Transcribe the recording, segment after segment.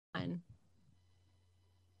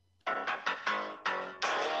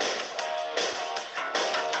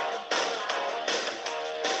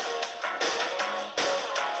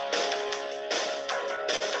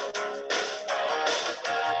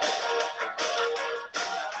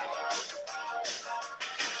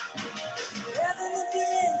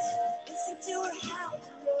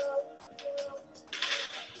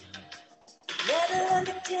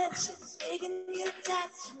actions making you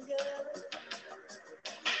dancing, girl.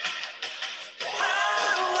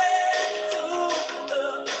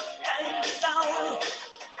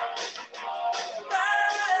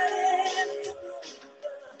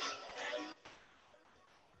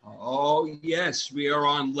 Oh, yes, we are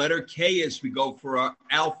on letter K as we go for our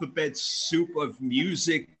alphabet soup of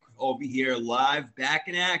music over here live, back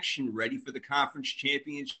in action, ready for the conference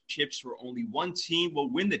championships where only one team will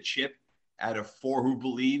win the chip out of four who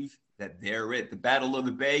believe that they're it. The Battle of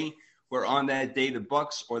the Bay, where on that day the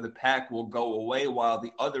Bucks or the Pack will go away while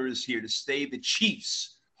the other is here to stay. The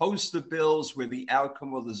Chiefs host the Bills, where the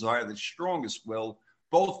outcome will desire the strongest will.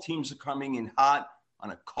 Both teams are coming in hot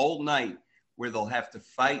on a cold night, where they'll have to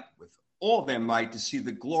fight with all their might to see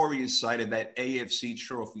the glorious sight of that AFC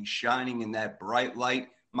trophy shining in that bright light.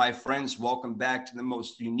 My friends, welcome back to the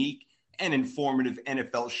most unique and informative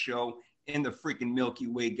NFL show in the freaking Milky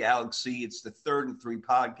Way galaxy. It's the Third and Three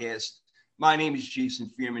podcast. My name is Jason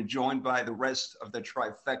Fearman, joined by the rest of the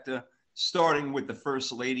trifecta, starting with the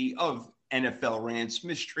first lady of NFL rants,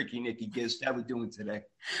 Miss Tricky Nikki Gist. How are we doing today?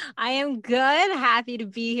 I am good. Happy to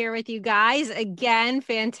be here with you guys. Again,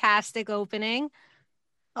 fantastic opening.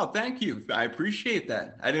 Oh, thank you. I appreciate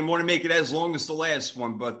that. I didn't want to make it as long as the last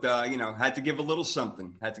one, but, had to give a little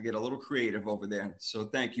something. Had to get a little creative over there. So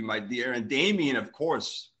thank you, my dear. And Damien, of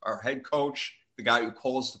course, our head coach, the guy who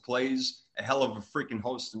calls the plays, a hell of a freaking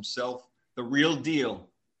host himself, the real deal.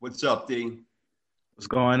 What's up, D? What's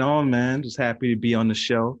going on, man? Just happy to be on the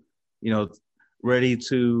show. Ready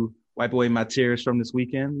to wipe away my tears from this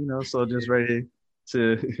weekend, so just ready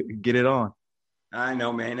to get it on. I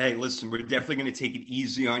know, man. Hey, listen, we're definitely going to take it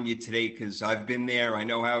easy on you today because I've been there. I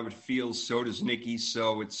know how it feels. So does Nikki.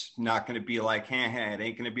 So it's not going to be like, it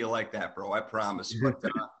ain't going to be like that, bro. I promise. But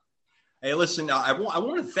hey, listen, I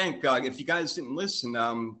want to thank, if you guys didn't listen,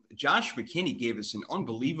 Josh McKinney gave us an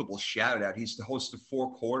unbelievable shout out. He's the host of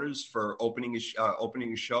Four Quarters for opening a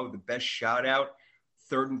show, the best shout out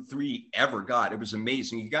Third and Three ever got. It was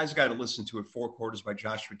amazing. You guys got to listen to it. Four Quarters by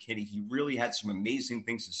Josh McKinney. He really had some amazing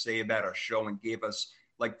things to say about our show and gave us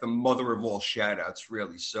like the mother of all shout outs,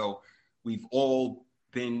 really. So we've all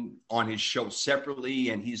been on his show separately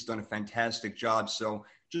and he's done a fantastic job. So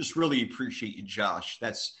just really appreciate you, Josh.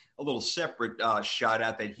 That's a little separate shout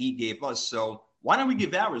out that he gave us. So why don't we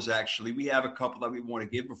give ours, actually? We have a couple that we want to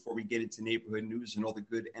give before we get into neighborhood news and all the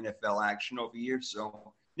good NFL action over here.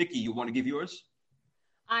 So Nikki, you want to give yours?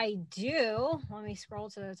 I do. Let me scroll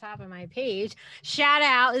to the top of my page. Shout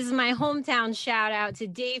out. This is my hometown shout out to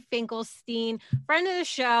Dave Finkelstein, friend of the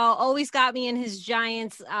show. Always got me in his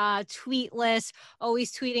Giants tweet list.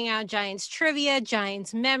 Always tweeting out Giants trivia,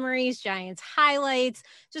 Giants memories, Giants highlights.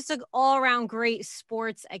 Just an all-around great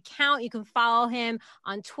sports account. You can follow him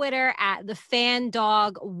on Twitter at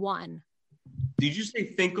TheFanDog1. Did you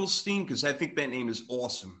say Finkelstein? Because I think that name is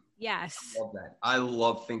awesome. Yes. I love that. I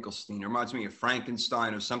love Finkelstein. It reminds me of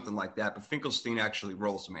Frankenstein or something like that, but Finkelstein actually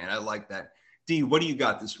rolls, man. I like that. D, what do you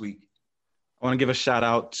got this week? I want to give a shout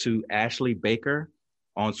out to Ashley Baker.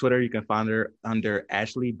 On Twitter, you can find her under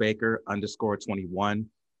Ashley Baker _21.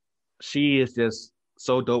 She is just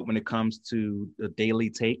so dope when it comes to the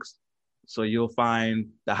daily takes. So you'll find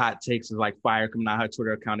the hot takes is like fire coming out of her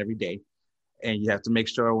Twitter account every day. And you have to make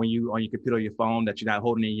sure when you on your computer or your phone that you're not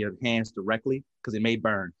holding it in your hands directly because it may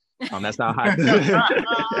burn. That's how hot.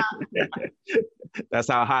 That's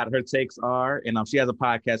how hot her takes are, and she has a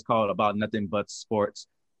podcast called About Nothing But Sports.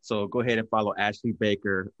 So go ahead and follow Ashley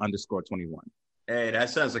Baker _21. Hey,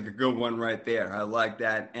 that sounds like a good one right there. I like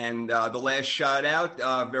that. And the last shout out,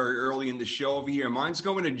 very early in the show over here. Mine's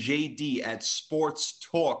going to JD at Sports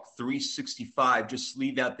Talk 365. Just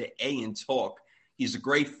leave out the A in talk. He's a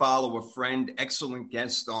great follower, friend, excellent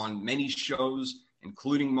guest on many shows,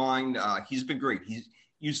 including mine. He's been great. He's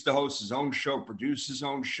used to host his own show, produce his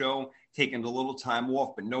own show, taking a little time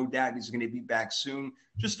off, but no doubt he's going to be back soon.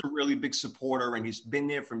 Just a really big supporter, and he's been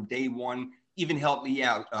there from day one, even helped me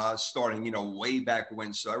out starting, way back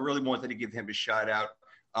when. So I really wanted to give him a shout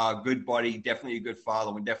out. Good buddy, definitely a good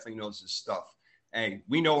follow, and definitely knows his stuff. Hey,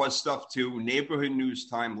 we know our stuff too. Neighborhood news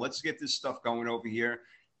time. Let's get this stuff going over here.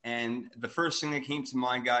 And the first thing that came to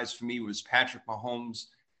mind, guys, for me was Patrick Mahomes,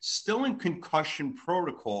 still in concussion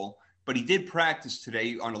protocol, but he did practice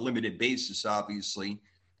today on a limited basis, obviously.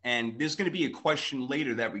 And there's going to be a question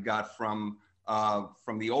later that we got from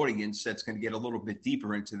the audience that's going to get a little bit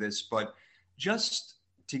deeper into this. But just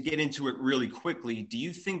to get into it really quickly, do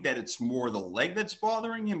you think that it's more the leg that's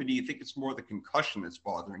bothering him, or do you think it's more the concussion that's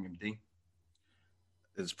bothering him, D?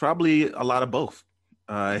 It's probably a lot of both.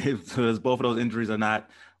 Because both of those injuries are not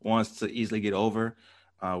ones to easily get over.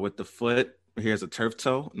 With the foot, Here's a turf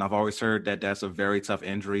toe, and I've always heard that that's a very tough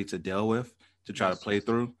injury to deal with, to try to play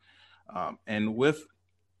through. And with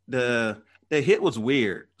the hit was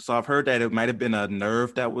weird. So I've heard that it might have been a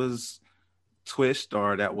nerve that was twitched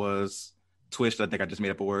or that was twitched. I think I just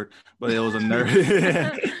made up a word, but it was a nerve.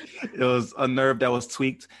 It was a nerve that was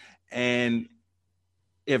tweaked. And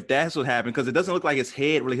if that's what happened, because it doesn't look like his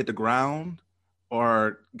head really hit the ground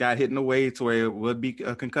or got hit in a way to where it would be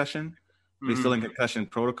a concussion, but he's still in concussion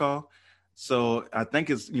protocol. So I think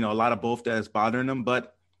it's, a lot of both that is bothering him,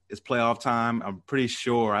 but it's playoff time. I'm pretty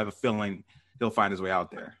sure, I have a feeling he'll find his way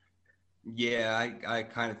out there. Yeah, I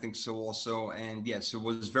kind of think so also. And yes, it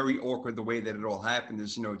was very awkward the way that it all happened.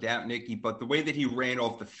 There's no doubt, Nikki, but the way that he ran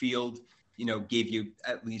off the field, gave you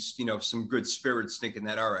at least, some good spirits thinking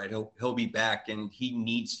that, all right, he'll be back, and he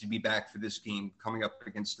needs to be back for this game coming up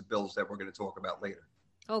against the Bills that we're going to talk about later.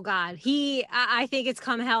 Oh God. I think it's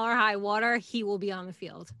come hell or high water, he will be on the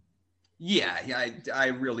field. Yeah, I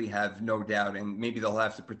really have no doubt. And maybe they'll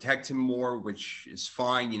have to protect him more, which is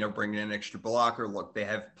fine, bringing in an extra blocker. Look, they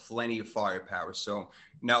have plenty of firepower, so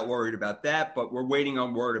not worried about that. But we're waiting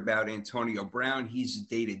on word about Antonio Brown. He's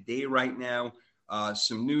day-to-day right now.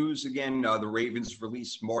 Some news again, the Ravens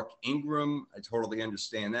released Mark Ingram. I totally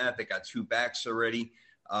understand that. They got 2 backs already.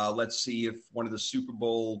 Let's see if one of the Super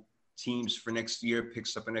Bowl teams for next year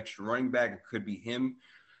picks up an extra running back. It could be him.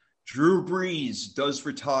 Drew Brees does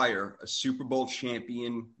retire, a Super Bowl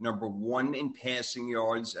champion, number 1 in passing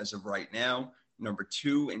yards as of right now, number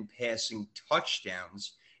 2 in passing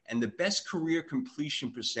touchdowns, and the best career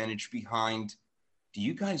completion percentage behind, do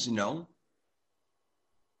you guys know?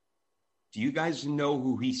 Do you guys know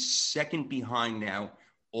who he's second behind now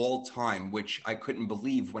all time, which I couldn't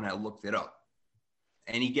believe when I looked it up?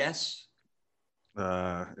 Any guess?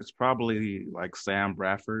 It's probably like Sam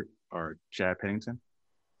Bradford or Chad Pennington.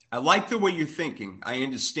 I like the way you're thinking. I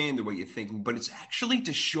understand the way you're thinking, but it's actually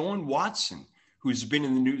Deshaun Watson, who's been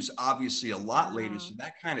in the news obviously a lot later, so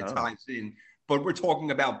that kind of ties in. But we're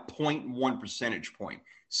talking about 0.1 percentage point,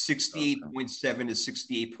 68.7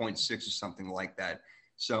 to 68.6 or something like that.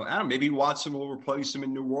 So, I don't know, maybe Watson will replace him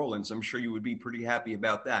in New Orleans. I'm sure you would be pretty happy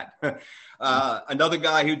about that. Another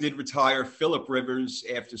guy who did retire, Phillip Rivers,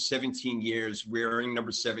 after 17 years, wearing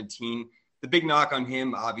number 17. The big knock on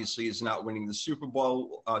him, obviously, is not winning the Super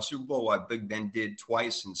Bowl. What Big Ben did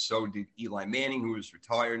twice, and so did Eli Manning, who is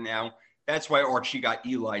retired now. That's why Archie got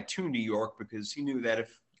Eli to New York, because he knew that if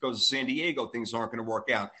he goes to San Diego, things aren't going to work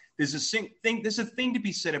out. There's a thing to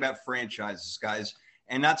be said about franchises, guys,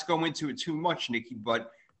 and not to go into it too much, Nikki,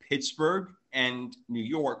 but Pittsburgh and New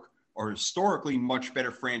York are historically much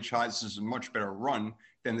better franchises and much better run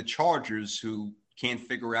than the Chargers, who can't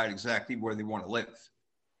figure out exactly where they want to live.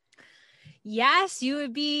 Yes, you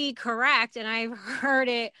would be correct. And I've heard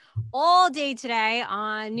it all day today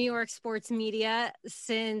on New York sports media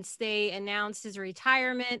since they announced his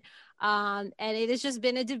retirement. And it has just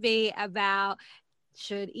been a debate about,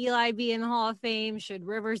 should Eli be in the Hall of Fame? Should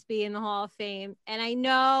Rivers be in the Hall of Fame? And I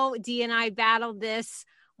know D and I battled this,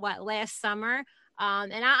 last summer.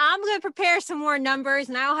 And I'm going to prepare some more numbers,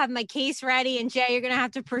 and I'll have my case ready. And Jay, you're going to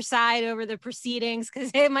have to preside over the proceedings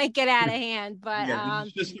because it might get out of hand. But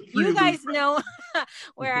you guys know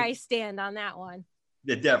where I stand on that one.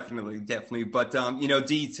 Yeah, definitely. But,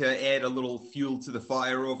 D, to add a little fuel to the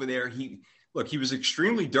fire over there, he was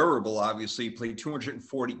extremely durable, obviously. He played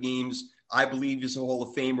 240 games. I believe he's a Hall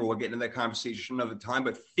of Famer. We'll get into that conversation another time.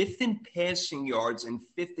 But 5th in passing yards and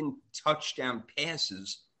 5th in touchdown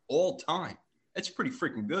passes all time. That's pretty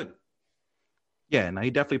freaking good. Yeah, and he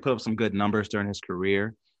definitely put up some good numbers during his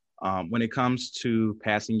career. When it comes to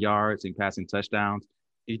passing yards and passing touchdowns,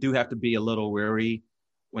 you do have to be a little wary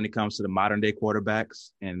when it comes to the modern day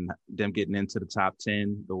quarterbacks and them getting into the top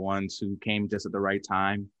 10, the ones who came just at the right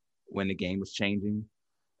time when the game was changing.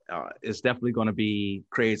 It's definitely going to be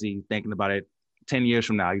crazy thinking about it 10 years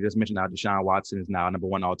from now. You just mentioned how Deshaun Watson is now number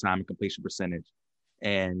 1 all time in completion percentage,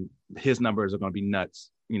 and his numbers are going to be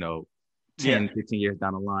nuts, 10, 15 years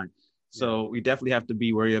down the line. So we definitely have to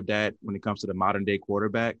be wary of that when it comes to the modern day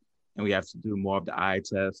quarterback. And we have to do more of the eye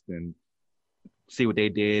test and see what they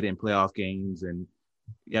did in playoff games. And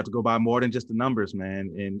you have to go by more than just the numbers,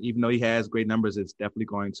 man. And even though he has great numbers, it's definitely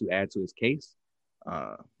going to add to his case.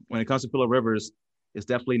 When it comes to Phillip Rivers, it's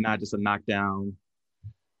definitely not just a knockdown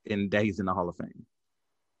in that he's in the Hall of Fame.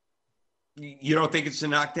 You don't think it's a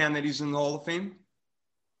knockdown that he's in the Hall of Fame?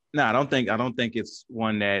 No, I don't think it's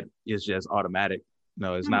one that is just automatic.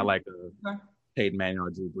 No, it's not like a Peyton Manning or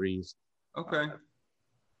Drew Brees. Okay.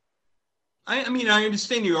 I mean, I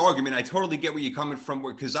understand your argument. I totally get where you're coming from,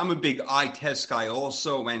 because I'm a big eye test guy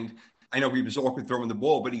also, and I know he was awkward throwing the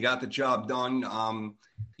ball, but he got the job done.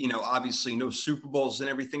 obviously no Super Bowls and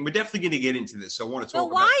everything. We're definitely going to get into this. So I want to talk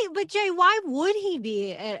But why? But Jay, why would he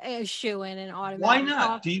be a shoe-in and automatic? Why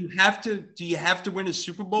not? Do you have to win a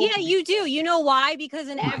Super Bowl? Yeah, you do. You know why? Because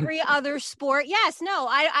in every other sport, yes, no,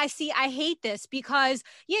 I see. I hate this because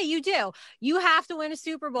you do. You have to win a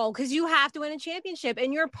Super Bowl because you have to win a championship,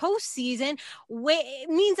 and your postseason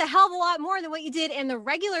means a hell of a lot more than what you did in the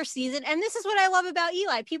regular season. And this is what I love about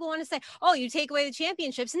Eli. People want to say, "Oh, you take away the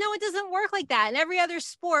championships." No, it doesn't work like that. In every other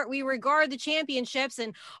sport, we regard the championships,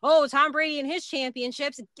 and Tom Brady and his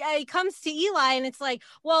championships. It comes to Eli, and it's like,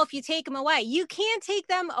 well, if you take them away, you can't take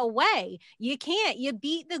them away. You can't. You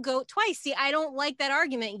beat the GOAT twice. See, I don't like that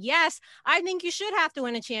argument. Yes, I think you should have to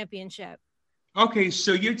win a championship. Okay,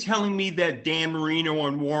 so you're telling me that Dan Marino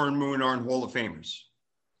and Warren Moon aren't Hall of Famers?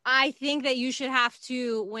 I think that you should have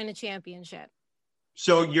to win a championship.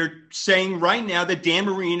 So you're saying right now that Dan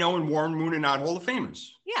Marino and Warren Moon are not Hall of Famers?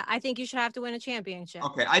 Yeah, I think you should have to win a championship.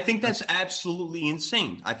 Okay, I think that's absolutely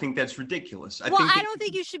insane. I think that's ridiculous. I don't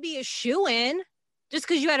think you should be a shoo-in just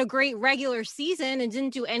because you had a great regular season and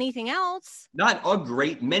didn't do anything else.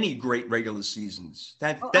 Many great regular seasons.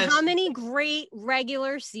 How many great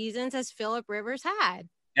regular seasons has Phillip Rivers had?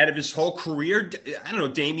 Out of his whole career, I don't know,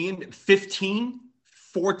 Damian, 15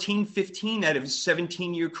 out of his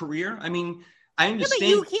 17-year career. I mean, I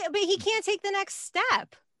understand. Yeah, but he can't take the next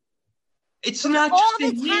step. It's not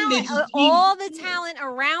just all the talent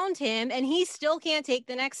around him, and he still can't take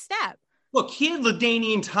the next step. Look, he had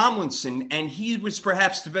LaDainian Tomlinson, and he was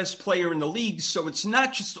perhaps the best player in the league, so it's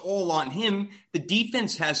not just all on him. The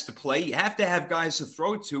defense has to play. You have to have guys to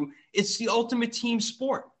throw it to. It's the ultimate team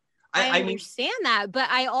sport. I understand that, but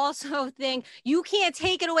I also think you can't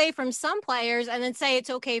take it away from some players and then say it's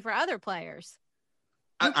okay for other players.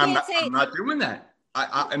 I'm not doing that.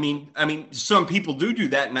 I mean, some people do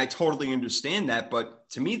that, and I totally understand that, but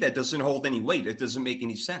to me, that doesn't hold any weight. It doesn't make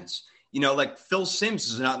any sense. Like Phil Simms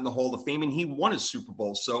is not in the Hall of Fame, and he won a Super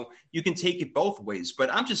Bowl, so you can take it both ways.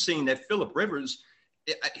 But I'm just saying that Phillip Rivers,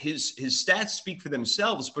 his stats speak for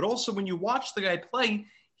themselves, but also when you watch the guy play,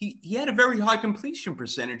 he had a very high completion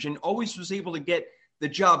percentage and always was able to get the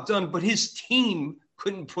job done, but his team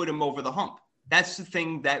couldn't put him over the hump. That's the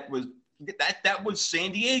thing that was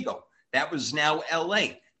San Diego. That was now LA.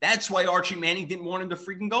 That's why Archie Manning didn't want him to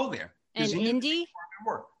freaking go there. And Indy?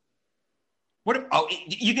 What? Oh,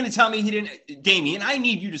 you're going to tell me he didn't? Damian, I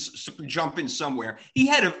need you to jump in somewhere. He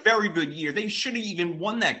had a very good year. They should have even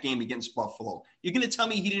won that game against Buffalo. You're going to tell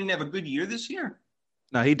me he didn't have a good year this year?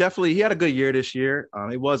 No, he had a good year this year.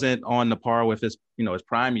 It wasn't on the par with his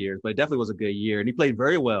prime years, but it definitely was a good year. And he played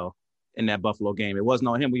very well in that Buffalo game. It wasn't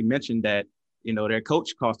on him. We mentioned that, their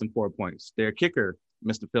coach cost him 4 points. Their kicker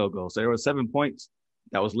missed a field goal. So there were 7 points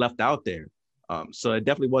that was left out there. So it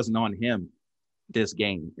definitely wasn't on him this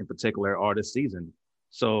game in particular or this season.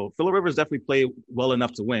 So Phillip Rivers definitely played well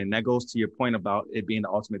enough to win. That goes to your point about it being the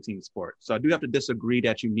ultimate team sport. So I do have to disagree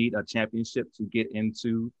that you need a championship to get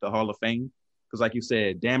into the Hall of Fame. Because like you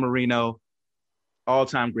said, Dan Marino,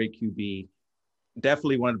 all-time great QB,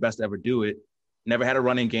 definitely one of the best to ever do it. Never had a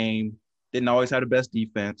running game, didn't always have the best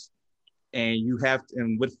defense. And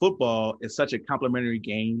and with football, it's such a complimentary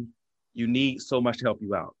game. You need so much to help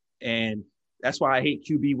you out. And that's why I hate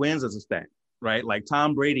QB wins as a stat, right? Like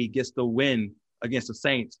Tom Brady gets the win against the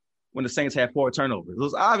Saints when the Saints had 4 turnovers. It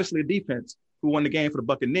was obviously a defense who won the game for the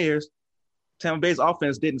Buccaneers. Tampa Bay's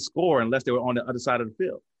offense didn't score unless they were on the other side of the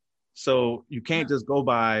field. So you can't just go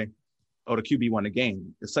by, the QB won the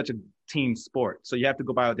game. It's such a team sport. So you have to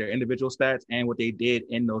go by their individual stats and what they did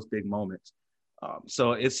in those big moments.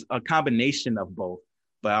 So it's a combination of both.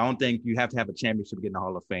 But I don't think you have to have a championship to get in the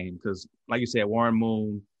Hall of Fame because, like you said, Warren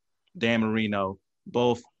Moon, Dan Marino,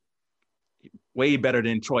 both way better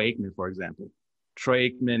than Troy Aikman, for example. Troy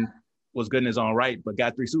Aikman was good in his own right, but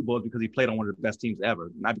got 3 Super Bowls because he played on one of the best teams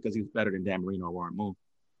ever, not because he was better than Dan Marino or Warren Moon.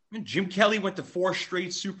 Jim Kelly went to 4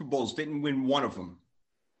 straight Super Bowls, didn't win one of them.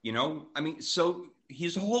 So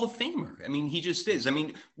he's a Hall of Famer. He just is.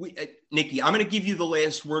 Nikki, I'm going to give you the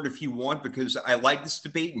last word if you want, because I like this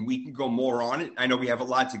debate and we can go more on it. I know we have a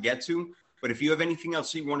lot to get to, but if you have anything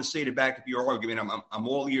else you want to say to back up your argument, I'm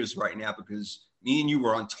all ears right now because me and you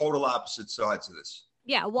are on total opposite sides of this.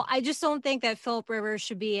 Yeah, well, I just don't think that Phillip Rivers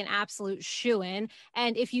should be an absolute shoo-in.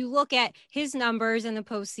 And if you look at his numbers in the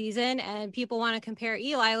postseason and people want to compare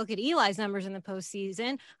Eli, look at Eli's numbers in the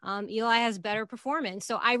postseason. Eli has better performance.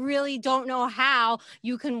 So I really don't know how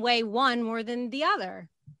you can weigh one more than the other.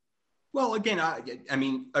 Well, again, I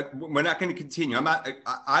mean, we're not going to continue.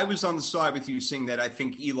 I was on the side with you saying that I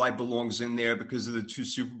think Eli belongs in there because of the 2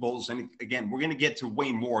 Super Bowls. And again, we're going to get to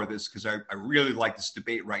way more of this because I really like this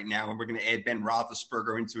debate right now. And we're going to add Ben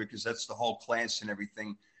Roethlisberger into it because that's the whole class and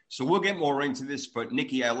everything. So we'll get more into this. But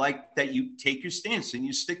Nikki, I like that you take your stance and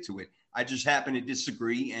you stick to it. I just happen to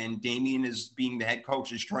disagree, and Damian, as being the head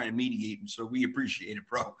coach, is trying to mediate, and so we appreciate it,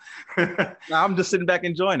 bro. I'm just sitting back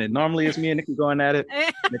enjoying it. Normally, it's me and Nikki going at it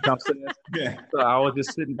when it comes to this. Yeah. So I was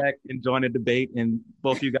just sitting back enjoying the debate, and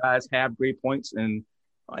both you guys have great points and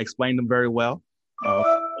explain them very well.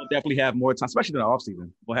 We'll definitely have more time, especially in the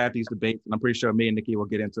offseason. We'll have these debates, and I'm pretty sure me and Nikki will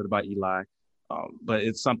get into it about Eli. But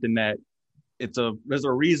it's something that there's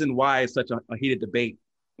a reason why it's such a heated debate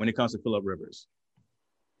when it comes to Phillip Rivers.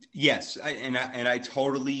 Yes, I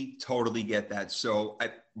totally get that. So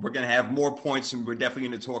we're going to have more points, and we're definitely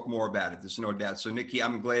going to talk more about it. There's no doubt. So, Nikki,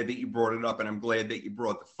 I'm glad that you brought it up, and I'm glad that you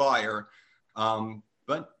brought the fire.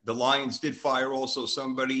 But the Lions did fire also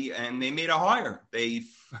somebody, and they made a hire.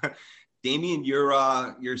 Damian,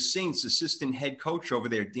 your Saints assistant head coach over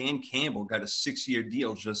there, Dan Campbell, got a 6-year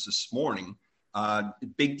deal just this morning.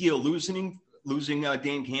 Big deal losing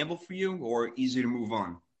Dan Campbell for you, or easy to move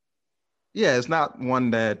on? Yeah, it's not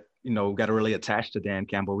one that, got to really attach to Dan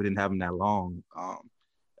Campbell. We didn't have him that long.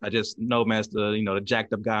 I just know him as the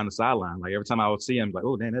jacked up guy on the sideline. Like every time I would see him, like,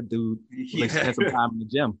 oh, damn, that dude spent some time in the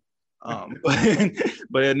gym.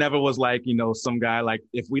 But it never was like, some guy, like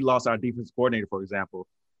if we lost our defense coordinator, for example,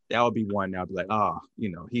 that would be one that I'd be like,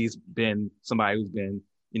 he's been somebody who's been,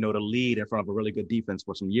 the lead in front of a really good defense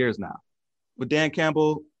for some years now. With Dan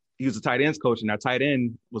Campbell, he was a tight ends coach, and our tight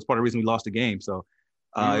end was part of the reason we lost the game. So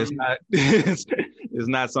it's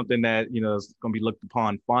not something that is going to be looked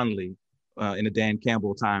upon fondly in the Dan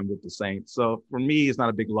Campbell time with the Saints. So for me, it's not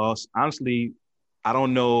a big loss. Honestly, I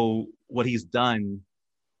don't know what he's done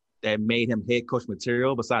that made him head coach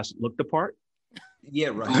material besides look the part. Yeah,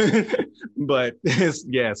 right. But it's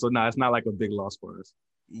not like a big loss for us.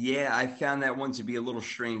 Yeah, I found that one to be a little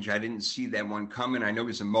strange. I didn't see that one coming. I know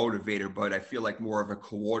he's a motivator, but I feel like more of a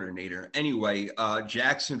coordinator. Anyway,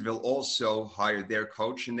 Jacksonville also hired their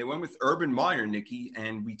coach, and they went with Urban Meyer, Nikki,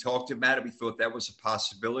 and we talked about it. We thought that was a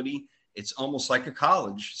possibility. It's almost like a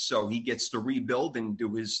college. So he gets to rebuild and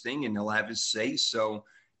do his thing, and he'll have his say. So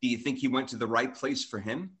do you think he went to the right place for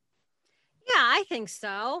him? Yeah, I think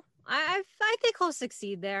so. I think he'll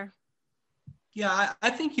succeed there. Yeah, I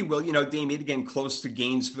think he will. Damian, again, close to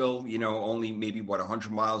Gainesville, only maybe 100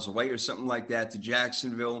 miles away or something like that to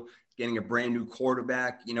Jacksonville, getting a brand new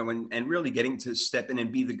quarterback, and really getting to step in and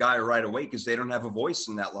be the guy right away because they don't have a voice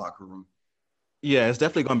in that locker room. Yeah, it's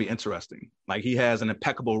definitely going to be interesting. Like he has an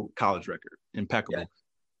impeccable college record,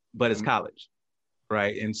 but it's college,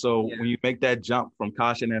 right? And so when you make that jump from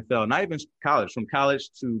college to NFL, not even college, from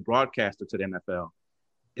college to broadcaster to the NFL,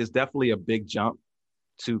 it's definitely a big jump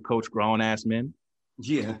to coach grown-ass men,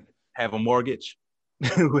 have a mortgage,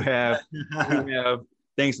 who have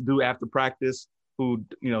things to do after practice, who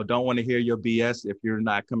don't want to hear your BS if you're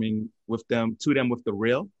not coming with them with the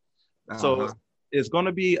real. So it's going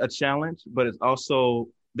to be a challenge, but it's also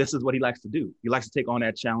this is what he likes to do. He likes to take on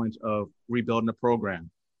that challenge of rebuilding the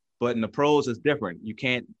program. But in the pros, it's different. You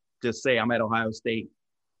can't just say I'm at Ohio State.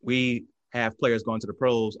 We have players going to the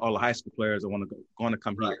pros. All the high school players are going to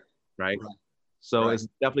come here, right? So it's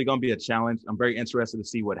definitely going to be a challenge. I'm very interested to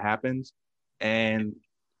see what happens. And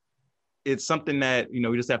it's something that,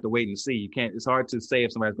 we just have to wait and see. It's hard to say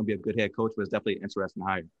if somebody's going to be a good head coach, but it's definitely an interesting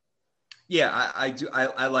hire. Yeah, I do.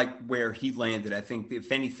 I like where he landed. I think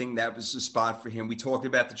if anything, that was the spot for him. We talked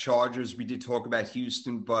about the Chargers. We did talk about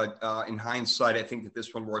Houston, but in hindsight, I think that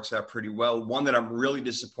this one works out pretty well. One that I'm really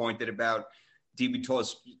disappointed about, we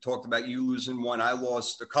talked about you losing one. I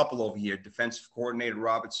lost a couple over here. Defensive coordinator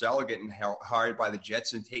Robert Saleh getting hired by the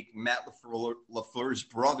Jets and taking Matt LaFleur's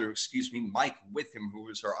brother, Mike, with him, who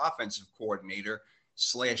was our offensive coordinator /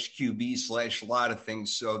 QB / a lot of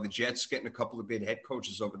things. So the Jets getting a couple of good head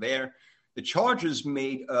coaches over there. The Chargers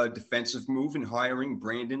made a defensive move in hiring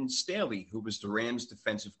Brandon Staley, who was the Rams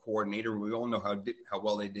defensive coordinator. We all know how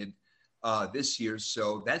well they did this year.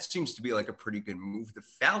 So that seems to be like a pretty good move. The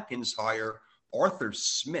Falcons hire Arthur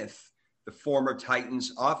Smith, the former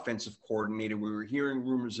Titans offensive coordinator. We were hearing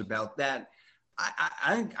rumors about that.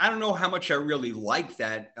 I don't know how much I really like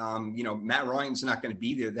that. Matt Ryan's not going to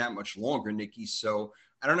be there that much longer, Nikki. So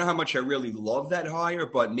I don't know how much I really love that hire,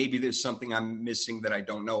 but maybe there's something I'm missing that I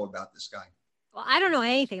don't know about this guy. Well, I don't know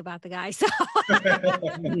anything about the guy, so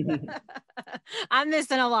I'm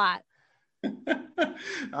missing a lot.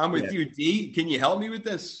 I'm with you, D. Can you help me with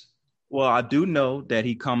this? Well, I do know that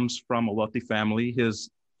he comes from a wealthy family. His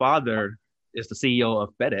father is the CEO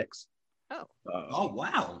of FedEx. Oh. Oh,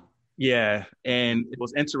 wow. Yeah, and it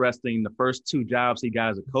was interesting. The first 2 jobs he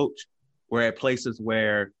got as a coach were at places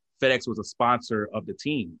where FedEx was a sponsor of the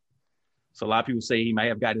team. So a lot of people say he might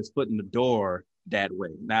have got his foot in the door that way.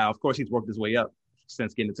 Now, of course, he's worked his way up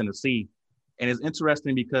since getting to Tennessee. And it's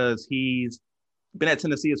interesting because he's been at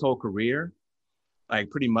Tennessee his whole career, like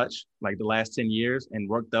pretty much like the last 10 years, and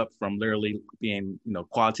worked up from literally being,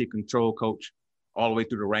 quality control coach all the way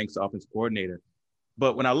through the ranks of offensive coordinator.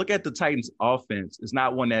 But when I look at the Titans offense, it's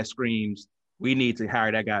not one that screams, we need to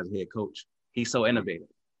hire that guy as a head coach. He's so innovative.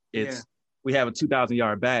 We have a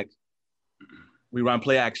 2,000-yard back. We run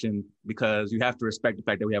play action because you have to respect the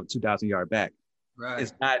fact that we have a 2,000-yard back. Right.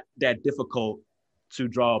 It's not that difficult to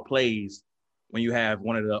draw plays when you have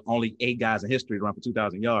one of the only 8 guys in history to run for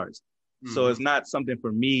 2,000 yards. Mm-hmm. So it's not something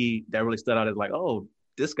for me that really stood out as like, oh,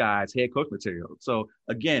 this guy's head coach material. So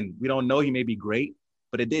again, we don't know, he may be great,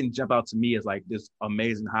 but it didn't jump out to me as like this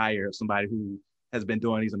amazing hire of somebody who has been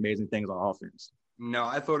doing these amazing things on offense. No,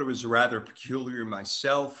 I thought it was rather peculiar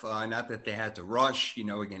myself. Not that they had to rush.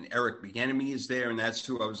 Again, Eric Bieniemy is there, and that's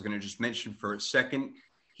who I was going to just mention for a second.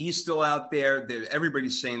 He's still out there.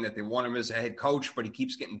 Everybody's saying that they want him as a head coach, but he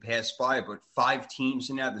keeps getting passed by. But 5 teams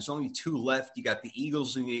now. There's only 2 left. You got the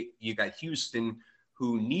Eagles and you got Houston,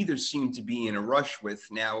 who neither seem to be in a rush with.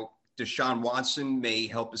 Now, Deshaun Watson may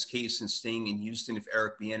help his case in staying in Houston if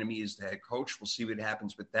Eric Bieniemy is the head coach. We'll see what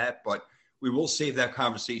happens with that. But we will save that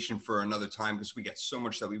conversation for another time because we got so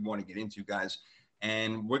much that we want to get into, guys.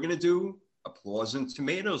 And we're going to do applause and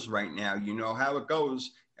tomatoes right now. You know how it goes.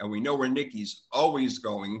 And we know where Nikki's always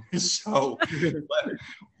going. So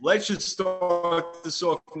let's just start this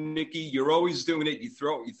off, Nikki. You're always doing it. You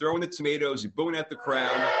throw in the tomatoes. You're booing at the crowd.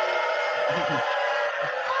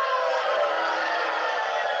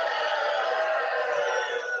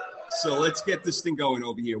 So let's get this thing going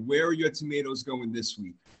over here. Where are your tomatoes going this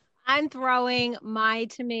week? I'm throwing my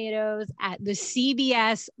tomatoes at the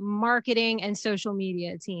CBS marketing and social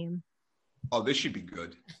media team. Oh, this should be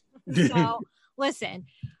good. So listen,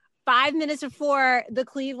 5 minutes before the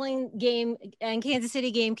Cleveland game and Kansas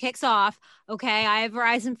City game kicks off, okay, I have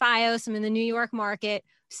Verizon Fios. I'm in the New York market.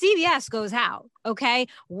 CBS goes out, okay?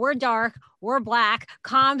 We're dark, we're black,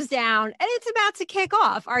 calms down, and it's about to kick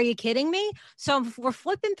off. Are you kidding me? So we're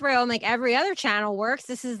flipping through, and like every other channel works.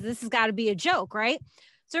 This has got to be a joke, right?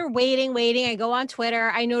 So we're waiting. I go on Twitter.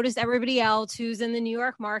 I noticed everybody else who's in the New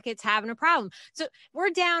York market's having a problem. So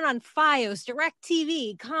we're down on Fios,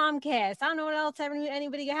 DirecTV, Comcast. I don't know what else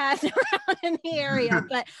anybody has around in the area,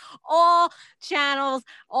 but all channels,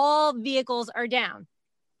 all vehicles are down.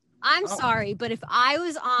 I'm sorry, but if I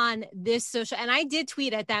was on this social, and I did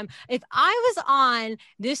tweet at them, if I was on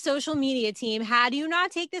this social media team, how do you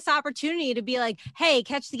not take this opportunity to be like, hey,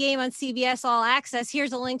 catch the game on CBS All Access.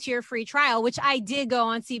 Here's a link to your free trial, which I did go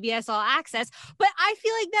on CBS All Access. But I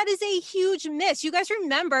feel like that is a huge miss. You guys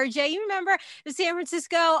remember, Jay, you remember the San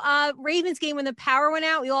Francisco Ravens game when the power went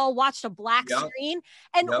out? We all watched a black screen.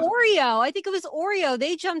 And Oreo, I think it was Oreo.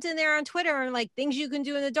 They jumped in there on Twitter and like things you can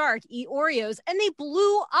do in the dark, eat Oreos. And they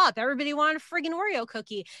blew up. Everybody wanted a friggin' Oreo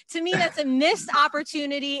cookie. To me, that's a missed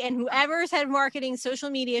opportunity, and whoever's head marketing social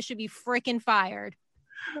media should be freaking fired.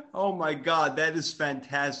 Oh my God, that is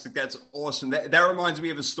fantastic. That's awesome. That reminds me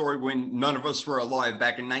of a story when none of us were alive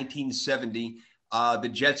back in 1970. The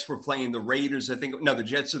Jets were playing the Raiders. The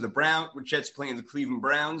Jets are the Jets playing the Cleveland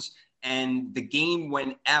Browns. And the game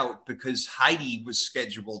went out because Heidi was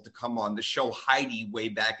scheduled to come on the show Heidi way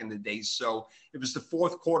back in the day. So it was the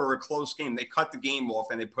fourth quarter, a close game. They cut the game off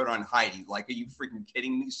and they put on Heidi. Like, are you freaking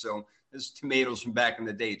kidding me? So there's tomatoes from back in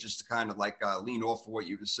the day, just to kind of like lean off of what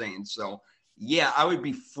you were saying. So yeah, I would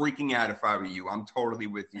be freaking out if I were you. I'm totally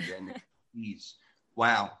with you, Dan. Jeez.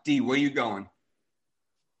 Wow. D, where you going?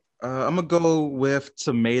 I'm going to go with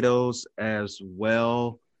tomatoes as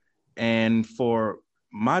well. And for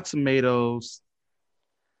my tomatoes,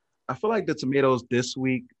 I feel like the tomatoes this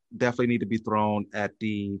week definitely need to be thrown at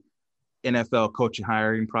the NFL coaching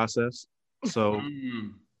hiring process. So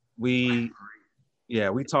we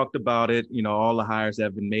talked about it, all the hires that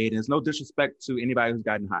have been made. And it's no disrespect to anybody who's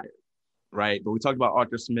gotten hired, right? But we talked about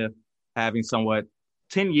Arthur Smith having somewhat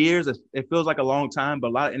 10 years. It feels like a long time, but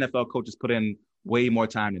a lot of NFL coaches put in way more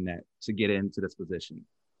time than that to get into this position.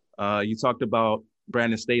 You talked about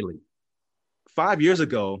Brandon Staley. 5 years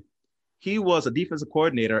ago, he was a defensive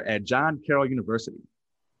coordinator at John Carroll University.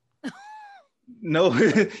 No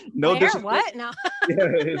disrespect. What? No. Yeah,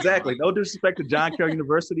 exactly. No disrespect to John Carroll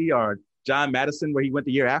University or John Madison, where he went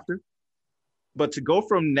the year after. But to go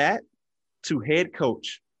from that to head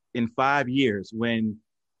coach in 5 years, when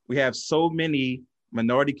we have so many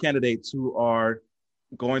minority candidates who are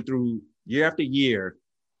going through year after year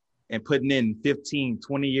and putting in 15,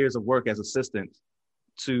 20 years of work as assistant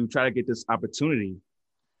to try to get this opportunity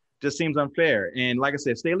just seems unfair. And like I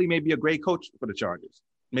said, Staley may be a great coach for the Chargers,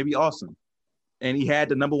 maybe awesome. And he had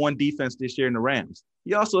the number one defense this year in the Rams.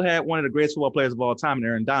 He also had one of the greatest football players of all time,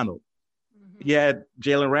 Aaron Donald. Mm-hmm. He had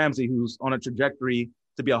Jalen Ramsey, who's on a trajectory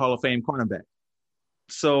to be a Hall of Fame cornerback.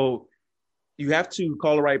 So you have to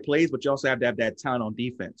call the right plays, but you also have to have that talent on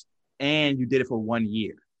defense. And you did it for 1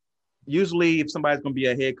 year. Usually, if somebody's going to be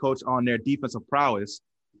a head coach on their defensive prowess,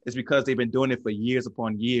 it's because they've been doing it for years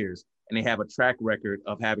upon years, and they have a track record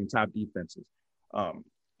of having top defenses.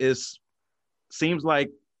 It seems like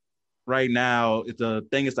right now, the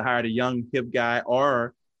thing is to hire the young, hip guy,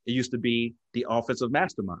 or it used to be the offensive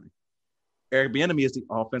mastermind. Eric Bieniemy is the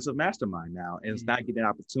offensive mastermind now, and it's not getting an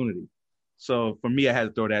opportunity. So for me, I had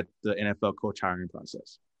to throw that the NFL coach hiring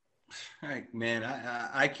process. All right, man,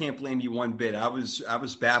 I can't blame you one bit. I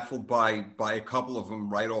was baffled by a couple of them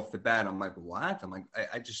right off the bat. I'm like, what? I'm like,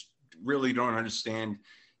 I just really don't understand.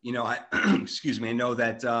 You know, excuse me. I know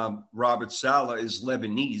that Robert Saleh is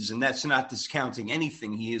Lebanese, and that's not discounting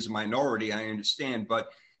anything. He is a minority, I understand.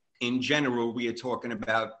 But in general, we are talking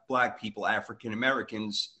about Black people, African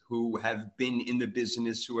Americans who have been in the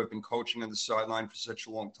business, who have been coaching on the sideline for such a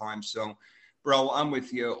long time. So, bro, I'm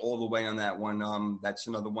with you all the way on that one. That's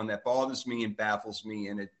another one that bothers me and baffles me,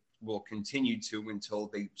 and it will continue to until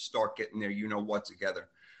they start getting their you-know-what together.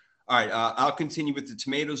 All right, I'll continue with the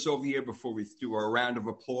tomatoes over here before we do our round of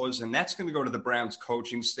applause, and that's going to go to the Browns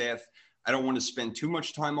coaching staff. I don't want to spend too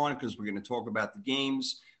much time on it because we're going to talk about the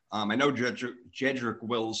games. I know Jedrick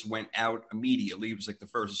Wills went out immediately. It was like the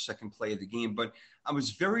first or second play of the game, but I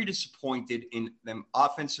was very disappointed in them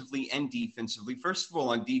offensively and defensively. First of all,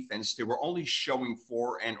 on defense, they were only showing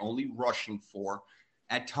 4 and only rushing 4.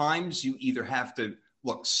 At times, you either have to,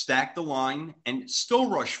 stack the line and still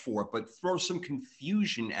rush 4, but throw some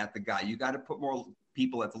confusion at the guy. You got to put more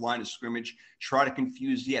people at the line of scrimmage, try to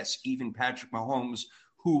confuse, yes, even Patrick Mahomes,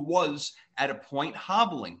 who was at a point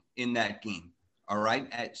hobbling in that game. All right.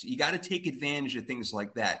 You got to take advantage of things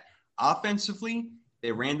like that. Offensively,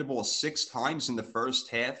 they ran the ball 6 times in the first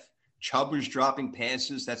half. Chubb was dropping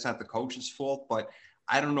passes. That's not the coach's fault, but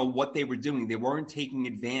I don't know what they were doing. They weren't taking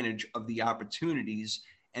advantage of the opportunities.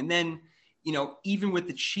 And then, you know, even with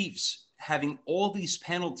the Chiefs having all these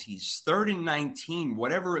penalties, 3rd and 19,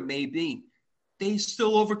 whatever it may be, they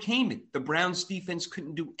still overcame it. The Browns defense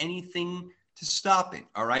couldn't do anything to stop it.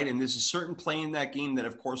 All right. And there's a certain play in that game that,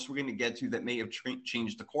 of course, we're going to get to that may have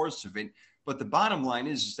changed the course of it. But the bottom line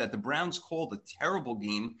is that the Browns called a terrible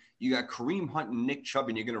game. You got Kareem Hunt and Nick Chubb,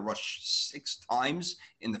 and you're going to rush 6 times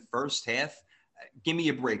in the first half. Give me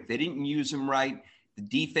a break. They didn't use him right. The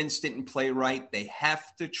defense didn't play right. They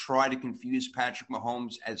have to try to confuse Patrick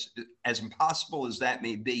Mahomes as impossible as that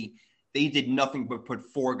may be. They did nothing but put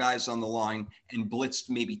 4 guys on the line and blitzed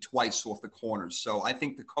maybe twice off the corners. So I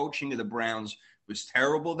think the coaching of the Browns was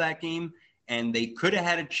terrible that game, and they could have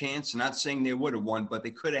had a chance. I'm not saying they would have won, but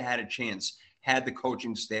they could have had a chance had the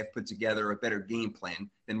coaching staff put together a better game plan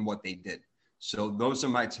than what they did. So those are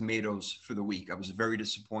my tomatoes for the week. I was very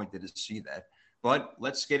disappointed to see that. But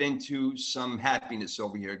let's get into some happiness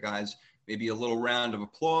over here, guys. Maybe a little round of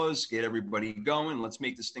applause, get everybody going. Let's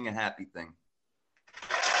make this thing a happy thing.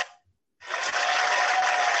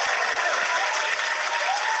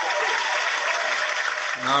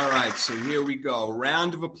 All right, so here we go.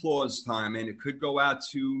 Round of applause time, and it could go out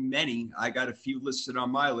to many. I got a few listed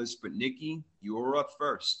on my list, but Nikki, you are up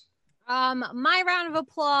first. My round of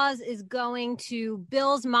applause is going to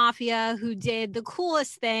Bills Mafia, who did the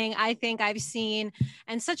coolest thing I think I've seen,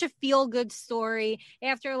 and such a feel-good story.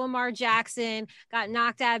 After Lamar Jackson got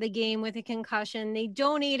knocked out of the game with a concussion, they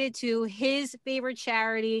donated to his favorite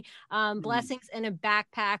charity, Blessings in a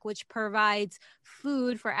Backpack, which provides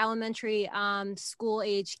food for elementary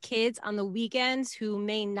school-age kids on the weekends who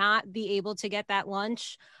may not be able to get that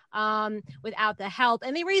lunch without the help.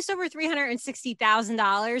 And they raised over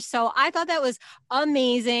 $360,000. So I thought that was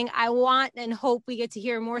amazing. I want and hope we get to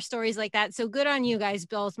hear more stories like that. So good on you guys,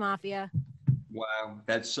 Bills Mafia. Wow.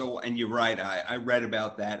 That's so, and you're right. I read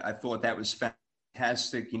about that. I thought that was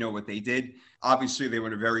fantastic. You know what they did? Obviously they were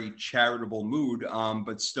in a very charitable mood,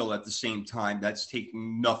 but still at the same time, that's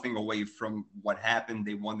taking nothing away from what happened.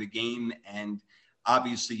 They won the game, and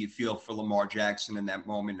obviously, you feel for Lamar Jackson in that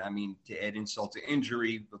moment. I mean, to add insult to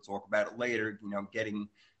injury, we'll talk about it later, you know, getting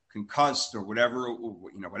concussed or whatever,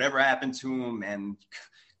 you know, whatever happened to him. And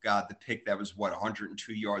God, the pick that was,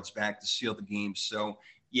 102 yards back to seal the game. So,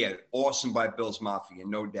 yeah, awesome by Bills Mafia,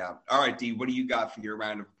 no doubt. All right, D, what do you got for your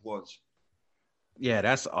round of applause? Yeah,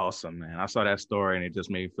 that's awesome, man. I saw that story, and it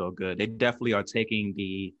just made me feel good. They definitely are taking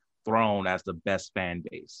the throne as the best fan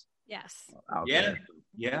base. Yes. out Yeah, there.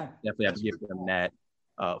 yeah. Definitely have to give them that.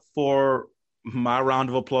 For my round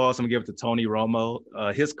of applause, I'm gonna give it to Tony Romo.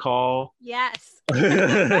 His call. Yes.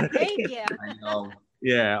 Yeah, Thank you. I know.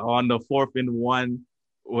 on the 4th and 1,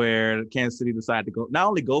 where Kansas City decided to not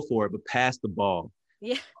only go for it, but pass the ball.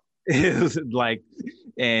 Yeah. It was like,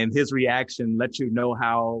 and his reaction let you know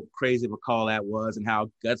how crazy of a call that was and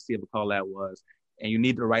how gutsy of a call that was. And you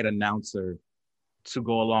need the right announcer to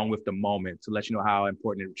go along with the moment to let you know how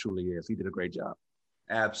important it truly is. He did a great job.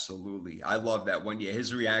 Absolutely. I love that one. Yeah,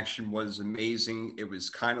 his reaction was amazing. It was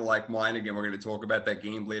kind of like mine. Again, we're going to talk about that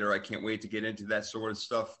game later. I can't wait to get into that sort of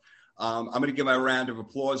stuff. I'm going to give my round of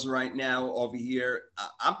applause right now over here.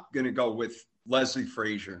 I'm going to go with Leslie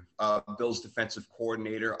Frazier, Bills defensive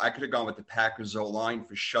coordinator. I could have gone with the Packers O-line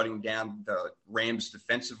for shutting down the Rams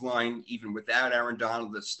defensive line. Even without Aaron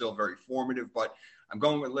Donald, that's still very formative. But I'm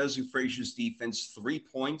going with Leslie Frazier's defense. 3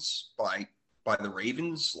 points by the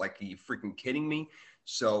Ravens. Like, are you freaking kidding me?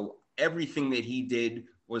 So everything that he did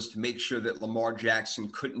was to make sure that Lamar Jackson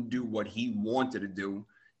couldn't do what he wanted to do.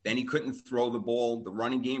 Then he couldn't throw the ball. The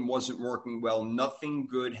running game wasn't working well. Nothing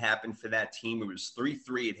good happened for that team. It was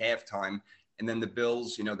 3-3 at halftime. And then the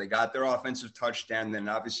Bills, they got their offensive touchdown. And then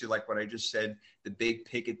obviously, like what I just said, the big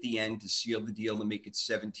pick at the end to seal the deal and make it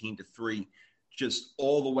 17-3. Just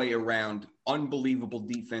all the way around, unbelievable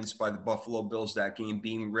defense by the Buffalo Bills that game,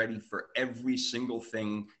 being ready for every single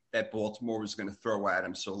thing that Baltimore was going to throw at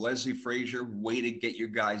him. So Leslie Frazier, way to get your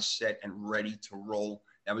guys set and ready to roll.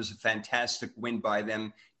 That was a fantastic win by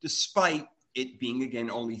them, despite it being,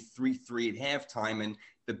 again, only 3-3 at halftime, and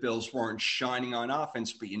the Bills weren't shining on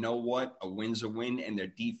offense. But you know what? A win's a win, and their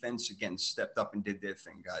defense, again, stepped up and did their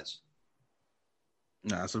thing, guys.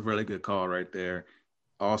 No, that's a really good call right there.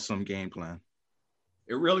 Awesome game plan.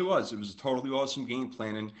 It really was. It was a totally awesome game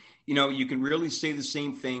plan. And, you can really say the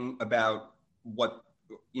same thing about what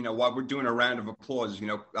 – while we're doing a round of applause,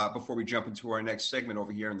 before we jump into our next segment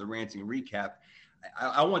over here in the ranting recap,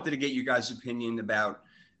 I wanted to get you guys' opinion about,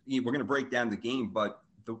 we're going to break down the game, but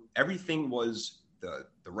everything was the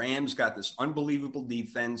Rams got this unbelievable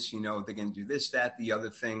defense. They're going to do this, that, the other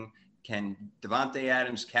thing. Can Davante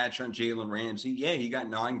Adams catch on Jalen Ramsey? Yeah, he got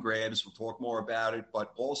 9 grabs. We'll talk more about it.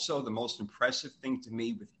 But also the most impressive thing to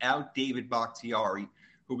me, without David Bakhtiari,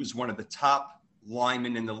 who was one of the top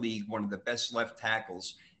linemen in the league, one of the best left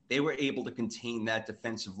tackles, they were able to contain that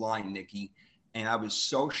defensive line, Nikki. And I was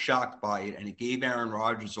so shocked by it. And it gave Aaron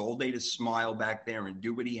Rodgers all day to smile back there and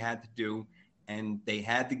do what he had to do. And they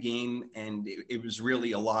had the game, and it was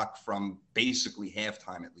really a lock from basically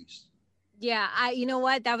halftime at least. Yeah, you know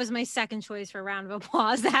what? That was my second choice for a round of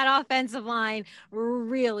applause. That offensive line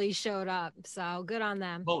really showed up. So good on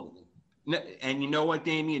them. Totally. And you know what,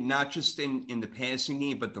 Damian? Not just in the passing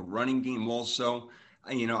game, but the running game also.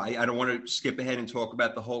 I don't want to skip ahead and talk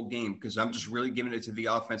about the whole game because I'm just really giving it to the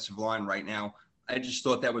offensive line right now. I just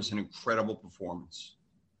thought that was an incredible performance.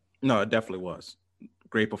 No, it definitely was.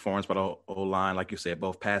 Great performance by the O-line. Like you said,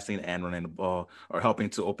 both passing and running the ball are helping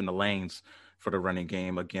to open the lanes for the running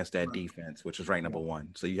game against that defense, which is ranked number 1.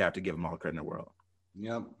 So you have to give them all the credit in the world.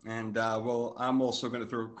 Yep. And, I'm also going to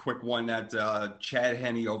throw a quick one at Chad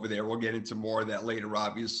Henne over there. We'll get into more of that later,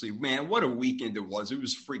 obviously. Man, what a weekend it was. It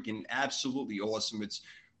was freaking absolutely awesome. It's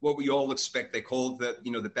what we all expect. They call it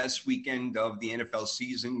the best weekend of the NFL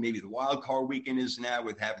season. Maybe the wild card weekend is now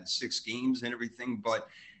with having 6 games and everything, but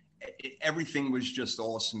everything was just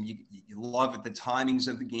awesome. You love it. The timings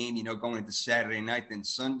of the game, going into Saturday night, then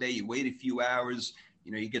Sunday, you wait a few hours,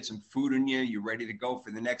 you get some food in you, you're ready to go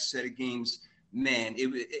for the next set of games. Man,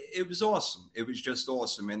 it was awesome. It was just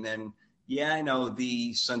awesome. And then, yeah, I know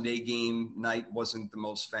the Sunday game night wasn't the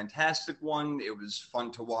most fantastic one. It was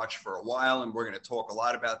fun to watch for a while, and we're going to talk a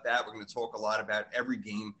lot about that. We're going to talk a lot about every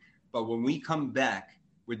game. But when we come back,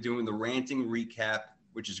 we're doing the ranting recap,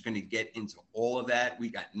 which is going to get into all of that. We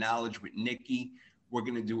got knowledge with Nikki. We're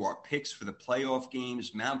going to do our picks for the playoff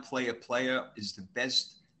games. Mount Playa is the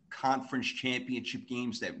best conference championship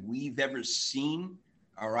games that we've ever seen.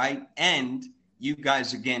 All right. And you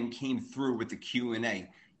guys, again, came through with the Q&A.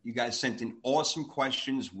 You guys sent in awesome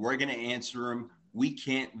questions. We're going to answer them. We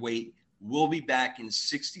can't wait. We'll be back in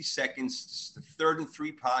 60 seconds. This is the 3rd and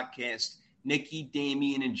 3 podcast. Nikki,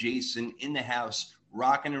 Damian, and Jason in the house,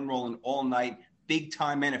 rocking and rolling all night. Big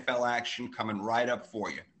time NFL action coming right up for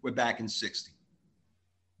you. We're back in 60.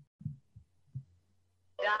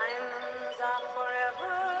 Diamonds are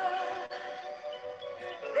forever.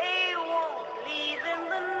 They won't leave in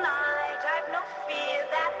the night. I've no fear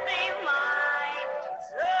that they might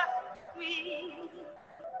hurt me.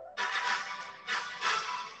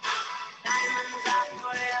 Diamonds are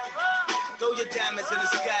forever. Throw your diamonds in the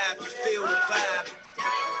sky, feel the vibe.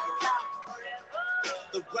 Diamonds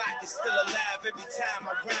you're still alive every time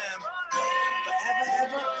I rhyme.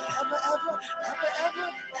 Forever, ever, ever, ever, ever, ever,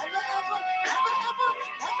 ever, ever,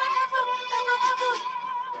 ever, ever, ever.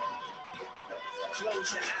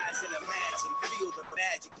 Close your eyes and imagine, feel the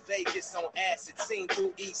magic. Vegas on acid, seen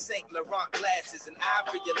through East St. Laurent glasses. And I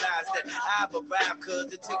realized that I've arrived,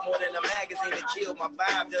 cause it took more than a magazine to kill my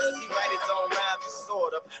vibe. Does he write his own rhymes?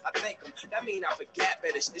 Sort of. I think him. That mean I forgot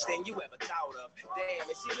better shit than you ever thought of. Damn,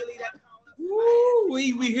 is he really that? Woo,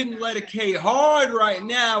 we hitting letter K hard right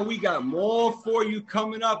now. We got more for you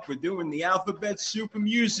coming up. We're doing the Alphabet Super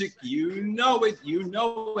Music. You know it.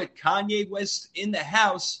 Kanye West in the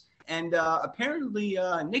house. And apparently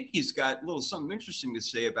Nikki's got a little something interesting to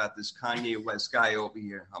say about this Kanye West guy over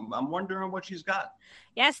here. I'm wondering what she's got.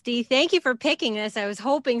 Yes, Dee, thank you for picking this. I was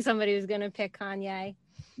hoping somebody was going to pick Kanye.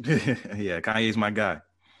 Yeah, Kanye's my guy.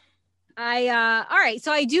 All right.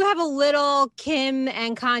 So I do have a little Kim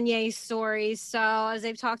and Kanye story. So as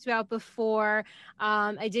I've talked about before,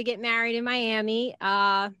 I did get married in Miami,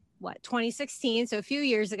 2016. So a few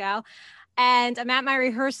years ago. And I'm at my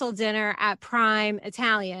rehearsal dinner at Prime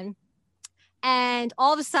Italian. And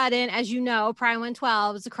all of a sudden, as you know, Prime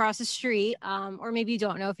 112 is across the street, or maybe you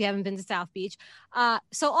don't know if you haven't been to South Beach.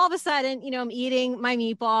 So all of a sudden, I'm eating my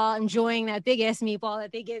meatball, enjoying that big ass meatball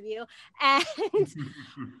that they give you. And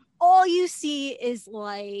all you see is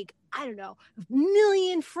like, I don't know, a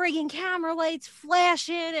million friggin' camera lights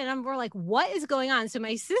flashing. And we're like, what is going on? So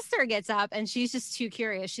my sister gets up and she's just too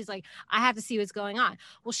curious. She's like, I have to see what's going on.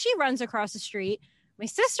 Well, she runs across the street. My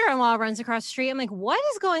sister-in-law runs across the street. I'm like, what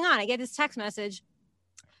is going on? I get this text message.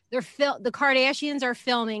 The Kardashians are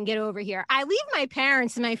filming. Get over here. I leave my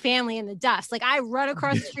parents and my family in the dust. Like I run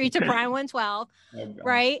across the street to Prime 112,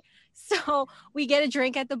 right? So we get a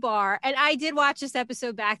drink at the bar. And I did watch this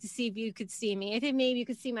episode back to see if you could see me. I think maybe you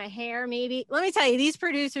could see my hair, maybe. Let me tell you, these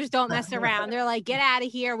producers don't mess around. They're like, get out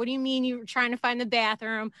of here. What do you mean you were trying to find the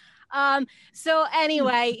bathroom? So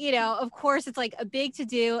anyway, of course it's like a big to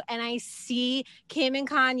do. And I see Kim and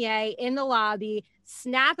Kanye in the lobby,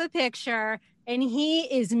 snap a picture, and he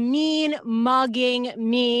is mean mugging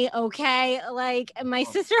me. Okay. Like my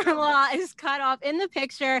sister-in-law is cut off in the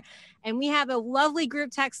picture, and we have a lovely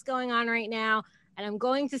group text going on right now. And I'm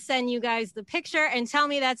going to send you guys the picture and tell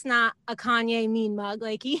me that's not a Kanye mean mug.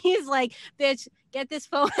 Like he's like, bitch, get this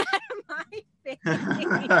phone out of my face.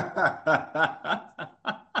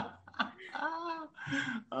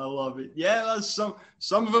 I love it. Yeah, some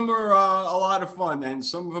of them are a lot of fun, and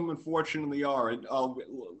some of them unfortunately are.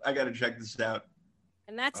 I got to check this out.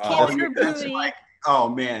 And that's Kim for that's booty. like, oh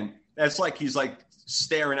man, that's like he's like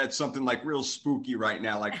staring at something like real spooky right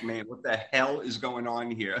now. Like, man, what the hell is going on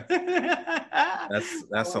here?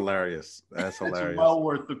 That's hilarious. That's hilarious. Well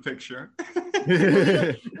worth the picture.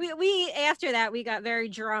 we after that we got very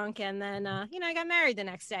drunk, and then I got married the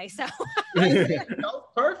next day. So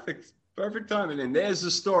perfect. Perfect timing. And there's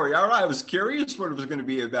the story. All right. I was curious what it was going to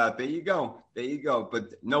be about. There you go. But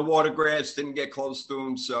no autographs, didn't get close to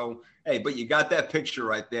him. So, hey, but you got that picture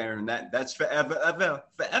right there. And that's forever, ever.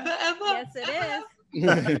 Yes, it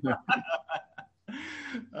is.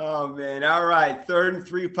 Oh, man. All right. 3rd and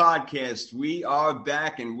 3 podcast. We are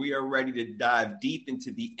back, and we are ready to dive deep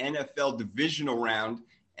into the NFL divisional round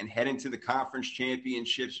and head into the conference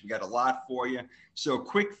championships. We got a lot for you. So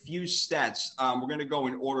quick few stats. We're going to go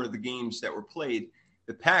in order of the games that were played.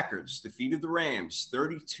 The Packers defeated the Rams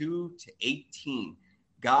 32-18.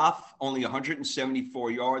 Goff only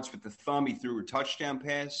 174 yards with the thumb. He threw a touchdown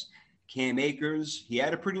pass. Cam Akers, he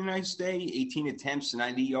had a pretty nice day. 18 attempts,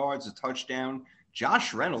 90 yards, a touchdown.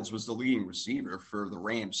 Josh Reynolds was the leading receiver for the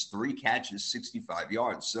Rams. 3 catches, 65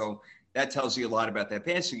 yards. So that tells you a lot about that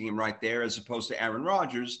passing game right there, as opposed to Aaron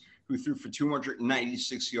Rodgers, who threw for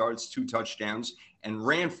 296 yards, 2 touchdowns, and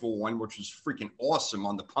ran for 1, which was freaking awesome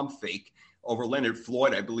on the pump fake over Leonard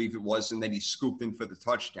Floyd, I believe it was, and then he scooped in for the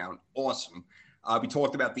touchdown. Awesome. We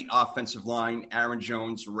talked about the offensive line. Aaron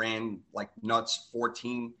Jones ran like nuts,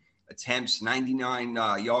 14 attempts, 99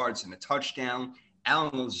 yards, and a touchdown.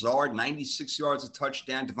 Alan Lazard, 96 yards, a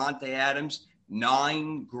touchdown. Devontae Adams,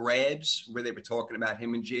 9 grabs, where they were talking about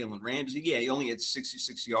him and Jalen Ramsey. Yeah, he only had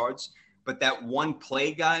 66 yards. But that one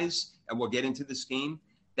play, guys, and we'll get into this game,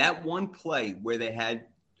 that one play where they had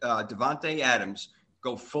Devontae Adams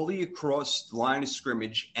go fully across the line of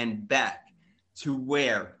scrimmage and back to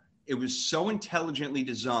where it was so intelligently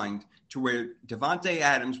designed to where Devontae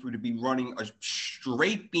Adams would be running a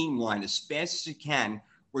straight beam line as fast as he can,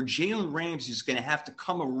 where Jalen Ramsey is going to have to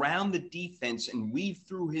come around the defense and weave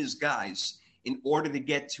through his guys in order to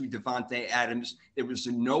get to Devontae Adams. There was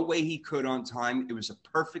no way he could on time. It was a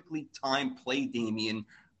perfectly timed play, Damian.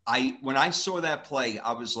 When I saw that play,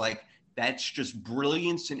 I was like, That's just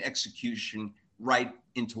brilliance and execution right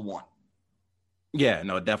into one. Yeah,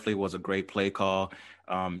 no, it definitely was a great play call.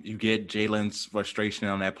 You get Jalen's frustration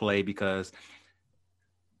on that play because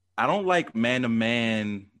I don't like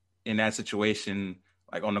man-to-man in that situation,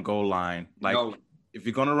 like on the goal line. Like, No. if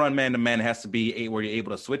you're going to run man-to-man, it has to be where you're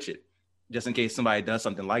able to switch it, just in case somebody does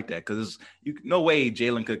something like that. Because no way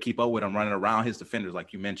Jalen could keep up with him running around his defenders,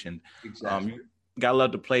 like you mentioned. Exactly. You got to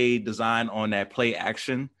love the play design on that play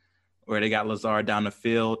action where they got Lazard down the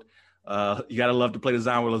field. You got to love the play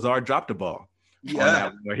design where Lazard dropped the ball.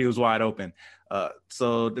 Yeah. Where he was wide open.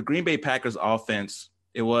 So the Green Bay Packers offense,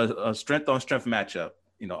 it was a strength-on-strength matchup.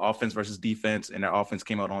 Offense versus defense, and their offense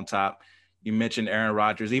came out on top. You mentioned Aaron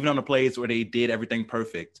Rodgers, even on the plays where they did everything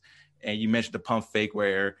perfect. And you mentioned the pump fake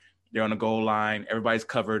where they're on the goal line, everybody's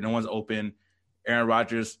covered, no one's open. Aaron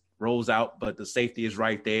Rodgers rolls out, but the safety is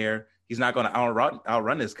right there. He's not going to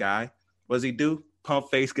outrun this guy. What does he do? Pump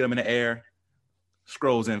fakes, get him in the air,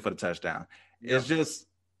 scrolls in for the touchdown. Yep. It's just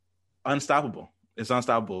unstoppable. It's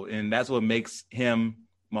unstoppable. And that's what makes him,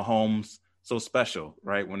 Mahomes, so special,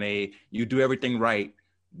 right? When you do everything right,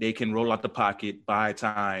 they can roll out the pocket, buy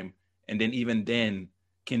time, and then even then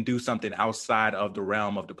can do something outside of the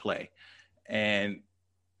realm of the play. And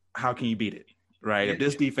how can you beat it, right? Yeah. If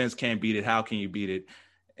this defense can't beat it, how can you beat it?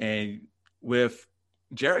 And with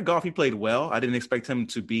Jared Goff, he played well. I didn't expect him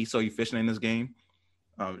to be so efficient in this game.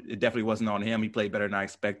 It definitely wasn't on him. He played better than I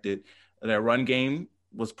expected. Their run game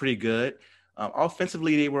was pretty good.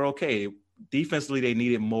 Offensively, they were okay. Defensively, they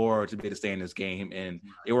needed more to be able to stay in this game, and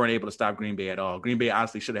they weren't able to stop Green Bay at all. Green Bay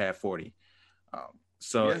honestly should have had 40.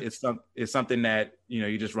 It's something that,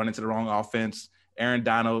 you just run into the wrong offense. Aaron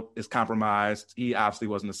Donald is compromised. He obviously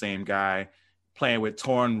wasn't the same guy playing with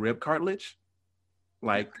torn rib cartilage.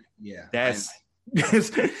 Like, yeah, that's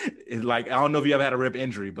it's like, I don't know if you ever had a rib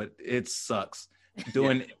injury, but it sucks.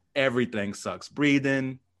 Doing everything sucks.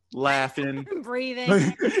 Breathing, laughing,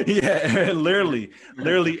 breathing. Yeah, literally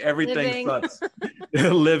everything sucks.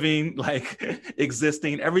 Living, like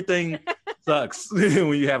existing, everything sucks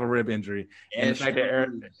when you have a rib injury. And the fact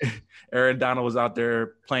that Aaron Donald was out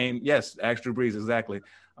there playing, yes, Drew Brees, exactly.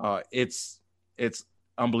 It's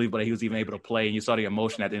unbelievable that he was even able to play, and you saw the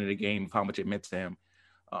emotion at the end of the game of how much it meant to him.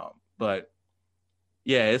 But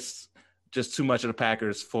yeah, it's just too much of the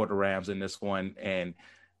Packers for the Rams in this one, and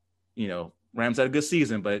Rams had a good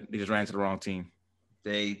season, but they just ran into the wrong team.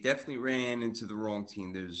 They definitely ran into the wrong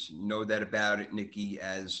team. There's no doubt about it, Nikki.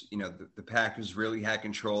 As the Packers really had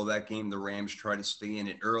control of that game. The Rams tried to stay in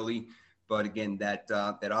it early, but again, that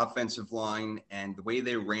offensive line and the way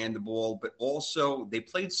they ran the ball, but also they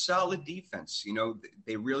played solid defense.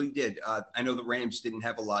 They really did. I know the Rams didn't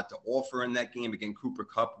have a lot to offer in that game. Again, Cooper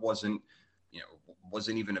Kupp wasn't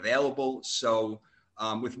even available. So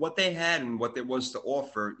with what they had and what there was to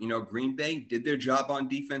offer, Green Bay did their job on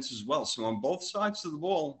defense as well. So on both sides of the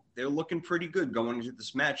ball, they're looking pretty good going into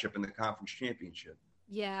this matchup in the conference championship.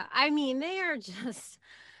 Yeah, I mean, they are just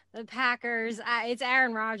the Packers. It's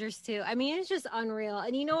Aaron Rodgers too. I mean, it's just unreal.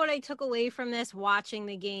 And you know what I took away from this watching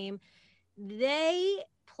the game? They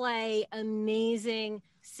play amazing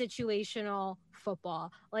situational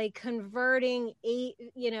football, like converting 8,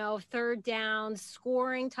 third downs,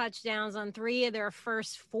 scoring touchdowns on 3 of their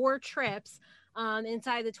first 4 trips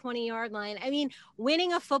inside the 20-yard line. I mean,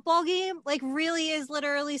 winning a football game really is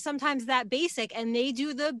literally sometimes that basic, and they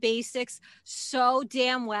do the basics so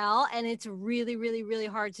damn well, and it's really, really, really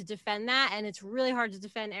hard to defend that, and it's really hard to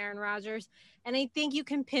defend Aaron Rodgers. And I think you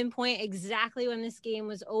can pinpoint exactly when this game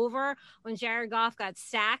was over, when Jared Goff got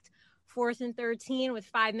sacked. 4th and 13 with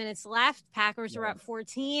 5 minutes left. Packers were up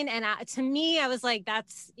 14. And to me, I was like,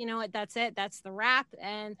 that's it. That's the wrap.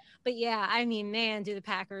 But yeah, I mean, man, do the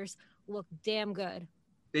Packers look damn good.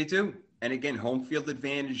 They do. And again, home field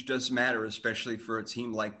advantage does matter, especially for a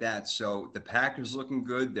team like that. So the Packers looking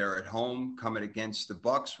good. They're at home coming against the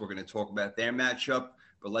Bucs. We're going to talk about their matchup,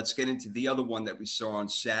 but let's get into the other one that we saw on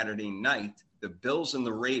Saturday night, the Bills and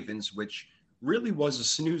the Ravens, which really was a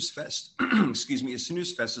snooze fest. A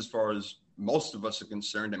snooze fest as far as most of us are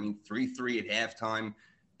concerned. I mean, 3-3 at halftime,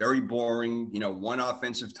 very boring. 1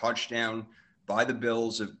 offensive touchdown by the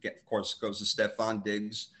Bills. Of course, goes to Stephon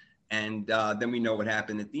Diggs. And then we know what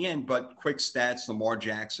happened at the end. But quick stats, Lamar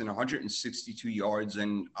Jackson, 162 yards,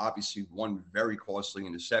 and obviously 1 very costly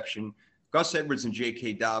interception. Gus Edwards and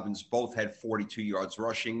J.K. Dobbins both had 42 yards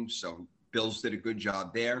rushing, so Bills did a good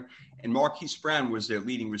job there. And Marquise Brown was their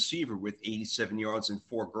leading receiver with 87 yards and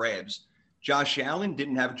 4 grabs. Josh Allen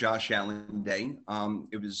didn't have a Josh Allen day.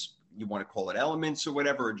 It was, you want to call it elements or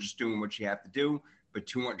whatever, or just doing what you have to do, but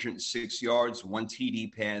 206 yards, 1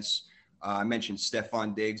 TD pass. I mentioned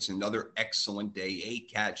Stephon Diggs, another excellent day,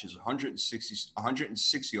 8 catches,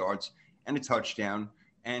 106 yards, and a touchdown.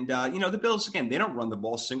 And, the Bills, again, they don't run the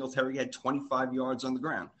ball. Singletary had 25 yards on the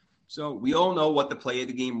ground. So we all know what the play of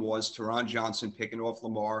the game was. Teron Johnson picking off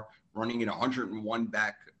Lamar, running in 101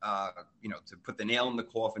 back, to put the nail in the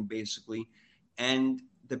coffin, basically. And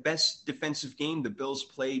the best defensive game the Bills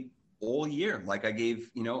played all year. Like I gave,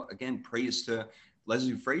 again, praise to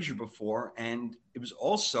Leslie Frazier before. And it was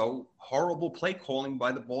also horrible play calling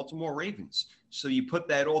by the Baltimore Ravens. So you put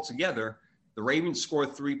that all together, the Ravens score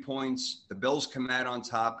 3 points, the Bills come out on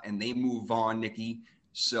top, and they move on, Nikki.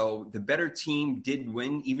 So the better team did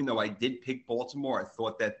win, even though I did pick Baltimore. I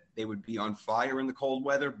thought that they would be on fire in the cold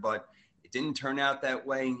weather, but it didn't turn out that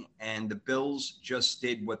way. And the Bills just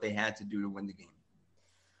did what they had to do to win the game.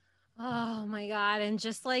 Oh my God. And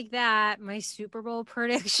just like that, my Super Bowl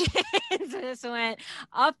predictions just went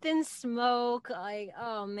up in smoke. Like,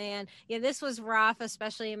 oh man. Yeah, this was rough,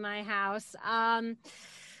 especially in my house.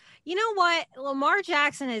 You know what? Lamar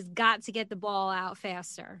Jackson has got to get the ball out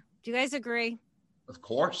faster. Do you guys agree? Of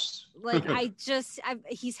course. Like,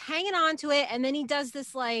 he's hanging on to it. And then he does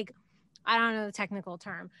this, like, I don't know the technical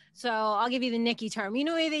term. So I'll give you the Nicky term.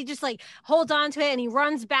 They just like hold on to it and he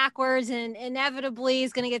runs backwards and inevitably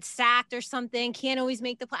is going to get sacked or something. Can't always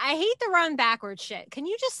make the play. I hate the run backwards shit. Can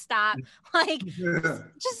you just stop? Like,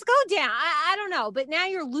 just go down. I don't know. But now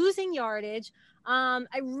you're losing yardage.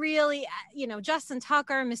 I really, Justin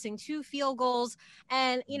Tucker missing 2 field goals.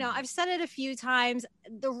 And, I've said it a few times.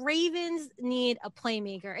 The Ravens need a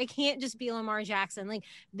playmaker. It can't just be Lamar Jackson. Like,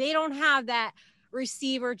 they don't have that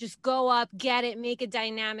receiver, just go up, get it, make a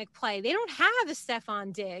dynamic play. They don't have a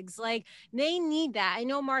Stephon Diggs. Like, they need that. I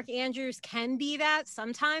know Mark Andrews can be that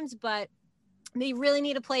sometimes, but they really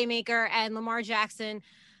need a playmaker. And Lamar Jackson,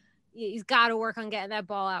 he's got to work on getting that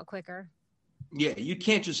ball out quicker. Yeah, you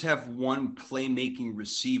can't just have one playmaking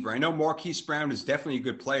receiver. I know Marquise Brown is definitely a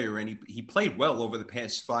good player, and he played well over the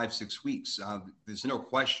past 5-6 weeks. There's no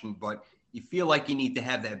question, but you feel like you need to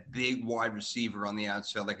have that big wide receiver on the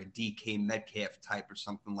outside, like a DK Metcalf type or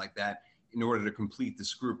something like that, in order to complete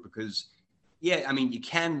this group. Because, you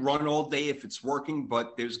can run all day if it's working,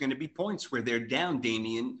 but there's going to be points where they're down,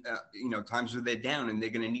 Damian, times where they're down, and they're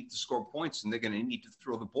going to need to score points, and they're going to need to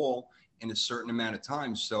throw the ball in a certain amount of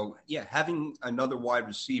time. So, having another wide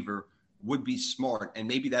receiver would be smart, and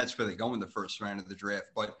maybe that's where they go in the first round of the draft.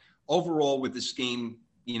 But overall, with this game,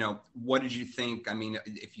 what did you think? I mean,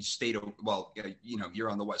 if you stayed, you're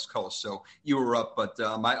on the West Coast, so you were up, but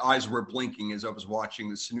my eyes were blinking as I was watching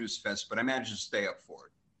the snooze fest, but I managed to stay up for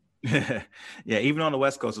it. Yeah, even on the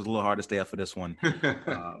West Coast, it was a little hard to stay up for this one.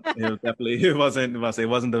 It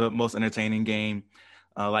wasn't the most entertaining game.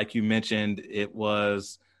 Like you mentioned, it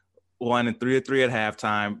was 1-3 at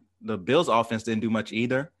halftime. The Bills offense didn't do much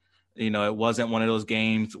either. It wasn't one of those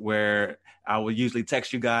games where I would usually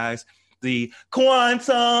text you guys the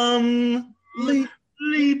quantum leap.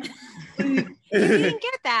 You didn't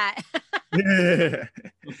get that.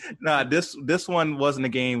 No, this one wasn't a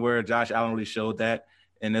game where Josh Allen really showed that.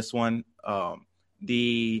 In this one,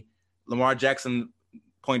 the Lamar Jackson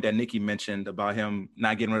point that Nikki mentioned about him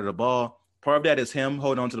not getting rid of the ball, part of that is him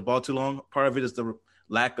holding on to the ball too long. Part of it is the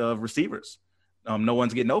lack of receivers. No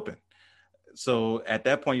one's getting open. So at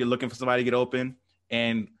that point, you're looking for somebody to get open.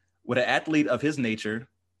 And with an athlete of his nature,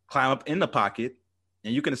 climb up in the pocket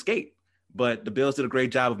and you can escape. But the Bills did a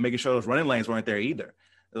great job of making sure those running lanes weren't there either.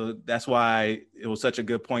 That's why it was such a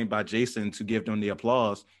good point by Jason to give them the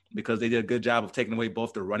applause, because they did a good job of taking away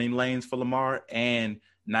both the running lanes for Lamar and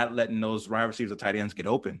not letting those wide receivers or tight ends get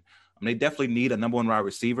open. They definitely need a number 1 wide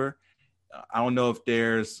receiver. I don't know if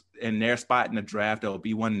there's in their spot in the draft, there'll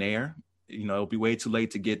be one there. It'll be way too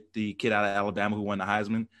late to get the kid out of Alabama who won the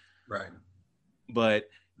Heisman. Right. But,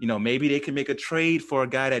 maybe they can make a trade for a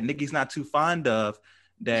guy that Nicky's not too fond of,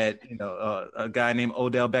 that, a guy named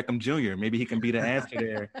Odell Beckham Jr. Maybe he can be the answer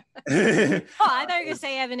there. I thought you were going to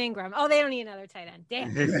say Evan Ingram. Oh, they don't need another tight end.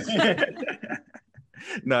 Damn.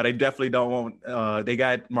 No, they definitely don't want they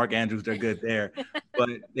got Mark Andrews. They're good there. But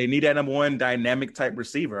they need that number 1 dynamic type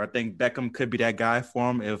receiver. I think Beckham could be that guy for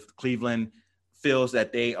him if Cleveland feels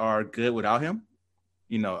that they are good without him.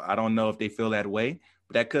 I don't know if they feel that way,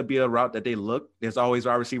 but that could be a route that they look. There's always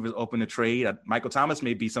wide receivers open to trade. Michael Thomas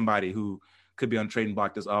may be somebody who could be on the trading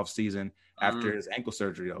block this offseason after his ankle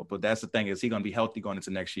surgery, though. But that's the thing, is he going to be healthy going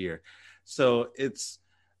into next year? So it's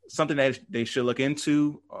something that they should look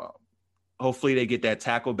into. Hopefully they get that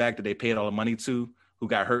tackle back that they paid all the money to, who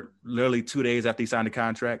got hurt literally 2 days after he signed the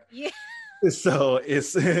contract. Yeah. So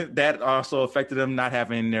it's that also affected them not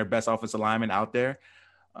having their best offensive lineman out there.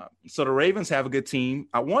 So the Ravens have a good team.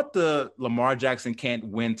 I want the Lamar Jackson can't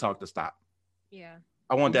win talk to stop. Yeah.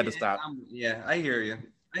 I want that to stop. I hear you.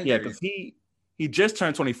 Because he just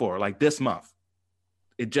turned 24, like this month.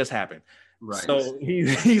 It just happened. Right. So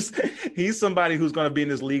he's somebody who's going to be in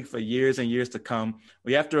this league for years and years to come.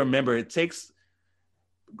 We have to remember it takes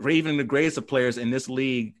even the greatest of players in this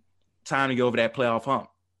league time to get over that playoff hump.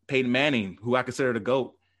 Peyton Manning, who I consider the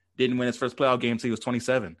GOAT, didn't win his first playoff game until he was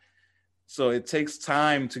 27. So it takes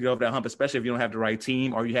time to get over that hump, especially if you don't have the right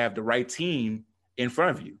team or you have the right team in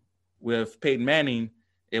front of you. With Peyton Manning,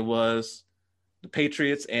 it was the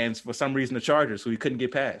Patriots and for some reason the Chargers, who he couldn't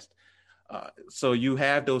get past. So you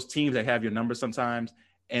have those teams that have your number sometimes,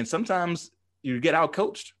 and sometimes you get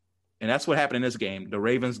outcoached. And that's what happened in this game. The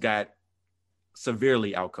Ravens got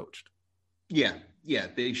severely outcoached. Yeah,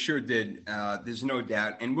 they sure did. There's no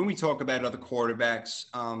doubt. And when we talk about other quarterbacks,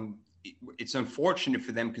 it's unfortunate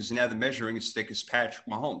for them because now the measuring stick is Patrick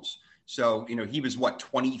Mahomes. So, he was,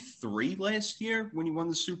 23 last year when he won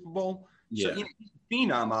the Super Bowl? Yeah. So, he's a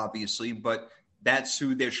phenom, obviously, but that's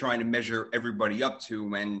who they're trying to measure everybody up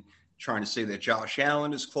to and trying to say that Josh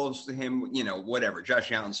Allen is close to him, whatever.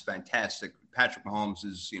 Josh Allen's fantastic. Patrick Mahomes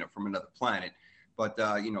is, from another planet. But,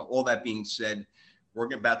 all that being said,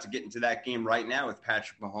 we're about to get into that game right now with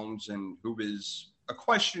Patrick Mahomes, and who is a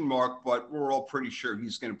question mark, but we're all pretty sure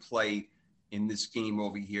he's going to play in this game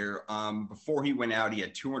over here. Before he went out, he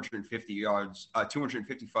had 255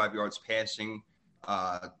 yards passing,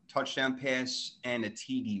 touchdown pass, and a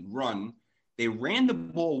TD run. They ran the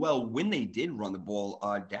ball well when they did run the ball.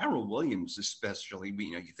 Darrell Williams, especially,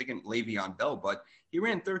 you're thinking Le'Veon Bell, but he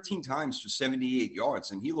ran 13 times for 78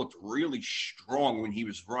 yards, and he looked really strong when he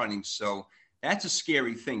was running. So that's a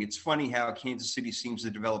scary thing. It's funny how Kansas City seems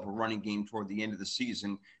to develop a running game toward the end of the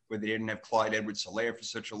season where they didn't have Clyde Edwards-Helaire for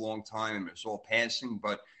such a long time, and it was all passing.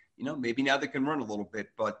 But, maybe now they can run a little bit.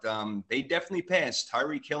 But they definitely passed.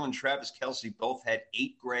 Tyreek Hill and Travis Kelce both had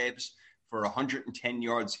 8 grabs for 110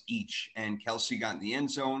 yards each, and Kelce got in the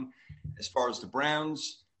end zone. As far as the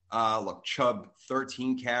Browns, Chubb,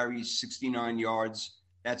 13 carries, 69 yards.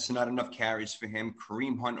 That's not enough carries for him.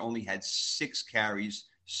 Kareem Hunt only had 6 carries,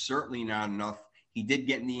 certainly not enough. He did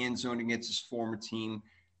get in the end zone against his former team.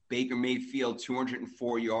 Baker Mayfield,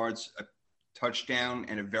 204 yards, a touchdown,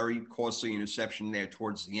 and a very costly interception there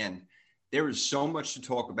towards the end. There is so much to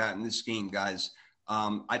talk about in this game, guys.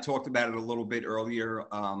 I talked about it a little bit earlier,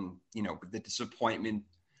 the disappointment,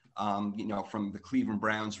 from the Cleveland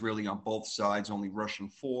Browns really on both sides, only rushing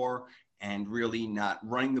 4 and really not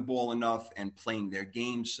running the ball enough and playing their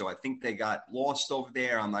game. So I think they got lost over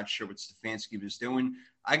there. I'm not sure what Stefanski was doing.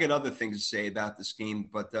 I got other things to say about this game,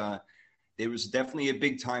 but there was definitely a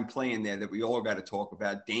big-time play in there that we all got to talk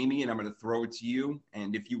about. Damien, I'm going to throw it to you,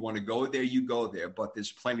 and if you want to go there, you go there, but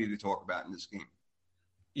there's plenty to talk about in this game.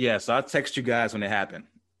 Yeah, so I text you guys when it happened.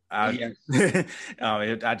 I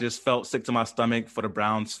just felt sick to my stomach for the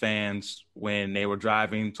Browns fans when they were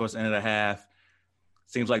driving towards the end of the half.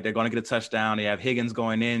 Seems like they're going to get a touchdown. They have Higgins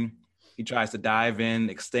going in. He tries to dive in,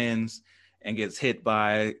 extends, and gets hit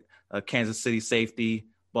by a Kansas City safety.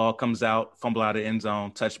 Ball comes out, fumble out of the end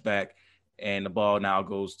zone, touchback, and the ball now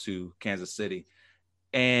goes to Kansas City.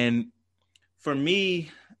 And for me,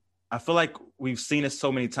 I feel like we've seen it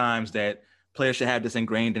so many times that players should have this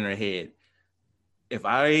ingrained in their head. If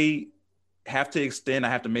I have to extend, I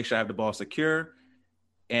have to make sure I have the ball secure.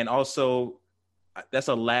 And also, that's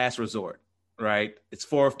a last resort, right? It's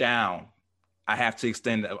 4th down. I have to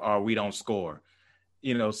extend or we don't score.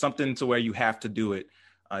 Something to where you have to do it.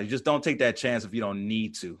 You just don't take that chance if you don't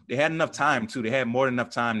need to. They had enough time, too. They had more than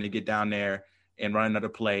enough time to get down there and run another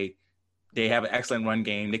play. They have an excellent run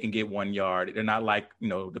game. They can get 1 yard. They're not like,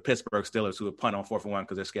 the Pittsburgh Steelers who would punt on 4th and 1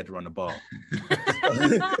 because they're scared to run the ball.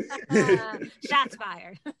 Shots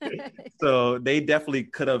fired. So they definitely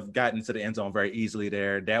could have gotten to the end zone very easily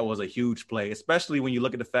there. That was a huge play, especially when you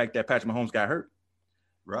look at the fact that Patrick Mahomes got hurt.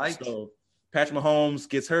 Right. So Patrick Mahomes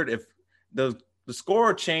gets hurt. If the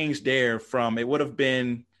score changed there from, it would have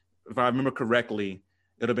been, if I remember correctly,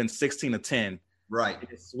 it would have been 16-10. Right.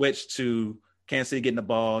 It switched to Kansas City getting the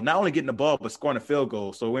ball, not only getting the ball, but scoring a field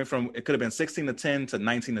goal. So it could have been 16-10 to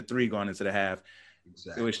 19-3 going into the half.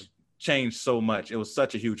 Exactly. It was changed so much. It was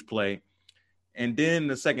such a huge play. And then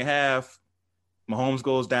the second half, Mahomes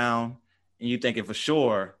goes down, and you're thinking for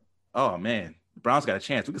sure, oh, man, the Browns got a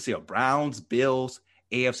chance. We could see a Browns-Bills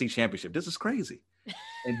AFC championship. This is crazy.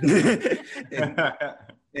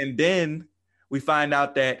 And then we find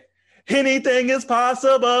out that anything is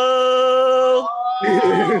possible.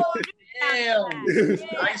 Oh, damn.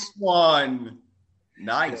 Nice one.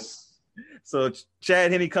 Nice. So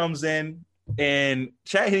Chad Henne comes in, And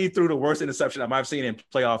Chad Henne threw the worst interception I've seen in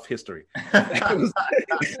playoff history.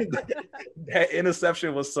 That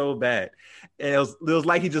interception was so bad. And it was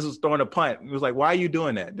like he just was throwing a punt. It was like, why are you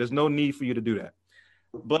doing that? There's no need for you to do that.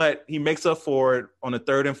 But he makes up for it on a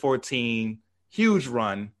 3rd and 14, huge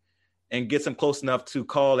run, and gets him close enough to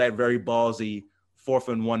call that very ballsy 4th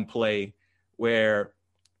and 1 play where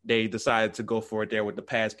they decided to go for it there with the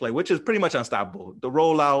pass play, which is pretty much unstoppable. The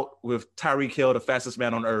rollout with Tyreek Hill, the fastest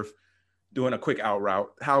man on earth, doing a quick out route.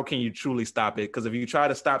 How can you truly stop it? Because if you try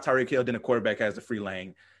to stop Tyreek Hill, then the quarterback has the free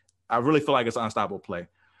lane. I really feel like it's an unstoppable play.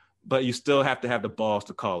 But you still have to have the balls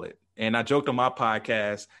to call it. And I joked on my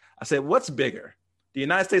podcast, I said, what's bigger, the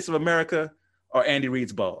United States of America or Andy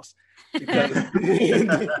Reid's balls? Because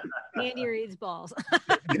Andy Reid's balls.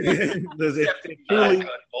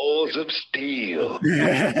 Balls of steel.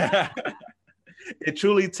 It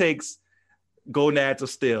truly takes gonads of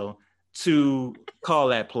steel to call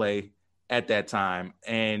that play at that time,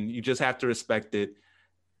 and you just have to respect it.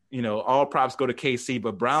 You know, all props go to KC,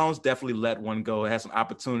 but Browns definitely let one go. It had some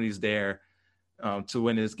opportunities there to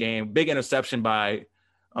win this game. Big interception by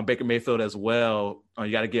Baker Mayfield as well. You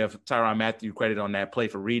got to give Tyrann Mathieu credit on that play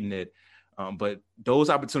for reading it. But those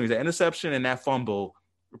opportunities, the interception and that fumble,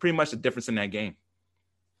 were pretty much the difference in that game.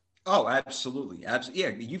 Oh, absolutely. Absolutely. Yeah,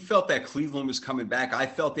 you felt that Cleveland was coming back. I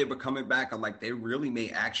felt they were coming back. I'm like, they really may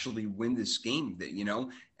actually win this game,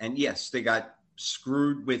 And yes, they got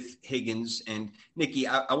screwed with Higgins. And Nikki,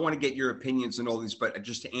 I want to get your opinions on all these, but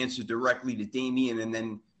just to answer directly to Damian and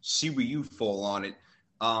then see where you fall on it.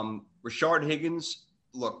 Rashard Higgins,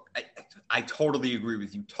 look, I totally agree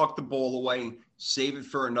with you. Tuck the ball away, save it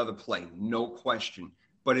for another play, no question.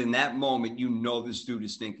 But in that moment, this dude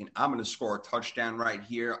is thinking, I'm going to score a touchdown right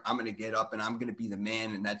here. I'm going to get up and I'm going to be the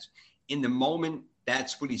man. And that's in the moment,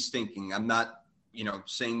 that's what he's thinking. I'm not,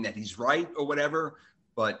 saying that he's right or whatever,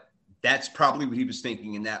 but that's probably what he was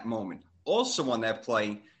thinking in that moment. Also on that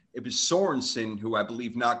play, it was Sorensen who I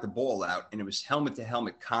believe knocked the ball out, and it was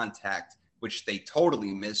helmet-to-helmet contact, which they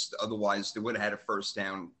totally missed. Otherwise, they would have had a first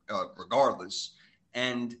down regardless.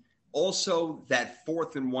 And also that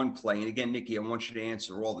 4th and 1 play. And again, Nikki, I want you to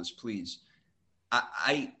answer all this, please.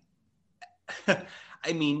 I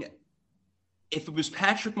mean, if it was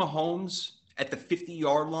Patrick Mahomes at the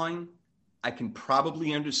 50-yard line, I can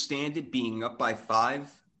probably understand it being up by 5,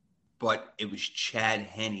 but it was Chad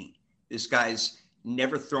Henne. This guy's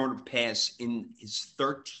never thrown a pass in his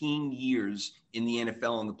 13 years in the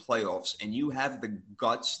NFL in the playoffs. And you have the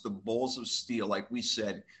guts, the balls of steel, like we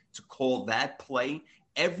said, to call that play.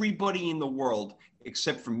 Everybody in the world,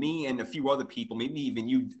 except for me and a few other people, maybe even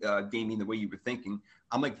you, Damian, the way you were thinking,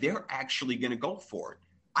 I'm like, they're actually going to go for it.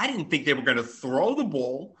 I didn't think they were going to throw the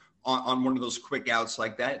ball on one of those quick outs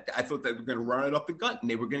like that. I thought they were going to run it up the gut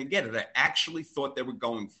and they were going to get it. I actually thought they were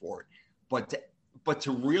going for it. But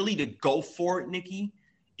to really go for it, Nikki,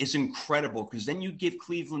 is incredible, because then you give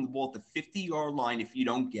Cleveland the ball at the 50-yard line if you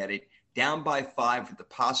don't get it, down by 5 with the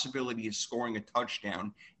possibility of scoring a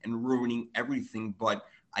touchdown and ruining everything. But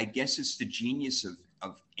I guess it's the genius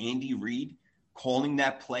of Andy Reid calling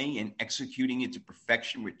that play and executing it to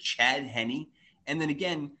perfection with Chad Henne. And then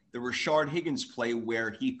again, the Rashard Higgins play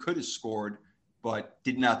where he could have scored but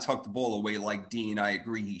did not tuck the ball away like D, and I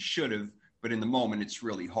agree he should have. But in the moment, it's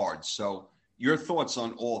really hard. So your thoughts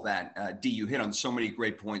on all that. D, you hit on so many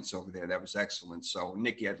great points over there. That was excellent. So,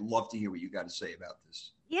 Nikki, I'd love to hear what you got to say about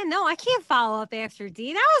this. Yeah, no, I can't follow up after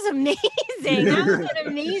D. That was amazing. That was an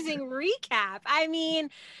amazing recap. I mean,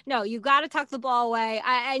 no, you got to tuck the ball away.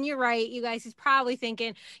 And you're right. You guys is probably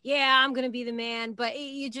thinking, yeah, I'm going to be the man. But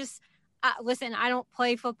you just listen, I don't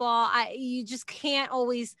play football. You just can't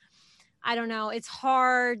always. I don't know. It's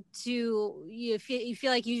hard to you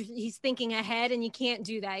feel like he's thinking ahead, and you can't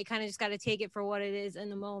do that. You kind of just got to take it for what it is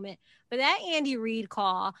in the moment. But that Andy Reid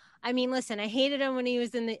call, I mean, listen, I hated him when he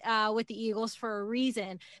was in the with the Eagles for a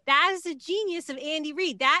reason. That is the genius of Andy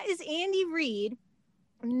Reid. That is Andy Reid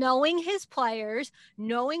knowing his players,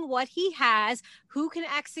 knowing what he has, who can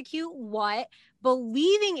execute what,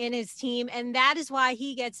 believing in his team. And that is why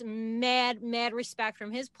he gets mad respect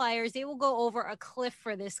from his players. They will go over a cliff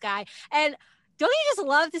for this guy. And don't you just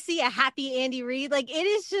love to see a happy Andy Reid? Like, it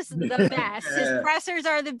is just the best. His pressers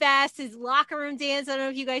are the best. His locker room dance, I don't know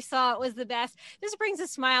if you guys saw it, was the best. This brings a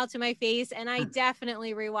smile to my face. And I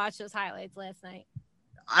definitely rewatched those highlights last night.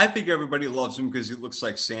 I think everybody loves him because he looks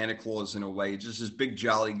like Santa Claus in a way. Just this big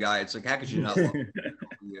jolly guy. It's like, how could you not love him?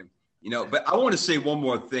 But I want to say one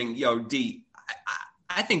more thing. D,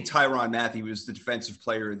 I think Tyrann Mathieu was the defensive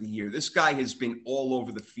player of the year. This guy has been all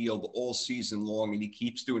over the field all season long, and he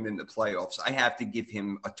keeps doing it in the playoffs. I have to give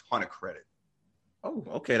him a ton of credit. Oh,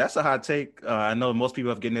 okay. That's a hot take. I know most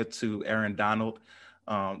people have given it to Aaron Donald.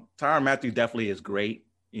 Tyrann Mathieu definitely is great.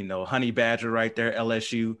 You know, Honey Badger right there,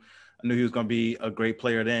 LSU. I knew he was going to be a great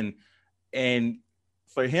player then. And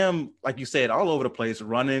for him, like you said, all over the place,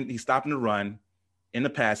 running, he's stopping the run in the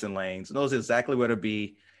passing lanes, knows exactly where to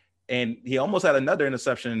be. And he almost had another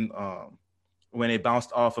interception when it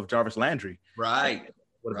bounced off of Jarvis Landry. Right.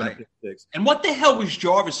 Would have been a pick six. And what the hell was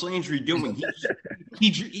Jarvis Landry doing?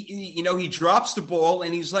 He drops the ball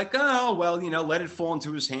and he's like, oh, well, let it fall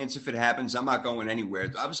into his hands. If it happens, I'm not going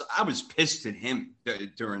anywhere. I was pissed at him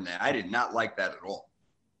during that. I did not like that at all.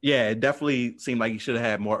 Yeah, it definitely seemed like he should have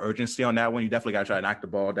had more urgency on that one. You definitely got to try to knock the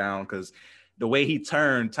ball down because the way he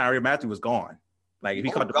turned, Tyrann Mathieu was gone. Like if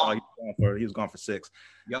he caught the ball, he was gone for 6.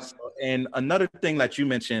 Yep. So, and another thing that you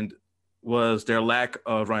mentioned was their lack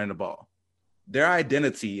of running the ball. Their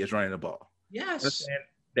identity is running the ball. Yes. Understand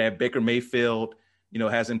that Baker Mayfield,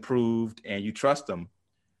 has improved and you trust him,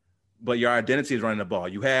 but your identity is running the ball.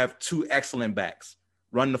 You have 2 excellent backs.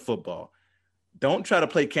 Run the football. Don't try to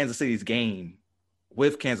play Kansas City's game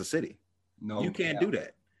with Kansas City. No, you can't do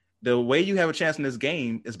that. The way you have a chance in this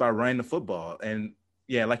game is by running the football. And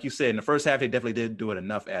yeah, like you said, in the first half, they definitely didn't do it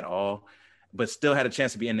enough at all, but still had a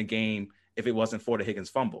chance to be in the game if it wasn't for the Higgins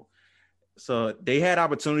fumble. So they had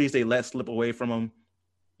opportunities they let slip away from them.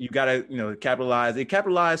 You got to, capitalize. They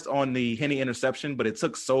capitalized on the Henne interception, but it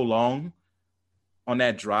took so long on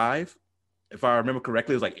that drive. If I remember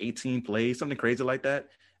correctly, it was like 18 plays, something crazy like that.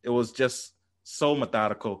 It was just so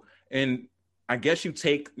methodical. And I guess you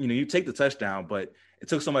take the touchdown, but it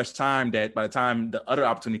took so much time that by the time the other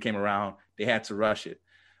opportunity came around, they had to rush it.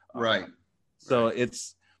 Right. So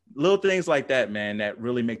it's little things like that, man, that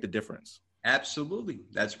really make the difference. Absolutely.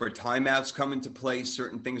 That's where timeouts come into play,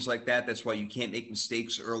 certain things like that. That's why you can't make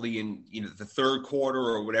mistakes early in, the third quarter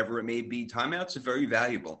or whatever it may be. Timeouts are very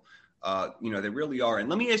valuable. They really are. And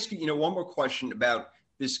let me ask you, one more question about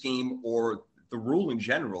this game or the rule in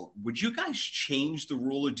general. Would you guys change the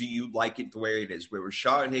rule or do you like it the way it is? Where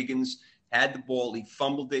Rashard Higgins had the ball, he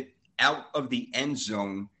fumbled it out of the end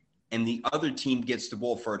zone, and the other team gets the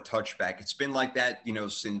ball for a touchback. It's been like that,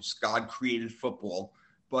 since God created football.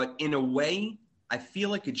 But in a way, I feel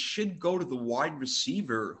like it should go to the wide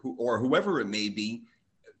receiver or whoever it may be,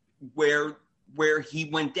 where he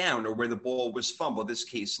went down or where the ball was fumbled. This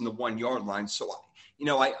case in the 1 yard line. So,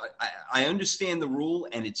 I understand the rule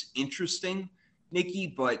and it's interesting, Nikki,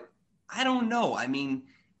 but I don't know. I mean,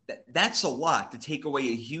 that's a lot to take away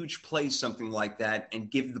a huge play, something like that, and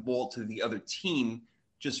give the ball to the other team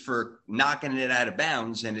just for knocking it out of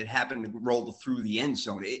bounds, and it happened to roll through the end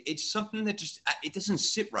zone. It's something that it doesn't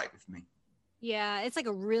sit right with me. Yeah, it's like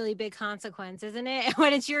a really big consequence, isn't it?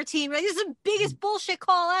 When it's your team, like, this is the biggest bullshit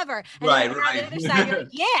call ever. And right. On the other side, you're like,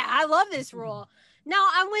 yeah, I love this rule. No,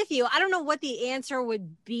 I'm with you. I don't know what the answer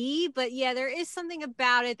would be, but yeah, there is something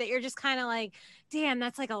about it that you're just kind of like, damn,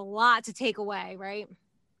 that's like a lot to take away, right?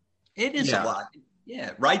 It is a lot.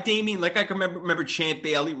 Yeah. Right, Damien? Like I can remember Champ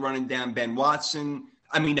Bailey running down Ben Watson.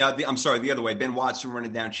 The other way. Ben Watson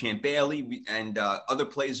running down Champ Bailey and other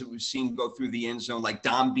plays that we've seen go through the end zone, like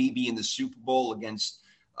Don Beebe in the Super Bowl against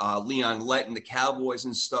Leon Lett and the Cowboys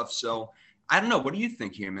and stuff. So I don't know. What do you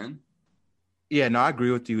think here, man? Yeah, no, I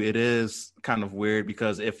agree with you. It is kind of weird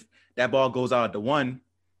because if that ball goes out at the 1,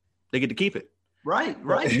 they get to keep it. Right.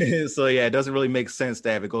 So, yeah, it doesn't really make sense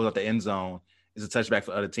that if it goes out the end zone, it's a touchback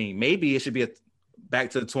for the other team. Maybe it should be back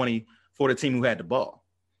to the 20 for the team who had the ball.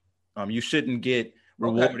 You shouldn't get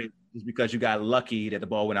rewarded just because you got lucky that the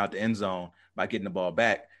ball went out the end zone by getting the ball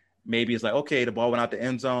back. Maybe it's like, okay, the ball went out the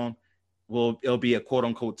end zone. Well, it'll be a quote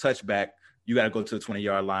unquote touchback. You got to go to the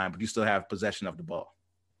 20-yard line, but you still have possession of the ball.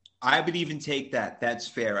 I would even take that. That's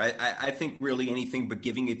fair. I think really anything but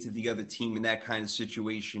giving it to the other team in that kind of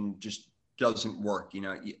situation just doesn't work.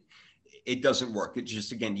 It doesn't work. It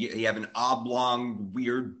just, again, you have an oblong,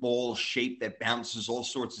 weird ball shape that bounces all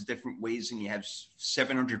sorts of different ways, and you have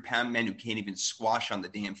 700-pound men who can't even squash on the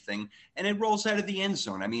damn thing, and it rolls out of the end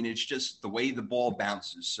zone. I mean, it's just the way the ball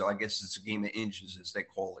bounces. So I guess it's a game of inches, as they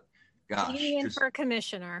call it. Gosh. In for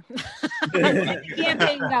commissioner.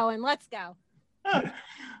 Campaign going. Let's go.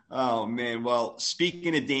 Oh, man. Well,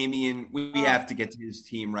 speaking of Damien, we have to get to his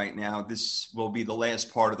team right now. This will be the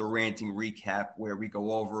last part of the ranting recap where we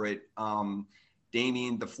go over it.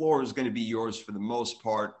 Damien, the floor is going to be yours for the most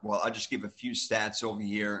part. Well, I'll just give a few stats over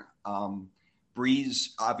here.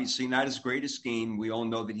 Breeze, obviously not his greatest game. We all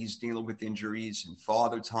know that he's dealing with injuries and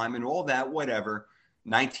father time and all that, whatever.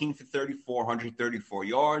 19 for 34, 134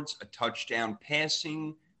 yards, a touchdown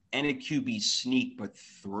passing, and a QB sneak, but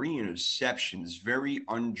 3 interceptions, very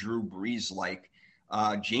un-Drew Brees-like.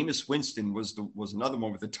 Jameis Winston was another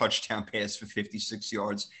one with a touchdown pass for 56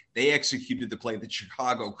 yards. They executed the play that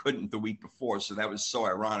Chicago couldn't the week before, so that was so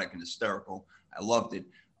ironic and hysterical. I loved it.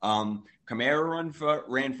 Kamara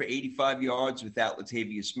ran for 85 yards without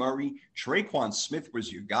Latavius Murray. Traquan Smith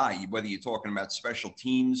was your guy, whether you're talking about special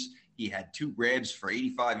teams. He had 2 grabs for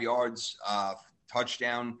 85 yards,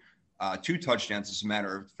 touchdown, 2 touchdowns as a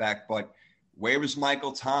matter of fact. But where was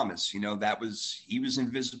Michael Thomas? He was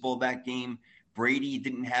invisible that game. Brady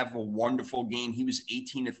didn't have a wonderful game. He was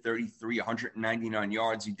 18 of 33, 199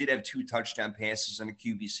 yards. He did have 2 touchdown passes and a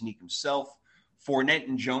QB sneak himself. Fournette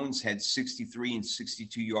and Jones had 63 and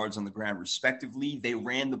 62 yards on the ground, respectively. They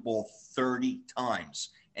ran the ball 30 times.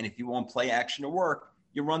 And if you want play action to work,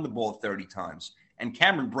 you run the ball 30 times. And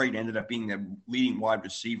Cameron Brate ended up being the leading wide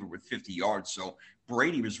receiver with 50 yards. So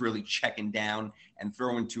Brady was really checking down and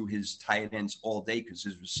throwing to his tight ends all day because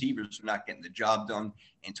his receivers were not getting the job done.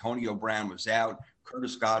 Antonio Brown was out.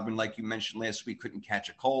 Curtis Godwin, like you mentioned last week, couldn't catch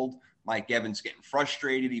a cold. Mike Evans getting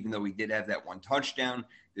frustrated, even though he did have that 1 touchdown.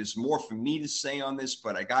 There's more for me to say on this,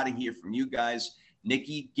 but I got to hear from you guys.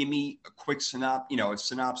 Nikki, give me a quick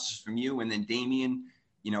synopsis from you, and then Damian.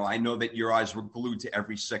 I know that your eyes were glued to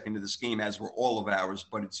every second of this game, as were all of ours,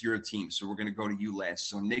 but it's your team, so we're going to go to you last.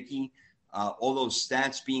 So, Nikki, all those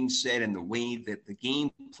stats being said and the way that the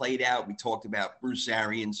game played out, we talked about Bruce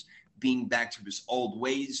Arians being back to his old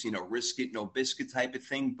ways, risk it, no biscuit type of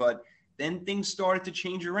thing, but then things started to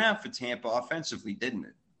change around for Tampa offensively, didn't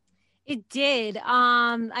it? It did.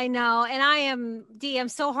 I know. And I'm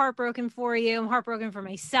so heartbroken for you. I'm heartbroken for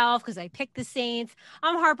myself because I picked the Saints.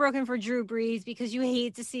 I'm heartbroken for Drew Brees because you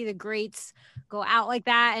hate to see the greats go out like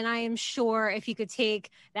that. And I am sure if he could take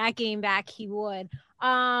that game back, he would.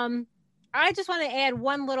 I just want to add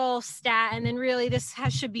one little stat, and then really this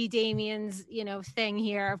should be Damian's, thing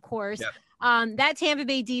here, of course. Yep. That Tampa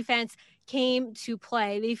Bay defense came to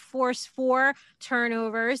play. They forced 4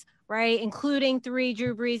 turnovers, right, including 3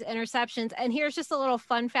 Drew Brees interceptions. And here's just a little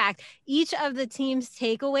fun fact. Each of the team's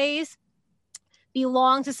takeaways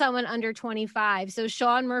belong to someone under 25. So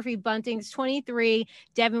Sean Murphy Bunting's 23,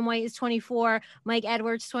 Devin White is 24, Mike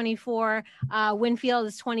Edwards 24, Winfield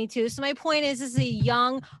is 22. So my point is, this is a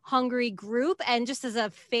young, hungry group. And just as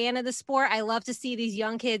a fan of the sport, I love to see these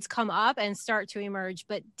young kids come up and start to emerge.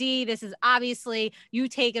 But D, this is obviously, you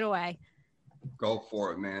take it away. Go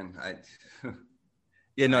for it, man.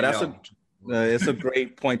 It's a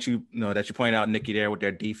great point that you pointed out, Nikki, there with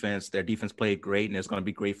their defense. Their defense played great, and it's going to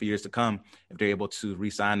be great for years to come if they're able to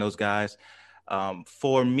re-sign those guys.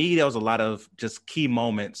 For me, there was a lot of just key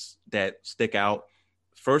moments that stick out.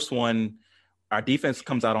 First one, our defense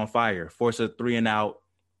comes out on fire, forces a 3 and out.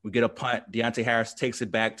 We get a punt. Deontay Harris takes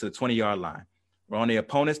it back to the 20-yard line. We're on the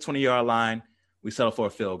opponent's 20-yard line. We settle for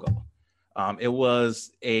a field goal. It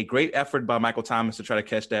was a great effort by Michael Thomas to try to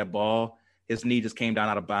catch that ball. His knee just came down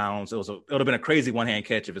out of bounds. It would have been a crazy one-hand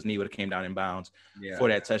catch if his knee would have came down in bounds for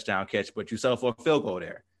that touchdown catch, but you settle for a field goal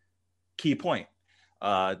there. Key point.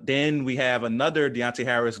 Then we have another Deontay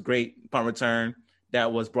Harris great punt return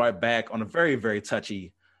that was brought back on a very, very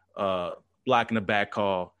touchy block in the back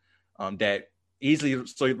call that easily.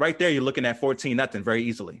 So right there, you're looking at 14-0 very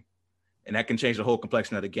easily, and that can change the whole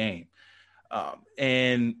complexion of the game.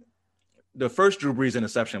 And the first Drew Brees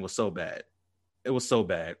interception was so bad. It was so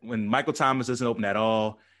bad. When Michael Thomas isn't open at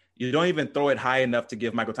all, you don't even throw it high enough to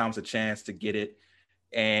give Michael Thomas a chance to get it.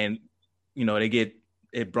 And, they get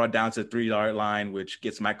it brought down to the 3-yard line, which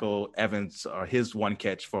gets Michael Evans or his 1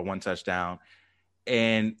 catch for 1 touchdown.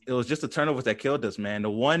 And it was just the turnovers that killed us, man. The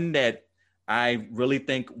one that I really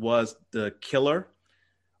think was the killer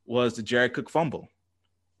was the Jared Cook fumble.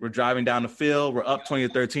 We're driving down the field. We're up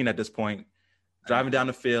 20-13 at this point, driving down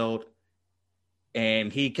the field.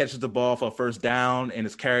 And he catches the ball for a first down and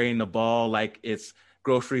is carrying the ball like it's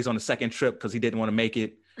groceries on the second trip because he didn't want to make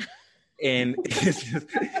it. And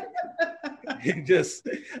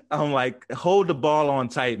I'm like, hold the ball on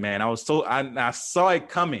tight, man. I saw it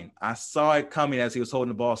coming. I saw it coming as he was holding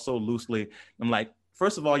the ball so loosely. I'm like,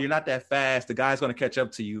 first of all, you're not that fast. The guy's going to catch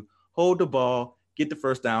up to you. Hold the ball, get the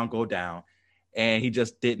first down, go down. And he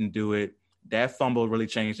just didn't do it. That fumble really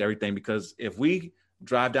changed everything because if we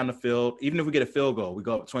drive down the field, even if we get a field goal, we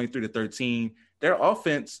go up 23-13. Their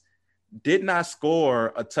offense did not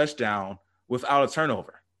score a touchdown without a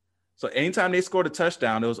turnover. So anytime they scored a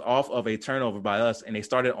touchdown, it was off of a turnover by us, and they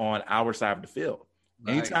started on our side of the field.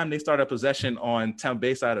 Right. Anytime they started a possession on Tampa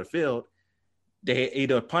Bay side of the field, they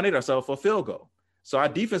either punted or settled for a field goal. So our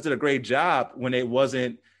defense did a great job when it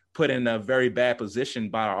wasn't put in a very bad position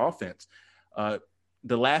by our offense.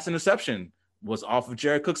 The last interception was off of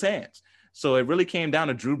Jared Cook's hands. So it really came down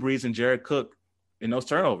to Drew Brees and Jared Cook in those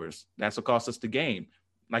turnovers. That's what cost us the game.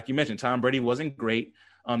 Like you mentioned, Tom Brady wasn't great.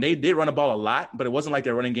 They did run the ball a lot, but it wasn't like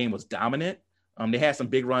their running game was dominant. They had some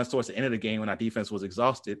big runs towards the end of the game when our defense was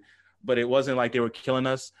exhausted, but it wasn't like they were killing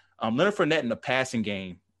us. Leonard Fournette in the passing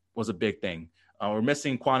game was a big thing. We're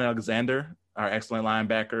missing Quan Alexander, our excellent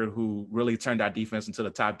linebacker, who really turned our defense into the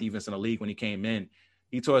top defense in the league when he came in.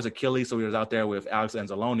 He tore his Achilles, so he was out there with Alex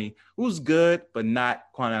Anzalone, who's good, but not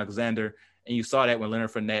Quan Alexander. And you saw that when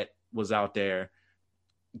Leonard Fournette was out there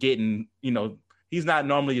getting, he's not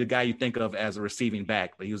normally the guy you think of as a receiving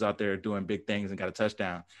back, but he was out there doing big things and got a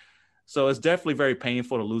touchdown. So it's definitely very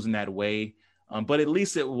painful to lose in that way. But at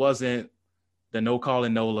least it wasn't the no call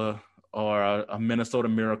in NOLA or a Minnesota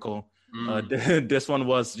Miracle. This one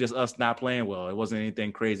was just us not playing well. It wasn't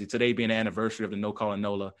anything crazy. Today being the anniversary of the no call in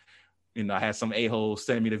NOLA, I had some a-hole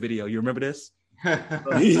send me the video. You remember this?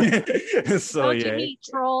 So Don't you hate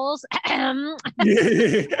trolls?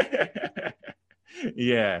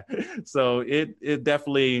 Yeah. So it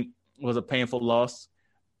definitely was a painful loss,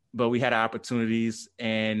 but we had opportunities,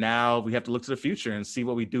 and now we have to look to the future and see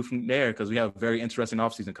what we do from there, because we have a very interesting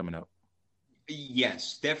offseason coming up.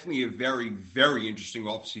 Yes, definitely a very, very interesting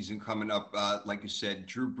offseason coming up. Like you said,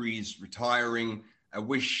 Drew Brees retiring. I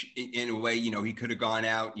wish in a way, he could have gone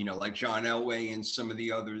out, like John Elway and some of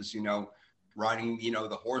the others, riding,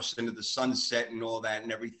 the horse into the sunset and all that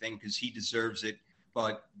and everything, because he deserves it.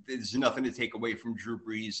 But there's nothing to take away from Drew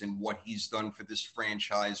Brees and what he's done for this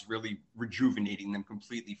franchise, really rejuvenating them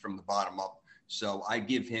completely from the bottom up. So I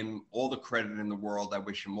give him all the credit in the world. I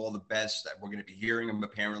wish him all the best. We're going to be hearing him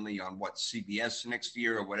apparently on CBS next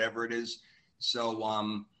year or whatever it is.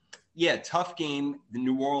 So, tough game. The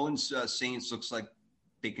New Orleans Saints looks like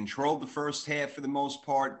they controlled the first half for the most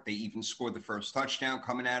part. They even scored the first touchdown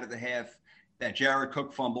coming out of the half. That Jared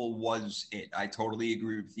Cook fumble was it. I totally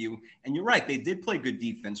agree with you. And you're right. They did play good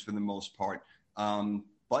defense for the most part.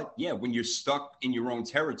 But, when you're stuck in your own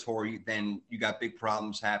territory, then you got big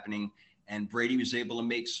problems happening. And Brady was able to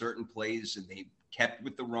make certain plays, and they kept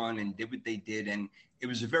with the run and did what they did. And it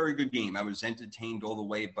was a very good game. I was entertained all the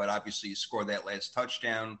way, but obviously you score that last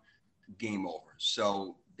touchdown, game over.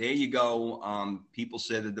 So there you go. People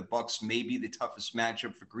said that the Bucs may be the toughest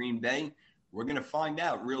matchup for Green Bay. We're going to find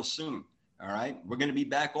out real soon. All right. We're going to be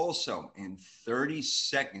back also in 30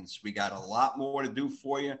 seconds. We got a lot more to do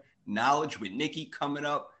for you. Knowledge with Nikki coming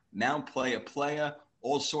up. Mount Player,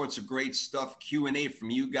 all sorts of great stuff. Q&A from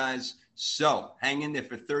you guys. So hang in there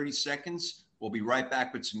for 30 seconds. We'll be right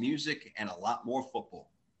back with some music and a lot more football.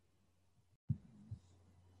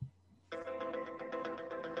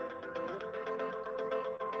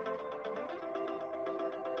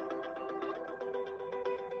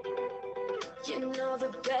 You know the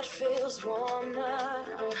bed feels warmer,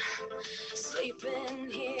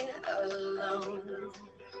 sleeping here alone.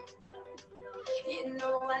 You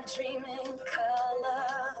know I dream in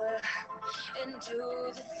color and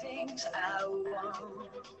do the things I want.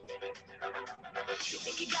 You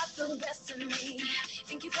think you got the best of me,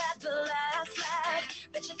 think you've had the last laugh,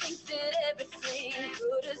 bet you think that everything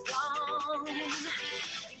good is gone.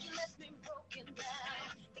 Think you left me broken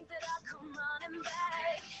down, think that I'll come running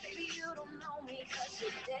back. Baby, you don't know me 'cause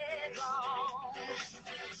you're dead wrong.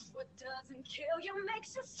 What doesn't kill you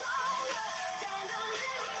makes you stronger. Stand a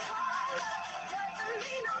little taller, doesn't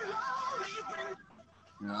mean I'm lonely when...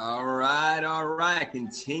 All right.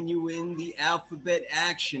 Continuing the alphabet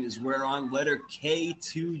action as we're on letter K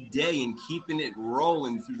today and keeping it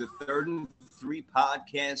rolling through the 3rd and 3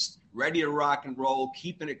 podcast. Ready to rock and roll,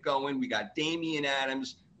 keeping it going. We got Damian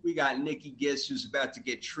Adams. We got Nikki Giss, who's about to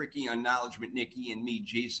get tricky on Knowledge with Nikki, and me,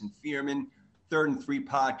 Jason Fearman. 3rd and 3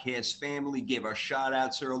 podcast family gave our shout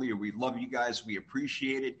outs earlier. We love you guys. We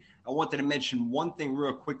appreciate it. I wanted to mention one thing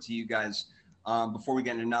real quick to you guys. Before we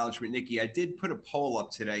get into Knowledge with Nikki, I did put a poll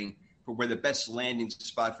up today for where the best landing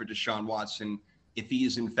spot for Deshaun Watson, if he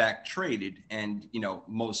is in fact traded, and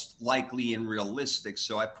most likely and realistic.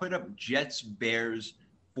 So I put up Jets, Bears,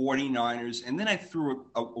 49ers, and then I threw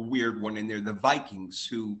a weird one in there, the Vikings,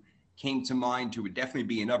 who came to mind who would definitely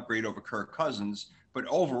be an upgrade over Kirk Cousins. But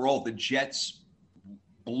overall, the Jets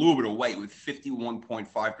blew it away with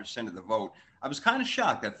 51.5% of the vote. I was kind of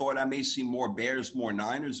shocked. I thought I may see more Bears, more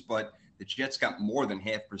Niners, but the Jets got more than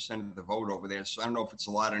 0.5% of the vote over there. So I don't know if it's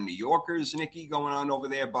a lot of New Yorkers, Nikki, going on over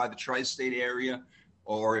there by the tri-state area,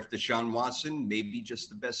 or if Deshaun Watson may be just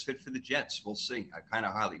the best fit for the Jets. We'll see. I kind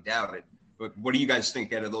of highly doubt it. But what do you guys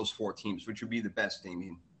think out of those 4 teams? Which would be the best,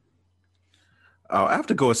 Damien? I have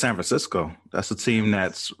to go with San Francisco. That's a team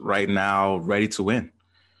that's right now ready to win.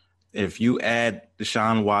 If you add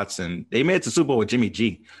Deshaun Watson, they made it to Super Bowl with Jimmy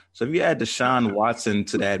G. So if you add Deshaun Watson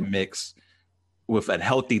to that mix with a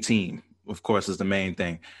healthy team, of course, is the main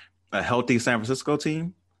thing. A healthy San Francisco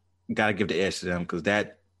team, got to give the edge to them because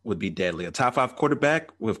that would be deadly. A top 5 quarterback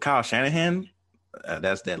with Kyle Shanahan,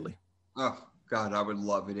 that's deadly. Oh, God, I would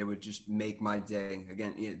love it. It would just make my day.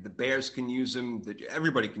 Again, the Bears can use him.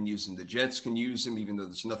 Everybody can use him. The Jets can use him, even though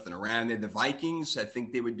there's nothing around there. The Vikings, I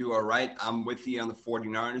think they would do all right. I'm with you on the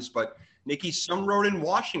 49ers. But, Nikki, some wrote in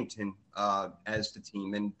Washington as the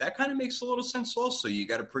team, and that kind of makes a little sense also. You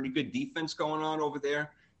got a pretty good defense going on over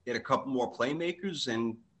there. Get a couple more playmakers,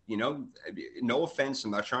 and, no offense,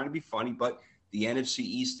 I'm not trying to be funny, but the NFC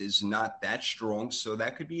East is not that strong, so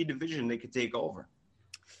that could be a division they could take over.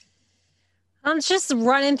 I'm just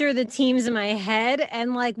running through the teams in my head,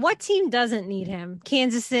 and what team doesn't need him?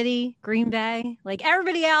 Kansas City, Green Bay,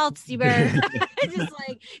 everybody else. You better just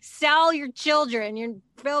sell your children. Your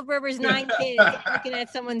Philip Rivers 9 kids. I'm looking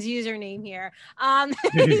at someone's username here.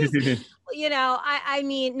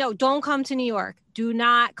 No, don't come to New York. Do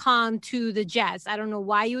not come to the Jets. I don't know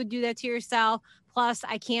why you would do that to yourself. Plus,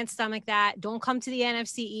 I can't stomach that. Don't come to the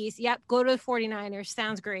NFC East. Yep, go to the 49ers.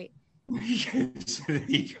 Sounds great.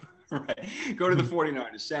 Right. Go to the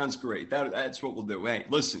 49ers. Sounds great. That's what we'll do. Hey,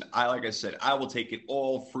 listen, like I said, I will take it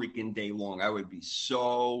all freaking day long. I would be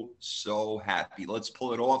so happy. Let's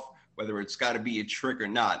pull it off, whether it's got to be a trick or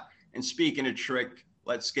not. And speaking of trick,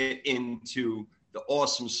 let's get into the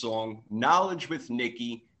awesome song, Knowledge with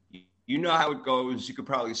Nikki. You know how it goes. You could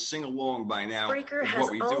probably sing along by now. Spreaker has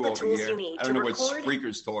what we all do the over tools here. you need I don't to know what record.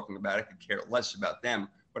 Spreaker's talking about. I could care less about them.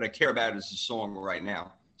 What I care about is the song right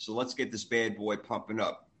now. So let's get this bad boy pumping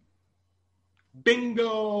up.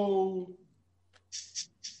 Bingo!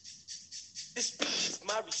 This is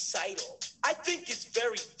my recital. I think it's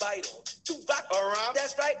very vital to rock around.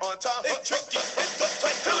 That's right. On time. It's tricky.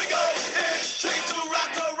 It's here we go. It's tricky to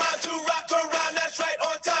rock around. To rock around. That's right.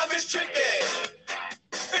 On time. It's tricky.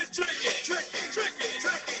 It's tricky.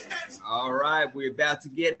 All right, we're about to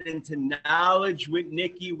get into Knowledge with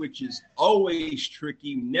Nikki, which is always tricky.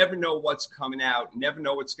 You never know what's coming out. Never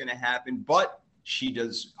know what's going to happen. But she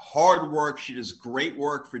does hard work. She does great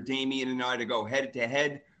work for Damien and I to go head to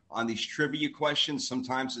head on these trivia questions.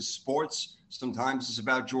 Sometimes it's sports. Sometimes it's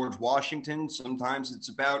about George Washington. Sometimes it's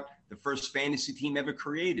about the first fantasy team ever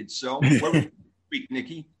created. So what was this week,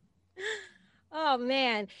 Nikki? Oh,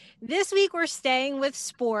 man. This week we're staying with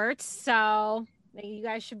sports. So you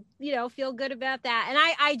guys should, feel good about that. And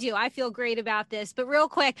I do. I feel great about this. But real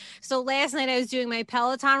quick, so last night I was doing my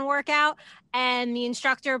Peloton workout, and the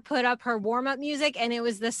instructor put up her warm-up music, and it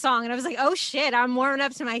was this song. And I was like, oh, shit, I'm warming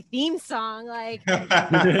up to my theme song.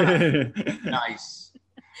 Nice.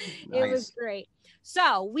 It was great.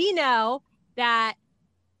 So we know that,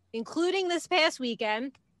 including this past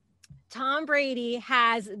weekend, Tom Brady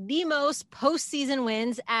has the most postseason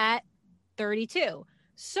wins at 32.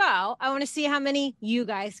 So I want to see how many you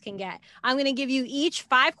guys can get. I'm going to give you each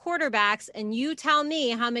 5 quarterbacks, and you tell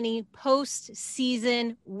me how many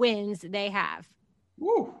postseason wins they have.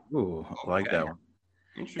 Ooh, I like that one.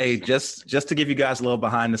 Hey, just to give you guys a little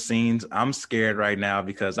behind the scenes, I'm scared right now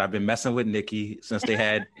because I've been messing with Nikki since they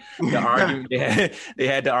had the argument. They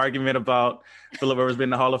had the argument about Phillip Rivers being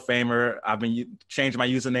the Hall of Famer. I've been changing my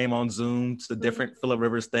username on Zoom to different Phillip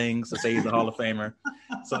Rivers things to say he's the Hall of Famer.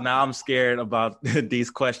 So now I'm scared about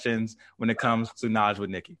these questions when it comes to Knowledge with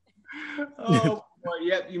Nikki. Oh, well,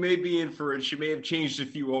 yeah, you may be in for it. She may have changed a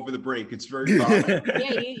few over the break. It's very possible.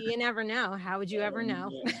 Yeah, you never know. How would you ever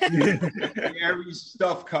know? Scary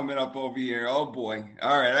stuff coming up over here. Oh, boy.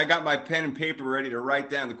 All right, I got my pen and paper ready to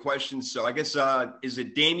write down the questions. So I guess, is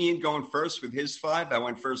it Damien going first with his 5? I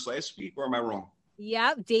went first last week, or am I wrong?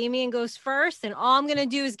 Yep, Damien goes first, and all I'm going to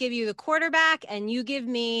do is give you the quarterback, and you give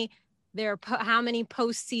me how many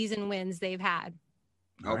postseason wins they've had.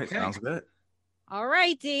 All right, sounds good. All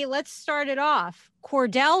right, D, let's start it off.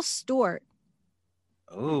 Cordell Stewart.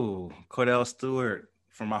 Oh, Cordell Stewart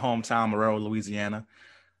from my hometown, Monroe, Louisiana.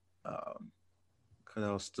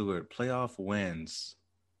 Cordell Stewart, playoff wins.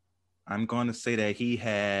 I'm going to say that he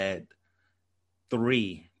had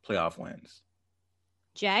 3 playoff wins.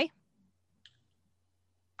 Jay?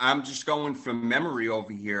 I'm just going from memory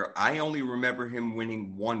over here. I only remember him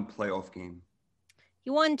winning 1 playoff game. He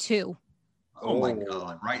won 2. Oh, my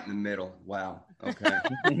God. Right in the middle. Wow.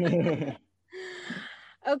 Okay.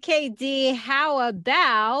 Okay, D, how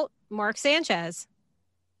about Mark Sanchez?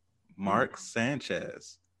 Mark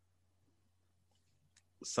Sanchez.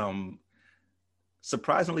 Some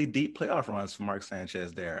surprisingly deep playoff runs for Mark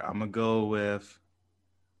Sanchez there. I'm going to go with,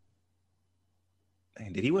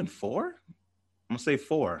 did he win 4? I'm going to say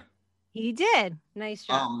 4. He did. Nice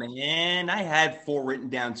job. Oh, man. I had 4 written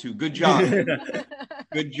down, too. Good job.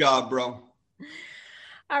 Good job, bro.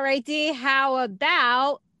 All right, D, how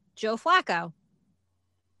about Joe Flacco.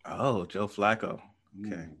 Oh, Joe Flacco.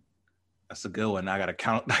 Okay. Mm. That's a good one. I gotta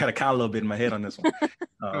count a little bit in my head on this one.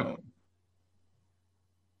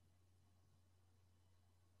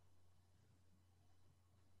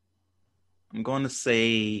 I'm going to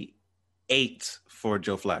say 8 for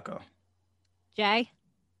Joe Flacco. Jay?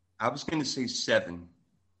 I was going to say 7.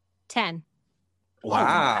 10.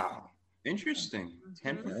 Wow. Interesting.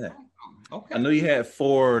 10 for Yeah. Flacco. Okay. I know you had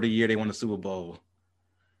 4 the year they won the Super Bowl.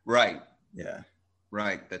 Right. Yeah.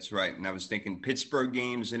 Right. That's right. And I was thinking Pittsburgh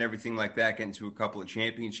games and everything like that, getting to a couple of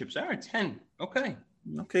championships. All right, 10. Okay.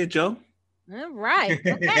 Okay, Joe. All right.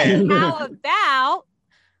 Okay. How about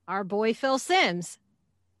our boy Phil Simms?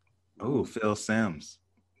 Oh, Phil Simms.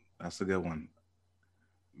 That's a good one.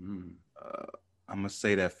 Mm. I'm going to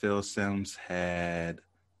say that Phil Simms had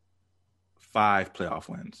 5 playoff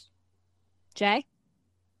wins. Jay?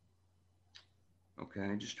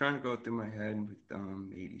 Okay. Just trying to go through my head with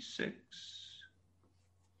 86.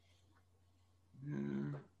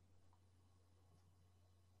 Yeah.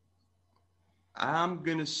 I'm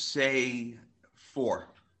going to say 4.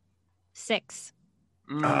 6.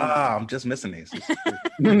 I'm just missing these.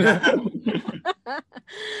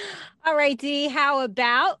 All right, D, how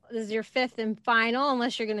about, this is your 5th and final,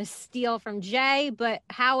 unless you're going to steal from Jay, but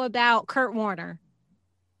how about Kurt Warner?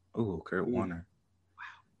 Oh, Kurt Warner. Wow.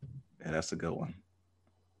 Yeah, that's a good one.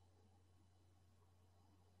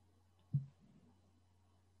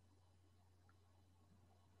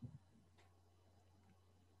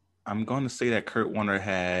 I'm going to say that Kurt Warner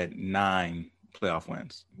had 9 playoff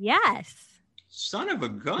wins. Yes. Son of a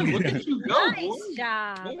gun. Look at you go, Nice boy.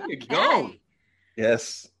 job. There you Okay. go.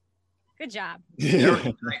 Yes. Good job.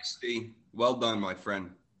 Very nice, D. Well done, my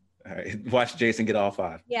friend. All right. Watch Jason get all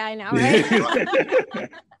 5. Yeah, I know, right?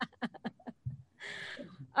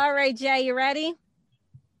 All right, Jay, you ready?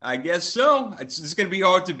 I guess so. It's going to be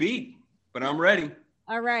hard to beat, but I'm ready.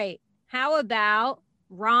 All right. How about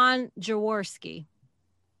Ron Jaworski?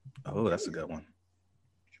 Oh, that's a good one.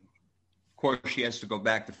 Of course, she has to go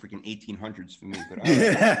back to freaking 1800s for me, but all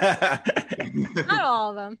right. Not all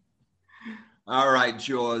of them. All right,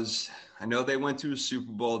 Jaws. I know they went to a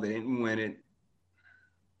Super Bowl. They didn't win it.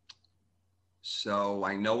 So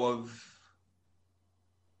I know of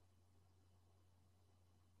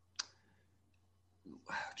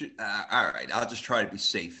all right, I'll just try to be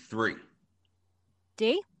safe. 3.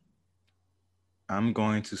 D? I'm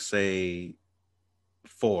going to say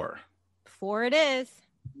 4. 4 it is.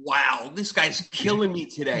 Wow, this guy's killing me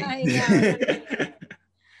today. I know.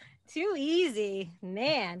 Too easy,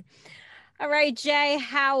 man. All right, Jay,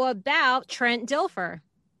 how about Trent Dilfer?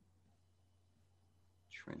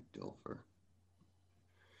 Trent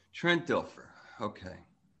Dilfer. Okay.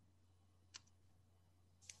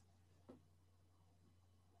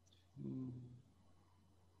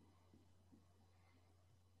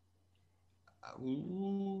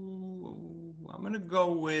 Ooh, I'm going to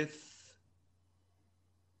go with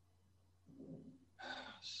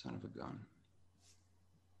son of a gun.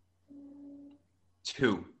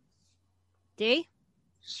 2. D?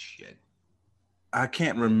 Shit. I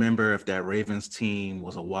can't remember if that Ravens team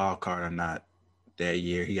was a wild card or not that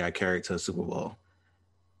year. He got carried to a Super Bowl.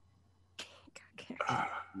 Yeah,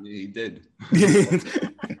 he did.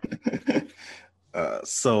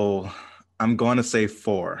 So I'm going to say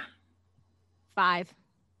 4. 5.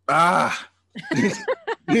 Ah.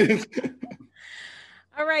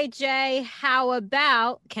 All right, Jay, how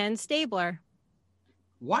about Ken Stabler?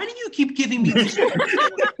 Why do you keep giving me this? Because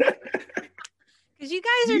you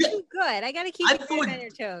guys are too good. I got to keep you on your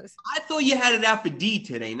toes. I thought you had it out for D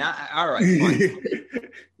today. Not all right. Fine.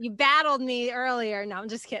 You battled me earlier. No, I'm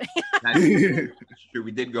just kidding. That's true.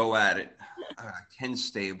 We did go at it. Ken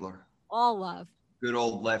Stabler. All love. Good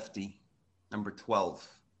old lefty. Number 12.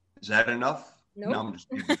 Is that enough? Nope. No, I'm just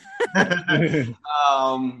kidding.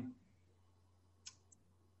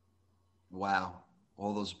 Wow.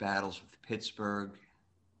 All those battles with Pittsburgh.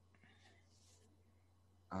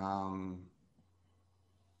 I'm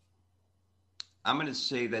going to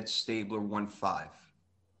say that Stabler won 5.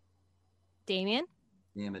 Damien?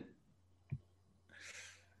 Damn it.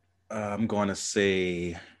 I'm going to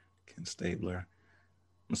say Ken Stabler. I'm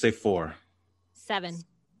going to say 4. 7.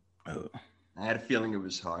 Oh. I had a feeling it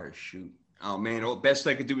was hard. Shoot. Oh, man. The best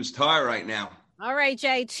I could do is tie right now. All right,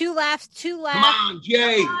 Jay. 2 left. 2 left. Come on,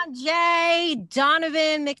 Jay. Come on, Jay.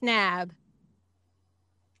 Donovan McNabb.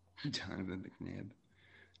 Donovan McNabb.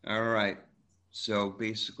 All right. So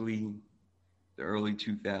basically the early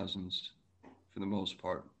 2000s for the most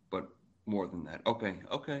part, but more than that. Okay.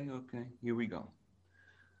 Here we go.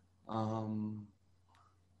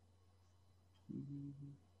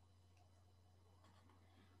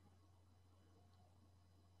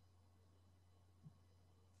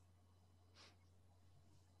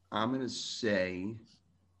 I'm going to say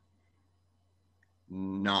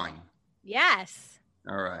 9. Yes.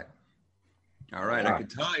 All right. I Wow. could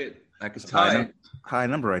tie it. High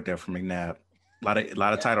number right there for McNabb. A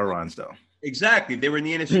lot of title runs though. Exactly. They were in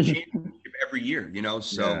the NFC Championship every year,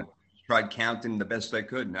 so Yeah. tried counting the best I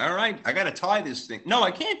could. All right. I got to tie this thing. No,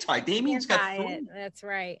 I can't tie. Damien's got 3. That's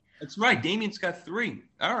right. That's right. Damien's got 3.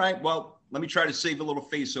 All right. Well, let me try to save a little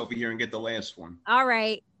face over here and get the last one. All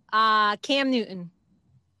right. Cam Newton.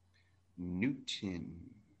 Newton.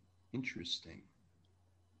 Interesting.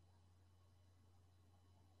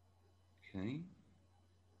 Okay.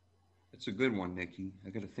 That's a good one, Nikki.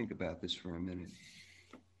 I got to think about this for a minute.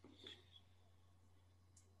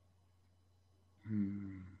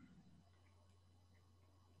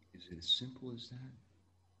 Is it as simple as that?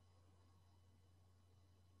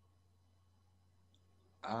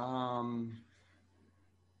 I'm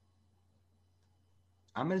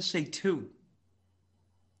going to say 2.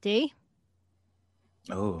 D.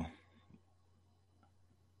 Oh.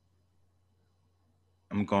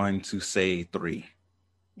 I'm going to say 3.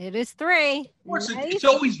 It is 3. Of course, Nice. it's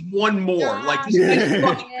always one more. job. Like this guy's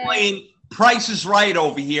fucking playing Price is Right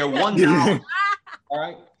over here. $1. All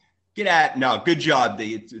right. Get at no. Good job,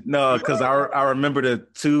 D. No, because I remember the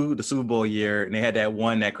Super Bowl year, and they had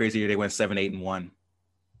that crazy year they went 7-8-1.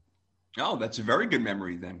 Oh, that's a very good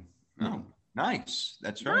memory then. Oh, nice.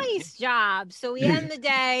 That's right. Nice job. So we end the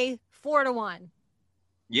day 4-1.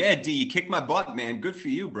 Yeah, D, you kicked my butt, man. Good for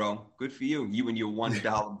you, bro. Good for you. You and your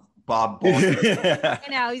 $1 Bob Barker. I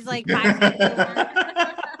know he's like 5.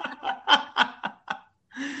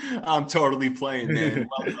 I'm totally playing, man.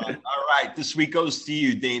 Well done. All right, this week goes to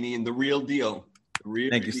you, Damien. The real deal.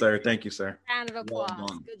 Thank you, sir. Thank you, sir. Round of applause. Well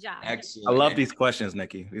done. Good job. Excellent. I love these questions,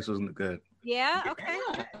 Nikki. This was good. Yeah. Okay.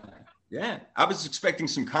 Yeah, I was expecting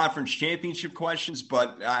some conference championship questions,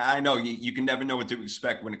 but I know you can never know what to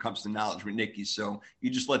expect when it comes to knowledge with Nikki. So you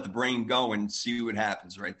just let the brain go and see what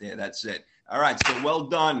happens right there. That's it. All right, so well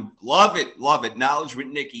done. Love it. Love it. Knowledge with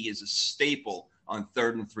Nikki is a staple on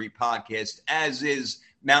 3rd and 3 podcast, as is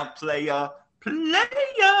Mount Player.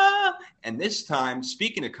 And this time,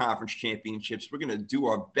 speaking of conference championships, we're going to do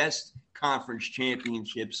our best conference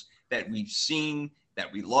championships that we've seen,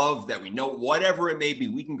 that we love, that we know, whatever it may be.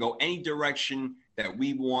 We can go any direction that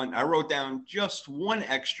we want. I wrote down just one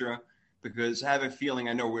extra because I have a feeling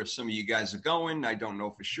I know where some of you guys are going. I don't know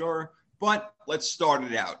for sure, but let's start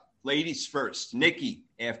it out. Ladies first. Nikki,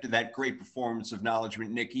 after that great performance of Knowledge with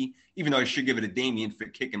Nikki, even though I should give it to Damien for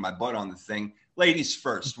kicking my butt on the thing. Ladies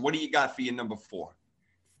first. What do you got for your number 4?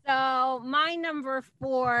 So my number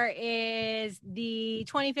 4 is the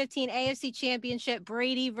 2015 AFC Championship,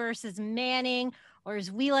 Brady versus Manning, or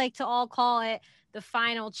as we like to all call it, the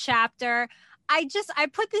final chapter. I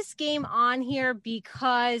put this game on here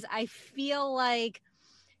because I feel like,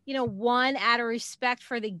 one, out of respect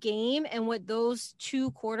for the game and what those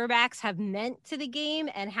 2 quarterbacks have meant to the game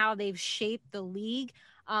and how they've shaped the league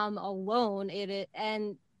alone,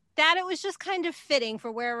 and that it was just kind of fitting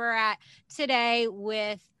for where we're at today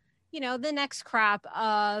with, the next crop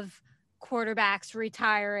of quarterbacks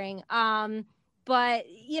retiring. But,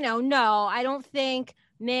 no, I don't think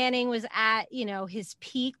Manning was at, his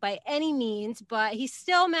peak by any means, but he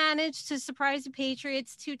still managed to surprise the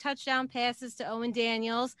Patriots. 2 touchdown passes to Owen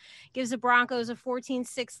Daniels, gives the Broncos a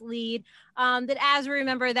 14-6 lead. That, as we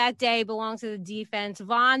remember, that day belonged to the defense.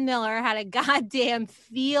 Von Miller had a goddamn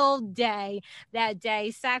field day that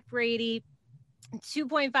day. Sacked Brady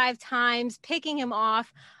 2.5 times, picking him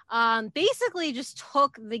off. Basically just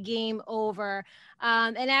took the game over.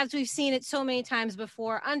 And as we've seen it so many times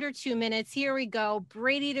before, under 2 minutes, here we go.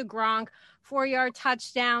 Brady to Gronk, 4-yard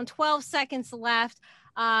touchdown, 12 seconds left,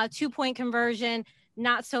 2-point conversion,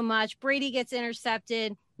 not so much. Brady gets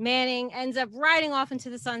intercepted. Manning ends up riding off into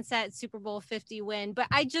the sunset, Super Bowl 50 win. But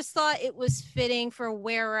I just thought it was fitting for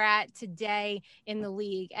where we're at today in the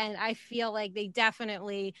league. And I feel like they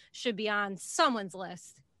definitely should be on someone's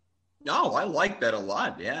list. No, I like that a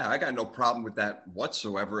lot. Yeah, I got no problem with that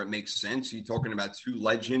whatsoever. It makes sense. You're talking about 2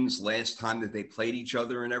 legends last time that they played each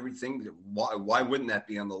other and everything. Why wouldn't that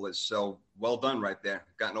be on the list? So well done right there.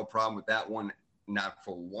 Got no problem with that one. Not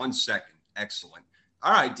for 1 second. Excellent.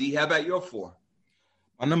 All right, D, how about your 4?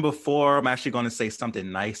 My number 4, I'm actually going to say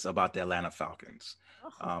something nice about the Atlanta Falcons.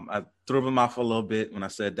 I threw them off a little bit when I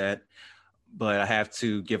said that, but I have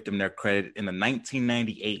to give them their credit. In the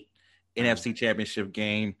 1998 NFC Championship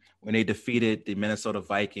game, when they defeated the Minnesota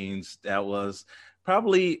Vikings, that was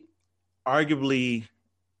probably arguably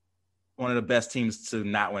one of the best teams to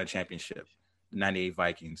not win a championship, the 98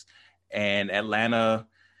 Vikings. And Atlanta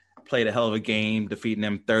played a hell of a game, defeating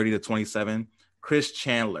them 30-27. Chris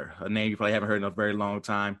Chandler, a name you probably haven't heard in a very long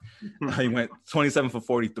time. He went 27 for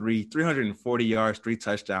 43, 340 yards, 3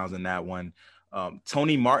 touchdowns in that one.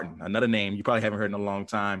 Tony Martin, another name you probably haven't heard in a long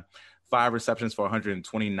time. 5 receptions for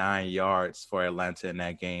 129 yards for Atlanta in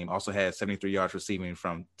that game. Also had 73 yards receiving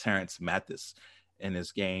from Terrence Mathis in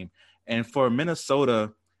this game. And for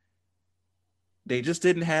Minnesota, they just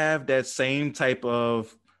didn't have that same type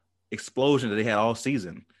of explosion that they had all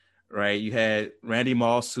season, right? You had Randy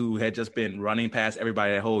Moss, who had just been running past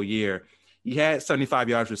everybody that whole year. He had 75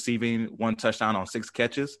 yards receiving, 1 touchdown on 6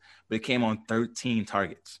 catches, but it came on 13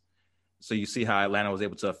 targets. So you see how Atlanta was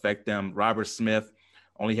able to affect them. Robert Smith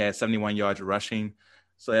only had 71 yards rushing.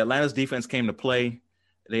 So Atlanta's defense came to play.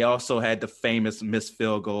 They also had the famous missed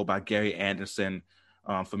field goal by Gary Anderson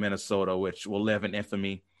for Minnesota, which will live in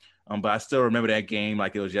infamy. But I still remember that game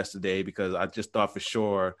like it was yesterday because I just thought for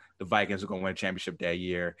sure the Vikings were going to win a championship that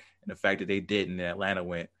year. And the fact that they didn't and Atlanta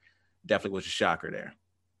went definitely was a shocker there.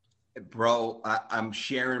 Bro, I'm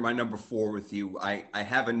sharing my number 4 with you. I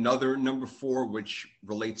have another number 4, which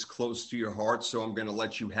relates close to your heart, so I'm going to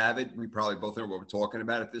let you have it. We probably both know what we're talking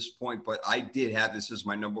about at this point, but I did have this as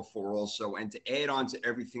my number 4 also. And to add on to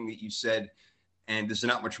everything that you said, and there's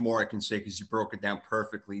not much more I can say because you broke it down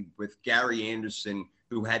perfectly, with Gary Anderson,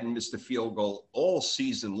 who hadn't missed a field goal all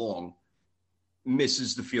season long,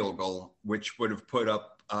 misses the field goal, which would have put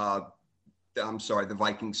up, the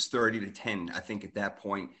Vikings 30-10, I think, at that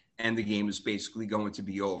point, and the game is basically going to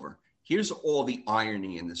be over. Here's all the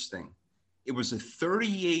irony in this thing. It was a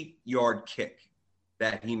 38-yard kick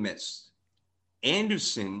that he missed.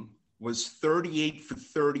 Anderson was 38 for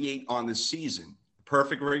 38 on the season,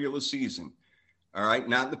 perfect regular season. All right,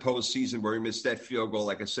 not in the postseason where he missed that field goal,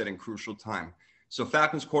 like I said, in crucial time. So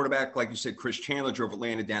Falcons quarterback, like you said, Chris Chandler drove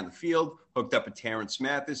Atlanta down the field, hooked up a Terrence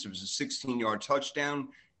Mathis. It was a 16-yard touchdown.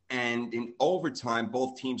 And in overtime,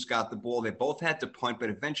 both teams got the ball. They both had to punt, but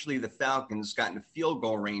eventually the Falcons got into field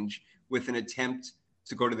goal range with an attempt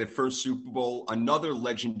to go to their first Super Bowl. Another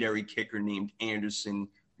legendary kicker named Anderson,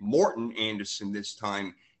 Morton Anderson this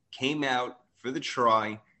time, came out for the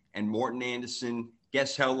try. And Morton Anderson,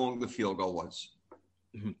 guess how long the field goal was?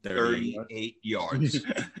 38 yards.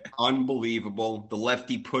 Unbelievable. The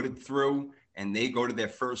lefty put it through, and they go to their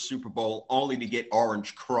first Super Bowl only to get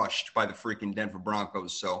orange crushed by the freaking Denver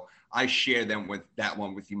Broncos. So I share them with that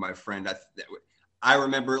one with you, my friend. I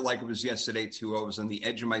remember it like it was yesterday, too. I was on the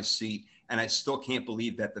edge of my seat, and I still can't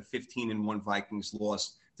believe that the 15-1 Vikings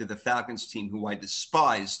lost to the Falcons team, who I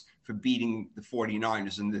despised for beating the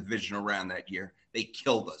 49ers in the divisional round that year. They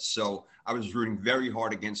killed us. So I was rooting very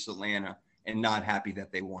hard against Atlanta and not happy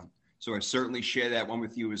that they won. So I certainly share that one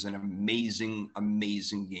with you. It was an amazing,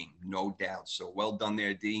 amazing game, no doubt. So well done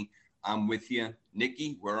there, D. I'm with you.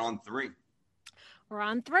 Nikki, we're on 3. We're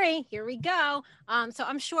on 3. Here we go. So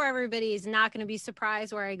I'm sure everybody is not going to be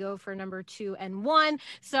surprised where I go for number 2 and 1.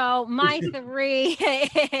 So my 3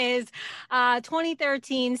 is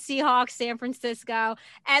 2013 Seahawks, San Francisco.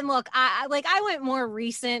 And look, I went more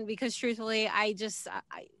recent because truthfully, I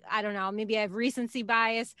don't know, maybe I have recency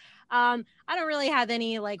bias. I don't really have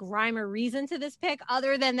any like rhyme or reason to this pick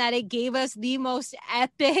other than that it gave us the most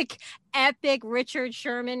epic Richard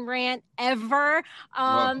Sherman rant ever.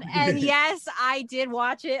 And yes, I did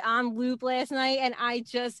watch it on loop last night, and I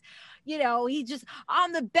just,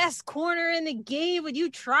 I'm the best corner in the game. Would you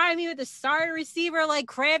try me with a starter receiver like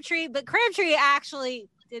Crabtree? But Crabtree actually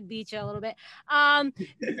did beat you a little bit. And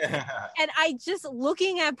I just,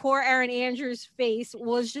 looking at poor Erin Andrews' face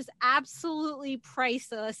was just absolutely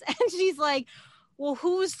priceless. And she's like, well,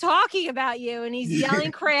 who's talking about you? And he's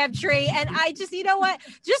yelling Crabtree. And I just, you know what?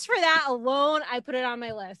 Just for that alone, I put it on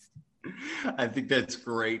my list. I think that's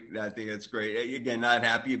great. Again, not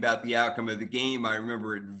happy about the outcome of the game. I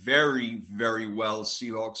remember it very, very well.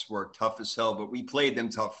 Seahawks were tough as hell, but we played them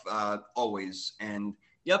tough always. And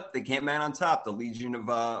yep, they came out on top, the Legion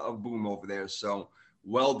of Boom over there. So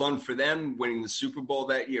well done for them, winning the Super Bowl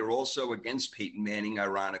that year also against Peyton Manning,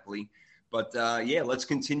 ironically. But let's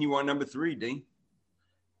continue on number 3, D.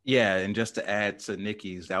 Yeah, and just to add to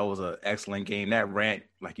Nikki's, that was an excellent game. That rant,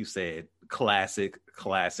 like you said, classic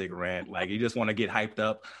rant. Like you just want to get hyped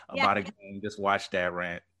up about a game, just watch that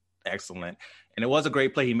rant. Excellent. And it was a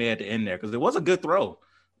great play he made at the end there because it was a good throw.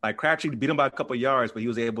 Like Crabtree beat him by a couple of yards, but he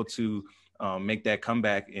was able to make that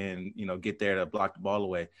comeback and, get there to block the ball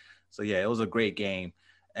away. So, yeah, it was a great game.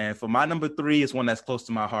 And for my number 3 is one that's close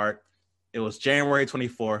to my heart. It was January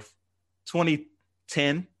 24th,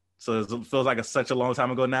 2010. So it feels like such a long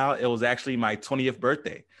time ago now. It was actually my 20th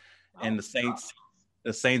birthday. Oh, and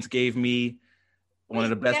the Saints gave me one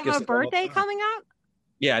of the best gifts. You have a birthday coming up?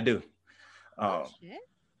 Yeah, I do.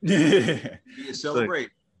 Shit. You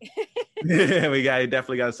celebrate. We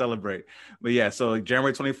definitely got to celebrate. But yeah, so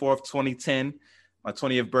January 24th, 2010, my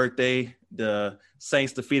 20th birthday, the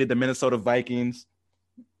Saints defeated the Minnesota Vikings.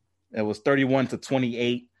 It was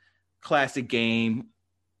 31-28. Classic game.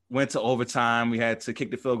 Went to overtime. We had to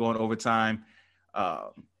kick the field goal in overtime.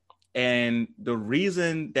 And the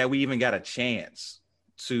reason that we even got a chance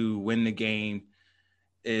to win the game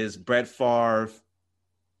is Brett Favre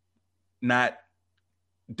not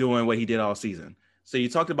doing what he did all season. So you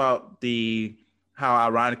talked about how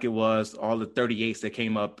ironic it was, all the 38s that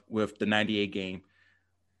came up with the 98 game.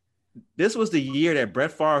 This was the year that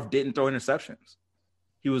Brett Favre didn't throw interceptions.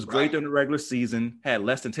 He was great during the regular season, had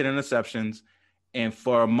less than 10 interceptions, and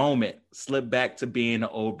for a moment slipped back to being the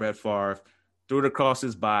old Brett Favre, threw it across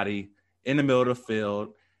his body in the middle of the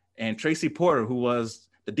field. And Tracy Porter, who was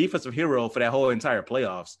the defensive hero for that whole entire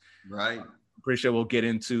playoffs. Right. I'm pretty sure we'll get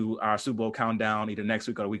into our Super Bowl countdown either next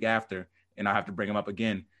week or the week after, and I'll have to bring him up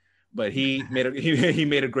again. But he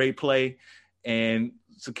made a great play and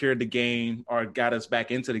secured the game, or got us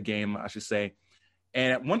back into the game, I should say.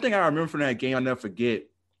 And one thing I remember from that game, I'll never forget,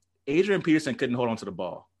 Adrian Peterson couldn't hold on to the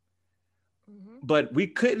ball. Mm-hmm. But we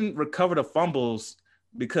couldn't recover the fumbles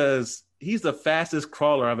because he's the fastest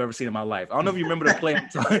crawler I've ever seen in my life. I don't know if you remember the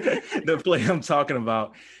play I'm talking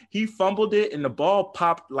about. He fumbled it, and the ball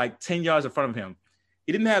popped like 10 yards in front of him.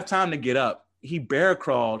 He didn't have time to get up. He bear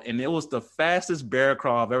crawled, and it was the fastest bear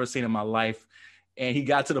crawl I've ever seen in my life. And he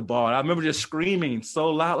got to the ball. And I remember just screaming so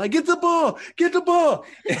loud, like, get the ball.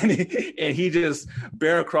 And he just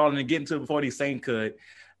bear crawled and getting to it before the Saint could.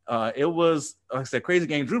 It was, like I said, crazy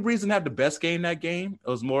game. Drew Brees didn't have the best game that game. It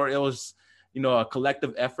was a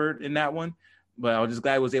collective effort in that one. But I was just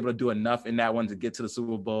glad I was able to do enough in that one to get to the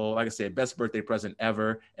Super Bowl. Like I said, best birthday present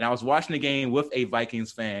ever. And I was watching the game with a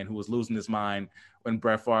Vikings fan who was losing his mind when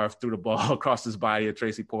Brett Favre threw the ball across his body at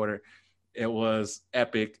Tracy Porter. It was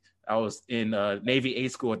epic. I was in Navy A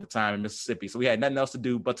school at the time in Mississippi, so we had nothing else to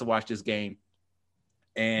do but to watch this game.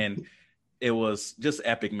 And it was just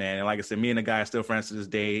epic, man. And like I said, me and the guy are still friends to this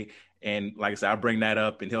day. And like I said, I bring that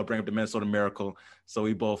up, and he'll bring up the Minnesota Miracle. So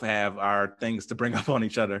we both have our things to bring up on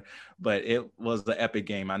each other. But it was the epic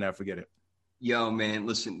game. I'll never forget it. Yo, man,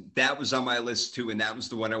 listen, that was on my list too, and that was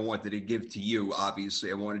the one I wanted to give to you,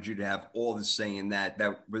 obviously. I wanted you to have all the say in that.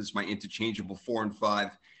 That was my interchangeable 4 and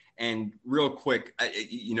 5. And real quick,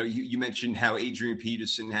 you mentioned how Adrian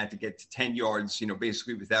Peterson had to get to 10 yards,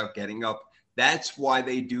 basically without getting up. That's why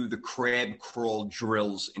they do the crab crawl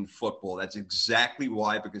drills in football. That's exactly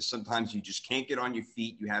why, because sometimes you just can't get on your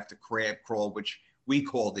feet. You have to crab crawl, which we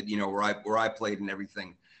called it, where I played and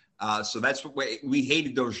everything. So that's what we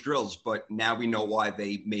hated those drills, but now we know why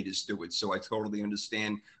they made us do it. So I totally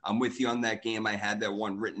understand. I'm with you on that game. I had that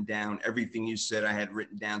one written down. Everything you said I had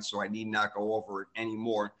written down, so I need not go over it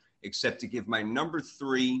anymore, except to give my number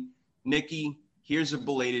 3. Nikki, here's a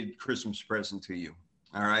belated Christmas present to you.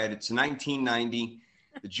 All right, it's 1990.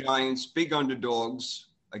 The Giants, big underdogs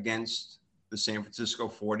against the San Francisco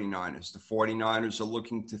 49ers. The 49ers are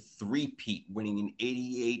looking to three-peat, winning in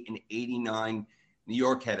 88 and 89. New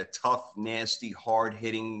York had a tough, nasty,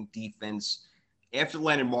 hard-hitting defense. After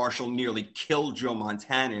Leonard Marshall nearly killed Joe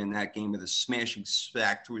Montana in that game with a smashing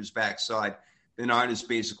sack to his backside, the Niners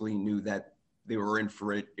basically knew that they were in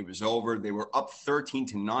for it. It was over. They were up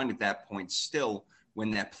 13-9 at that point still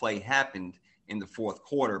when that play happened in the fourth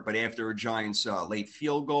quarter. But after a Giants late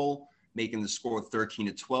field goal, making the score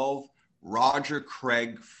 13-12, Roger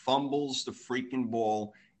Craig fumbles the freaking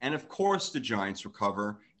ball. And of course the Giants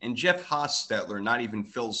recover. And Jeff Hostetler, not even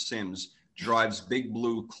Phil Simms, drives Big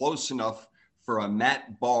Blue close enough for a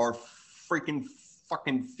Matt Barr freaking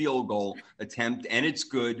fucking field goal attempt. And it's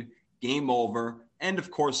good. Game over. And of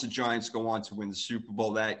course the Giants go on to win the Super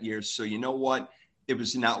Bowl that year. So you know what? There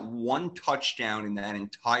was not one touchdown in that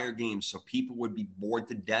entire game. So people would be bored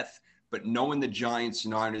to death. But knowing the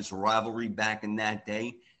Giants-Niners rivalry back in that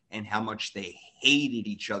day and how much they hated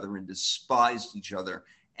each other and despised each other,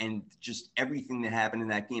 and just everything that happened in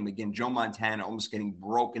that game. Again, Joe Montana almost getting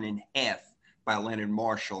broken in half by Leonard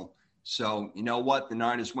Marshall. So you know what? The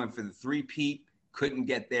Niners went for the three-peat, couldn't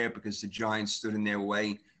get there because the Giants stood in their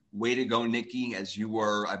way. Way to go, Nikki, as you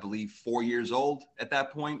were, I believe, 4 years old at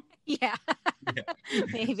that point. Yeah.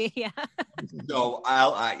 Maybe, yeah. So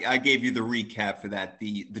I gave you the recap for that.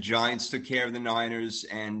 The Giants took care of the Niners,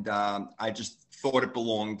 and I just thought it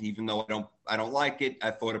belonged, even though I don't like it.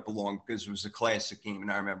 I thought it belonged because it was a classic game,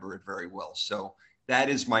 and I remember it very well. So that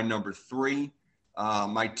is my number 3.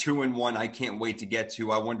 My 2 and 1, I can't wait to get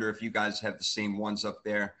to. I wonder if you guys have the same ones up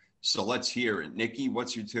there. So let's hear it. Nikki,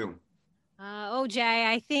 what's your 2? Jay,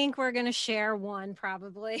 I think we're going to share one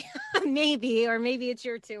probably. Maybe it's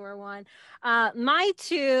your two or one. My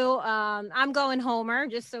two, I'm going Homer,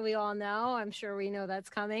 just so we all know. I'm sure we know that's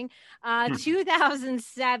coming.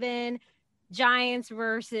 2007 Giants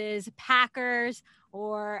versus Packers,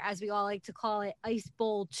 or as we all like to call it, Ice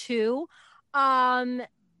Bowl 2. It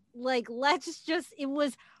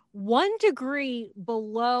was 1 degree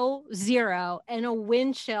below zero and a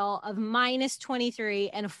wind chill of -23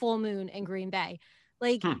 and a full moon in Green Bay.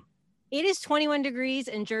 It is 21 degrees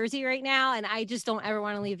in Jersey right now, and I just don't ever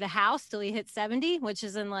want to leave the house till we hit 70, which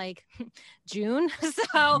is in June.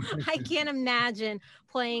 So I can't imagine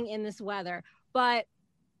playing in this weather. But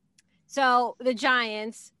so the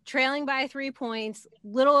Giants trailing by 3 points,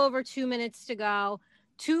 little over 2 minutes to go,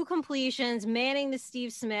 2 completions, Manning to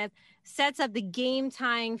Steve Smith, sets up the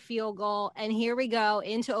game-tying field goal, and here we go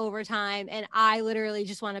into overtime, and I literally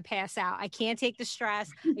just want to pass out. I can't take the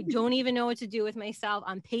stress. I don't even know what to do with myself.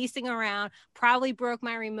 I'm pacing around, probably broke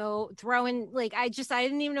my remote, throwing, I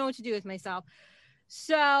didn't even know what to do with myself.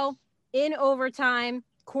 So in overtime,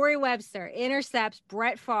 Corey Webster intercepts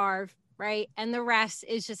Brett Favre, right? And the rest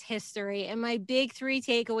is just history. And my big 3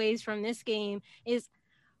 takeaways from this game is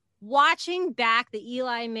watching back the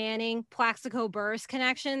Eli Manning Plaxico Burress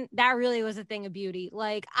connection. That really was a thing of beauty.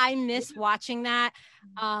 I miss watching that.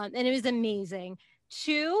 And it was amazing.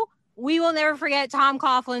 2, we will never forget Tom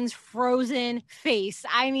Coughlin's frozen face.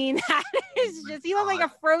 I mean, that is just, he looked like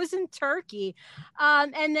a frozen turkey.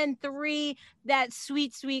 And then 3, that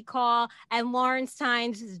sweet, sweet call. And Lawrence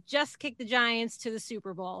Tynes has just kicked the Giants to the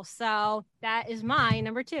Super Bowl. So that is my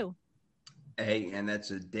number 2. Hey, and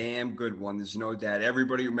that's a damn good one. There's no doubt.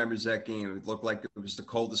 Everybody remembers that game. It looked like it was the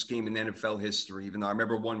coldest game in NFL history, even though I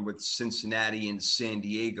remember one with Cincinnati and San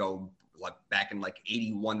Diego back in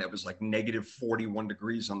 81 that was negative 41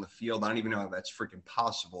 degrees on the field. I don't even know how that's freaking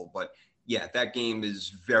possible. But, yeah, that game is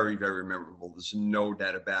very, very memorable. There's no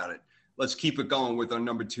doubt about it. Let's keep it going with our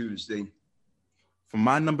number 2s, D. For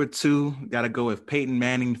my number 2, got to go with Peyton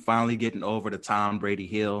Manning finally getting over the Tom Brady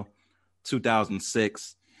hill,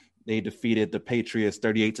 2006. They defeated the Patriots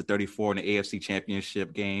 38-34 in the AFC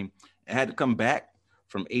Championship game. It had to come back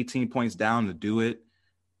from 18 points down to do it.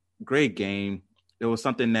 Great game. It was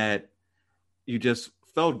something that you just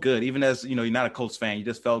felt good. Even as, you're not a Colts fan, you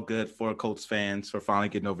just felt good for Colts fans for finally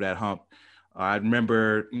getting over that hump. I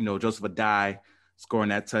remember, Joseph Adai scoring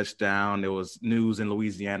that touchdown. There was news in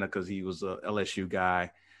Louisiana because he was a LSU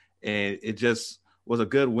guy. And it just was a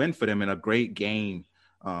good win for them and a great game.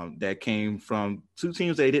 That came from 2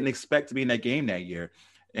 teams they didn't expect to be in that game that year.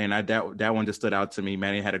 And that one just stood out to me.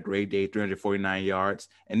 Manning had a great day, 349 yards.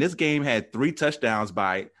 And this game had 3 touchdowns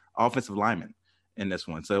by offensive linemen in this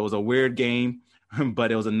one. So it was a weird game,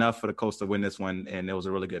 but it was enough for the Colts to win this one, and it was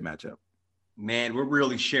a really good matchup. Man, we're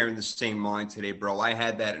really sharing the same mind today, bro. I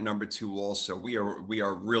had that at number 2 also. We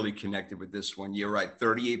are really connected with this one. You're right,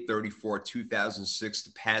 38-34, 2006.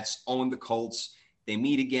 The Pats own the Colts. They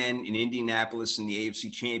meet again in Indianapolis in the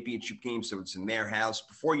AFC Championship game, so it's in their house.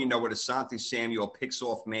 Before you know it, Asante Samuel picks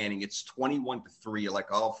off Manning. It's 21-3. You're like,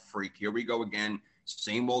 oh, freak, here we go again.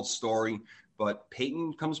 Same old story. But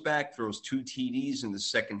Peyton comes back, throws 2 TDs in the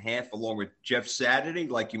second half, along with Jeff Saturday,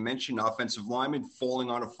 like you mentioned, offensive lineman,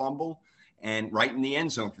 falling on a fumble, and right in the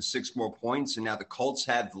end zone for 6 more points. And now the Colts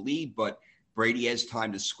have the lead, but Brady has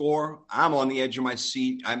time to score. I'm on the edge of my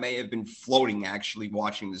seat. I may have been floating, actually,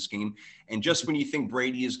 watching this game. And just when you think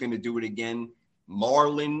Brady is going to do it again,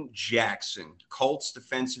 Marlon Jackson, Colts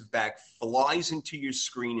defensive back, flies into your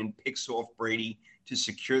screen and picks off Brady to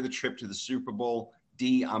secure the trip to the Super Bowl.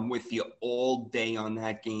 D, I'm with you all day on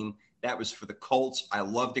that game. That was for the Colts. I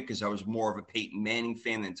loved it because I was more of a Peyton Manning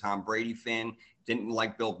fan than Tom Brady fan. Didn't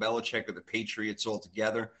like Bill Belichick or the Patriots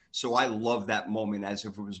altogether. So I love that moment as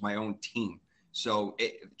if it was my own team. So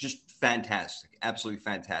just fantastic, absolutely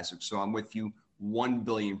fantastic. So I'm with you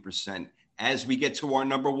 1,000,000,000%. As we get to our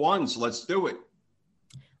number 1s, let's do it.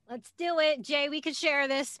 Let's do it. Jay, we could share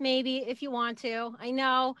this maybe if you want to. I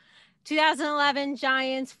know 2011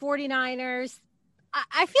 Giants, 49ers.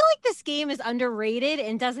 I feel like this game is underrated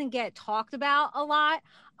and doesn't get talked about a lot.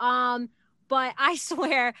 But I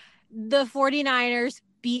swear the 49ers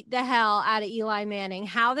beat the hell out of Eli Manning.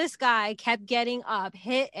 How this guy kept getting up,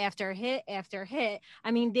 hit after hit after hit.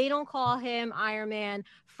 I mean, they don't call him Iron Man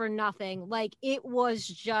for nothing. It was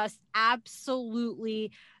just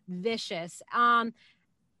absolutely vicious.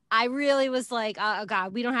 I really was like, oh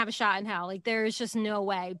God, we don't have a shot in hell. There's just no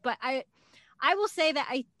way. But I will say that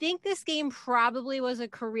I think this game probably was a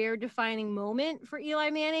career-defining moment for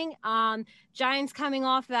Eli Manning. Giants coming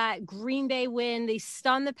off that Green Bay win. They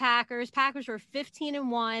stunned the Packers. Packers were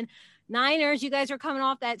 15-1. Niners, you guys are coming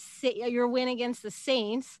off your win against the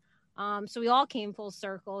Saints. So we all came full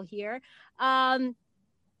circle here.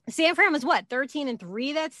 San Fran was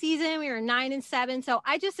 13-3 that season. We were 9-7. So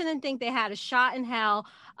I just didn't think they had a shot in hell.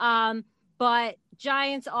 But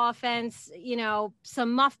Giants offense,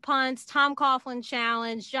 some muff punts, Tom Coughlin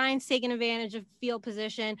challenge, Giants taking advantage of field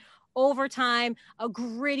position, overtime, a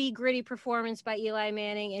gritty performance by Eli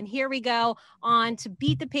Manning. And here we go on to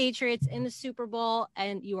beat the Patriots in the Super Bowl.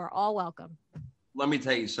 And you are all welcome. Let me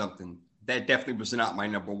tell you something. That definitely was not my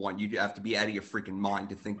number one. You'd have to be out of your freaking mind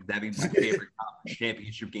to think that'd be my favorite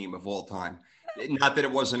championship game of all time. Not that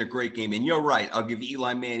it wasn't a great game. And you're right. I'll give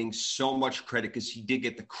Eli Manning so much credit because he did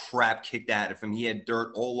get the crap kicked out of him. He had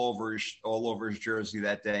dirt all over his jersey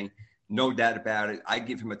that day. No doubt about it. I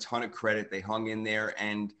give him a ton of credit. They hung in there.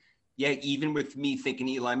 And yeah, even with me thinking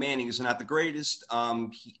Eli Manning is not the greatest,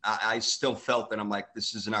 I still felt that I'm like,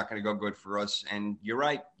 this is not going to go good for us. And you're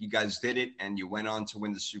right. You guys did it, and you went on to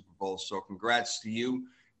win the Super Bowl. So congrats to you.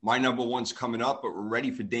 My number one's coming up, but we're ready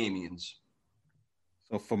for Damien's.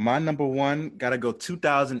 So for my number one, got to go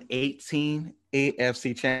 2018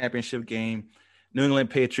 AFC Championship game. New England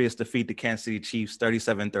Patriots defeat the Kansas City Chiefs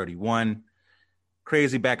 37-31.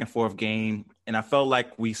 Crazy back and forth game. And I felt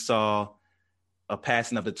like we saw a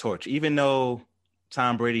passing of the torch. Even though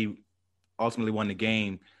Tom Brady ultimately won the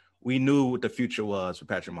game, we knew what the future was for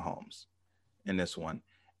Patrick Mahomes in this one.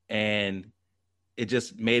 And it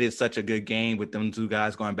just made it such a good game with them two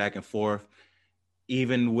guys going back and forth,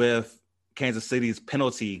 even with Kansas City's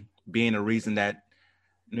penalty being a reason that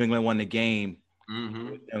New England won the game.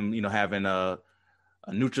 And, having a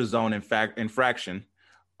neutral zone infraction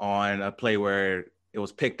on a play where it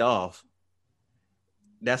was picked off.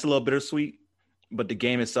 That's a little bittersweet, but the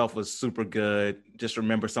game itself was super good. Just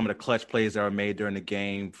remember some of the clutch plays that were made during the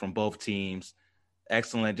game from both teams.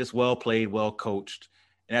 Excellent, just well played, well coached.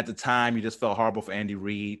 And at the time, you just felt horrible for Andy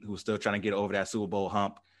Reid, who was still trying to get over that Super Bowl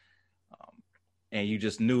hump. And you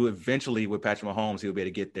just knew eventually with Patrick Mahomes, he would be able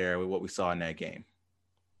to get there with what we saw in that game.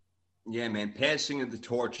 Yeah, man, passing of the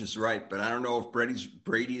torch is right, but I don't know if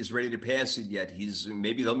Brady is ready to pass it yet.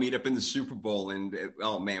 Maybe they'll meet up in the Super Bowl, and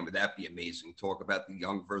oh man, would that be amazing? Talk about the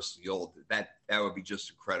young versus the old. That would be just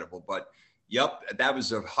incredible. But yep, that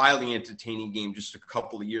was a highly entertaining game just a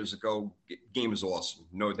couple of years ago. Game is awesome,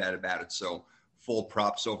 no doubt about it. So full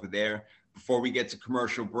props over there. Before we get to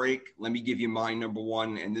commercial break, let me give you my number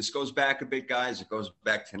one. And this goes back a bit, guys. It goes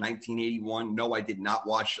back to 1981. No, I did not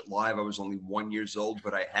watch it live. I was only 1 year old,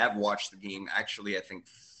 but I have watched the game actually, I think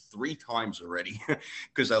 3 times already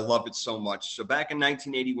because I love it so much. So back in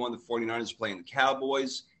 1981, the 49ers playing the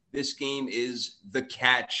Cowboys. This game is the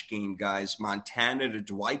catch game, guys. Montana to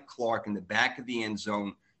Dwight Clark in the back of the end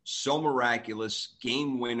zone. So miraculous.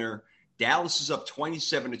 Game winner. Dallas is up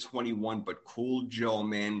 27-21, but Cool Joe,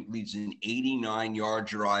 man, leads an 89-yard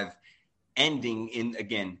drive, ending in,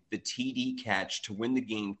 again, the TD catch to win the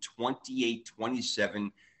game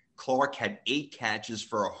 28-27. Clark had 8 catches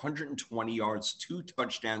for 120 yards, 2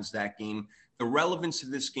 touchdowns that game. The relevance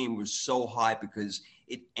of this game was so high because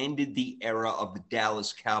it ended the era of the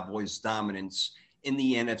Dallas Cowboys' dominance in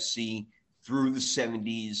the NFC through the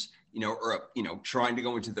 70s. Trying to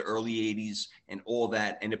go into the early 80s and all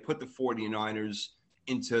that. And it put the 49ers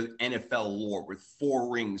into NFL lore with 4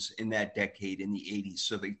 rings in that decade in the 80s.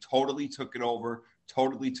 So they totally took it over,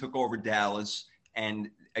 totally took over Dallas. And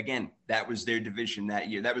again, that was their division that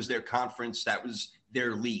year. That was their conference. That was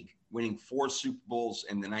their league, winning 4 Super Bowls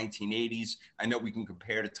in the 1980s. I know we can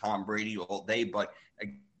compare to Tom Brady all day, but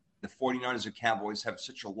the 49ers and Cowboys have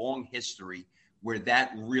such a long history where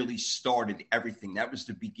that really started everything. That was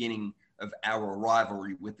the beginning of our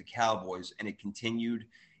rivalry with the Cowboys, and it continued.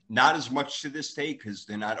 Not as much to this day because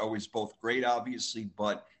they're not always both great, obviously,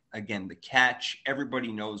 but again, the catch,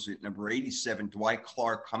 everybody knows it. Number 87, Dwight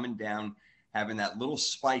Clark coming down, having that little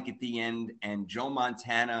spike at the end, and Joe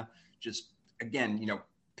Montana just, again,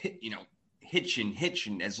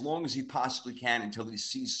 hitching as long as he possibly can until he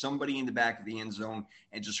sees somebody in the back of the end zone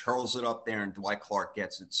and just hurls it up there, and Dwight Clark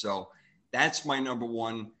gets it. So that's my number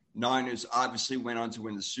one. Niners obviously went on to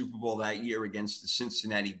win the Super Bowl that year against the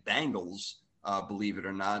Cincinnati Bengals, believe it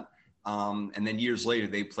or not. And then years later,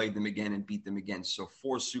 they played them again and beat them again. So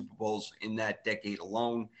 4 Super Bowls in that decade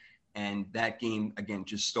alone. And that game, again,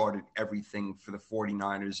 just started everything for the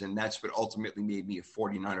 49ers. And that's what ultimately made me a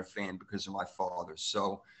 49er fan because of my father.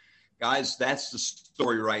 So, guys, that's the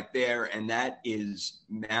story right there. And that is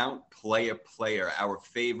Mount Player, our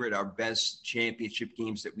favorite, our best championship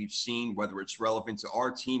games that we've seen, whether it's relevant to our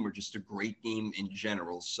team or just a great game in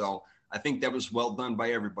general. So I think that was well done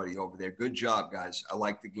by everybody over there. Good job, guys. I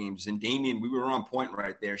like the games. And Damien, we were on point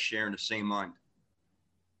right there, sharing the same mind.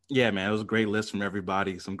 Yeah, man, it was a great list from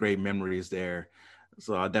everybody. Some great memories there.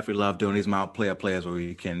 So I definitely love doing these Mount Player Players where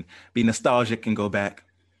we can be nostalgic and go back.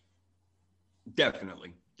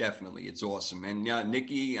 Definitely. Definitely. It's awesome. And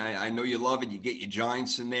Nikki, I know you love it. You get your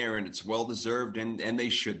Giants in there, and it's well-deserved, and they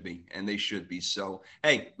should be. And they should be. So,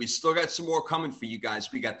 hey, we still got some more coming for you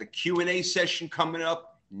guys. We got the Q&A session coming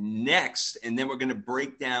up next, and then we're going to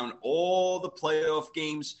break down all the playoff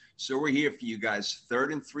games. So we're here for you guys.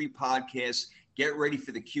 3rd and 3 podcast. Get ready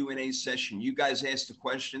for the Q&A session. You guys ask the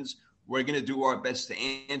questions. We're going to do our best to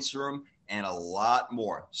answer them and a lot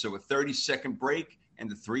more. So a 30-second break, and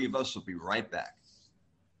the three of us will be right back.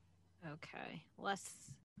 Okay, let's.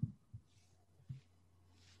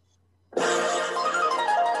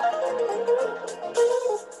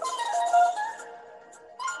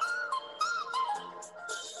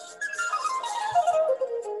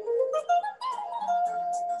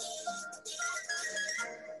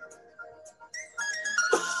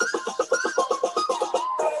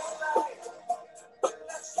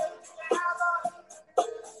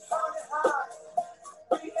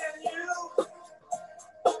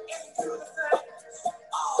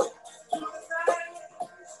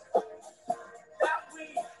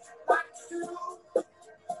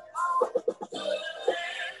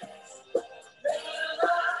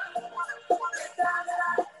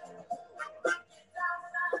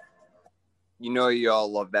 You know you all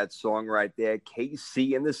love that song right there.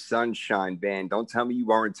 KC and the Sunshine Band. Don't tell me you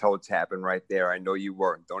weren't toe tapping right there. I know you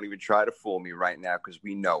weren't. Don't even try to fool me right now because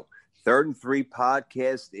we know. 3rd and 3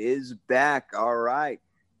 podcast is back. All right.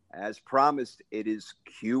 As promised, it is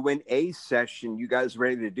Q&A session. You guys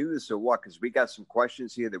ready to do this or what? Because we got some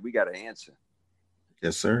questions here that we got to answer.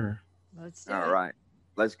 Yes, sir. Let's do All it. right.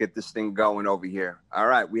 Let's get this thing going over here. All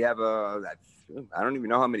right. We have I don't even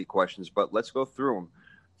know how many questions, but let's go through them.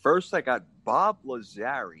 First, I got Bob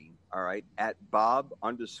Lazzari, all right, at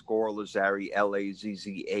Bob_Lazzari,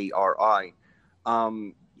 Lazzari.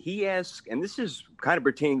 He asked, and this is kind of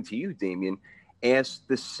pertaining to you, Damian, asked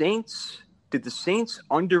did the Saints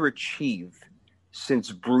underachieve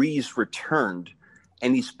since Breeze returned?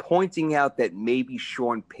 And he's pointing out that maybe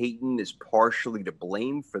Sean Payton is partially to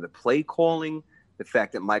blame for the play calling, the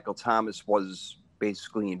fact that Michael Thomas was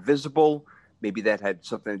basically invisible. Maybe that had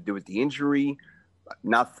something to do with the injury.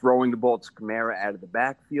 Not throwing the ball to Kamara out of the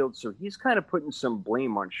backfield. So he's kind of putting some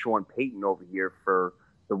blame on Sean Payton over here for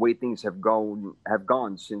the way things have gone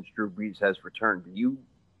since Drew Brees has returned. Do you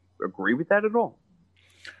agree with that at all?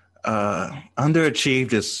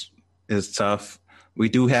 Underachieved is tough. We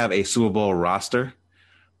do have a Super Bowl roster,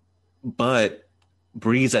 but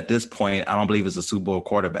Brees at this point, I don't believe is a Super Bowl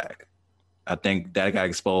quarterback. I think that got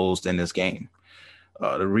exposed in this game.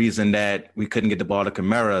 The reason that we couldn't get the ball to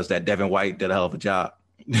Kamara is that Devin White did a hell of a job.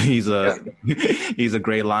 He's a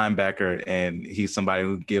great linebacker, and he's somebody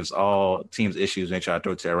who gives all teams issues when they try to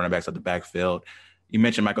throw to their running backs at the backfield. You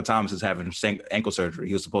mentioned Michael Thomas is having ankle surgery.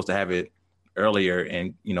 He was supposed to have it earlier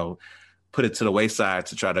and, put it to the wayside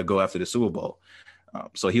to try to go after the Super Bowl.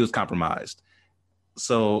 So he was compromised.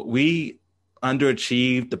 So we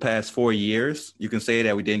underachieved the past 4 years. You can say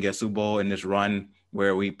that we didn't get Super Bowl in this run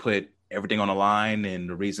where we put everything on the line. And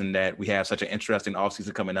the reason that we have such an interesting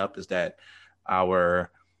offseason coming up is that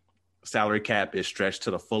our salary cap is stretched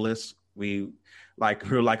to the fullest. We're like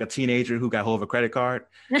a teenager who got hold of a credit card.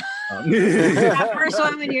 That first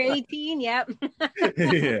one when you're 18. Yep.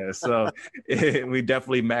 Yeah. So we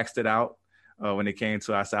definitely maxed it out when it came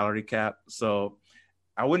to our salary cap. So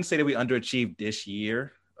I wouldn't say that we underachieved this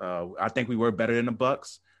year. I think we were better than the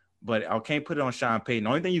Bucs, but I can't put it on Sean Payton. The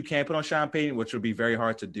only thing you can put on Sean Payton, which would be very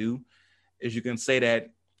hard to do, is you can say that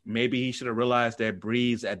maybe he should have realized that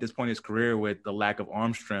Breeze at this point in his career with the lack of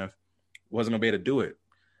arm strength wasn't going to be able to do it.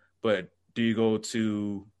 But do you go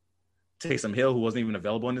to Taysom Hill, who wasn't even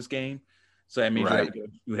available in this game? So that means you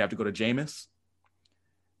would have to go to Jameis.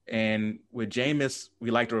 And with Jameis, we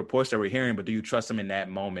like the reports that we're hearing, but do you trust him in that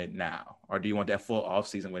moment now? Or do you want that full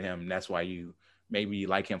offseason with him? And that's why you maybe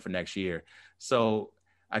like him for next year. So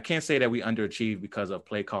I can't say that we underachieved because of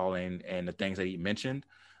play calling and the things that he mentioned,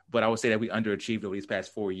 but I would say that we underachieved over these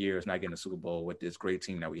past 4 years, not getting a Super Bowl with this great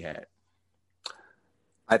team that we had.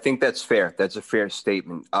 I think that's fair. That's a fair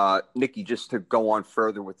statement. Nikki, just to go on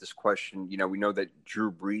further with this question, we know that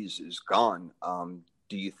Drew Brees is gone.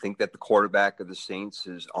 Do you think that the quarterback of the Saints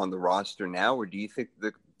is on the roster now, or do you think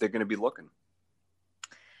that they're going to be looking?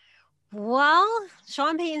 Well,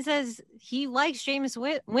 Sean Payton says he likes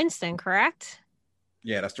Jameis Winston, correct?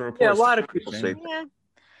 Yeah, that's the report. Yeah, a lot of people say that. Yeah.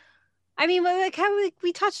 I mean, like how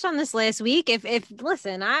we touched on this last week. If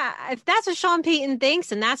listen, if that's what Sean Payton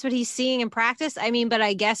thinks and that's what he's seeing in practice, I mean, but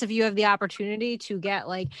I guess if you have the opportunity to get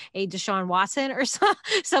like a Deshaun Watson or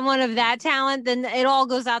someone of that talent, then it all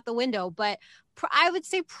goes out the window. But I would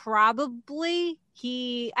say probably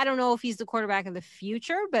I don't know if he's the quarterback of the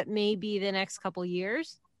future, but maybe the next couple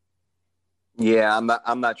years. Yeah,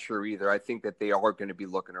 I'm not sure either. I think that they are going to be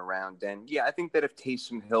looking around. And yeah, I think that if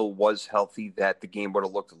Taysom Hill was healthy, that the game would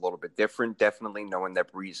have looked a little bit different, definitely knowing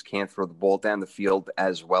that Breeze can't throw the ball down the field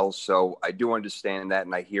as well. So I do understand that,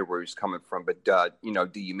 and I hear where he's coming from. But, D,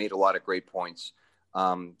 you made a lot of great points.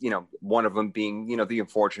 One of them being, the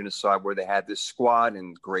unfortunate side where they had this squad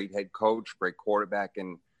and great head coach, great quarterback,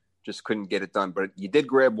 and just couldn't get it done. But you did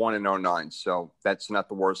grab one in 09, so that's not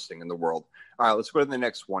the worst thing in the world. All right, let's go to the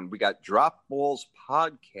next one. We got Drop Balls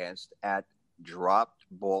Podcast at Dropped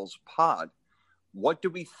Balls Pod. What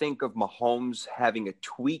do we think of Mahomes having a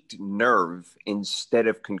tweaked nerve instead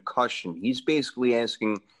of concussion? He's basically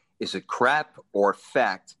asking, is it crap or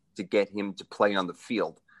fact to get him to play on the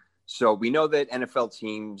field? So we know that NFL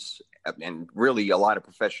teams and really a lot of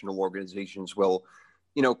professional organizations will,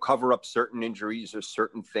 cover up certain injuries or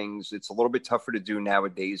certain things. It's a little bit tougher to do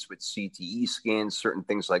nowadays with CTE scans, certain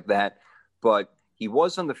things like that. But he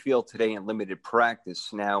was on the field today in limited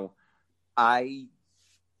practice. Now,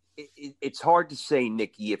 it's hard to say,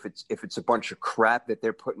 Nikki, if it's a bunch of crap that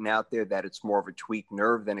they're putting out there, that it's more of a tweaked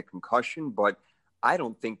nerve than a concussion. But I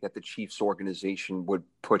don't think that the Chiefs organization would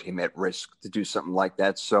put him at risk to do something like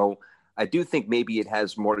that. So I do think maybe it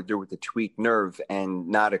has more to do with the tweaked nerve and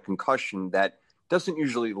not a concussion that doesn't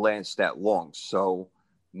usually last that long. So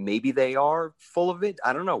maybe they are full of it.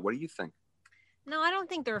 I don't know. What do you think? No, I don't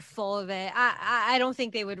think they're full of it. I don't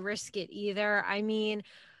think they would risk it either. I mean,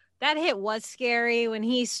 that hit was scary when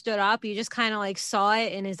he stood up. You just kind of like saw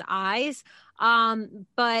it in his eyes.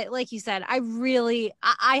 But like you said,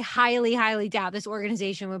 I highly, highly doubt this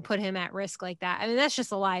organization would put him at risk like that. I mean, that's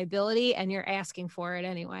just a liability and you're asking for it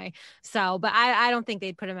anyway. So, but I don't think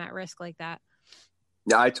they'd put him at risk like that.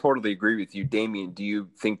 Yeah, I totally agree with you. Damien, do you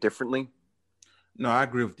think differently? No, I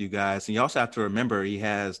agree with you guys. And you also have to remember he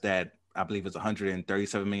has that, I believe it's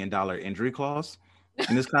 $137 million injury clause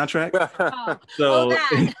in his contract. So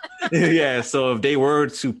yeah, so if they were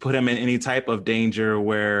to put him in any type of danger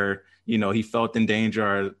where, he felt in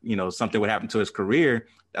danger or, something would happen to his career,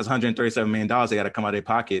 that's $137 million. They got to come out of their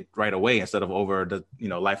pocket right away instead of over the,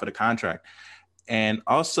 life of the contract. And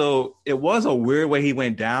also it was a weird way he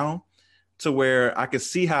went down to where I could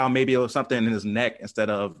see how maybe it was something in his neck instead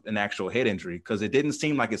of an actual head injury, because it didn't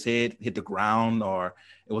seem like his head hit the ground or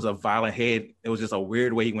it was a violent head. It was just a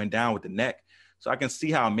weird way he went down with the neck. So I can see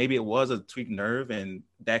how maybe it was a tweaked nerve and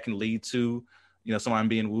that can lead to, someone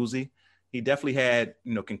being woozy. He definitely had,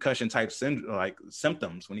 concussion type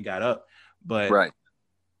symptoms when he got up, but right.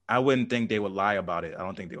 I wouldn't think they would lie about it. I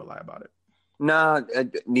don't think they would lie about it. No,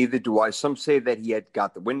 neither do I. Some say that he had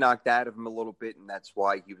got the wind knocked out of him a little bit, and that's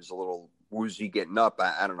why he was a little woozy getting up.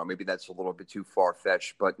 I don't know. Maybe that's a little bit too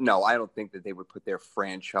far-fetched. But no, I don't think that they would put their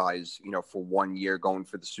franchise, for 1 year going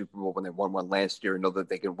for the Super Bowl when they won one last year and know that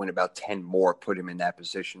they could win about 10 more, put him in that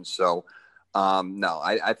position. So, no,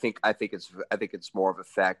 I think it's more of a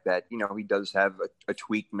fact that, he does have a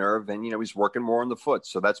tweaked nerve and, he's working more on the foot.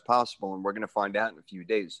 So that's possible, and we're going to find out in a few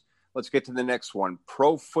days. Let's get to the next one.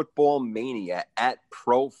 Pro Football Mania at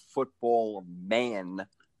Pro Football Man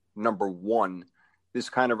 #1. This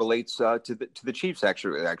kind of relates to the Chiefs.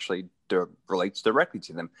 Actually relates directly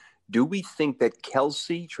to them. Do we think that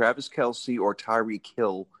Travis Kelce, or Tyreek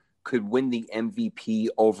Hill could win the MVP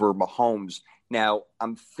over Mahomes? Now,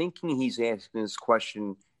 I'm thinking he's asking this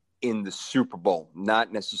question in the Super Bowl,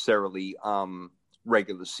 not necessarily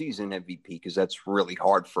regular season MVP, because that's really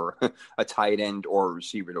hard for a tight end or a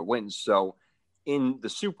receiver to win. So in the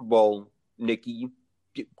Super Bowl, Nikki,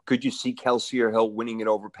 could you see Kelce or Hill winning it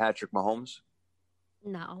over Patrick Mahomes?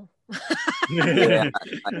 No. Yeah,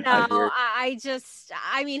 I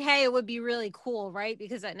mean, hey, it would be really cool, right?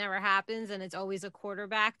 Because that never happens and it's always a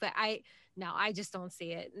quarterback, but I just don't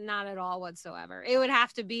see it. Not at all whatsoever. It would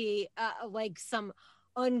have to be like some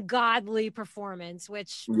ungodly performance,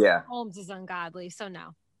 which Holmes is ungodly. So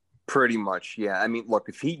no. Pretty much. Yeah. I mean, look,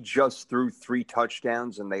 if he just threw 3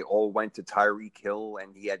 touchdowns and they all went to Tyreek Hill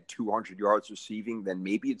and he had 200 yards receiving, then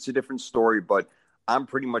maybe it's a different story. But I'm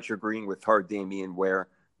pretty much agreeing with her, Damien, where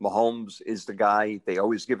Mahomes is the guy. They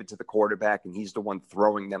always give it to the quarterback and he's the one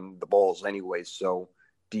throwing them the balls anyway. So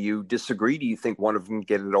do you disagree? Do you think one of them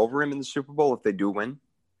get it over him in the Super Bowl if they do win?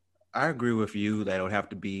 I agree with you that it would have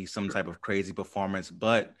to be some type of crazy performance,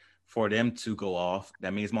 but for them to go off,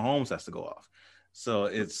 that means Mahomes has to go off. So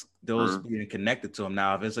it's those being connected to him.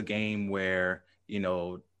 Now, if it's a game where,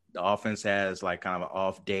 the offense has like kind of an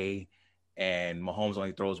off day and Mahomes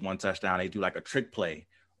only throws one touchdown, they do like a trick play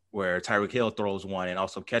where Tyreek Hill throws one and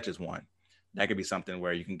also catches one. That could be something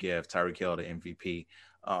where you can give Tyreek Hill the MVP.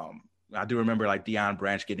 I do remember like Deion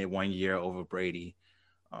Branch getting it 1 year over Brady.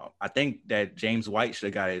 I think that James White should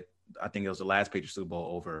have got it. I think it was the last Patriots Super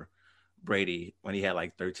Bowl over Brady when he had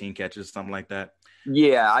like 13 catches, something like that.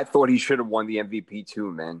 Yeah, I thought he should have won the MVP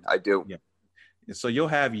too, man. I do. Yeah. So you'll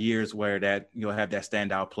have years where you'll have that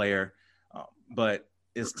standout player, but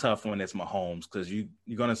it's tough when it's Mahomes because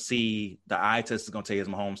you're going to see the eye test is going to take as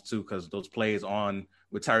Mahomes too, because those plays on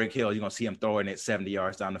with Tyreek Hill, you're going to see him throwing it 70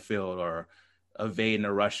 yards down the field or evading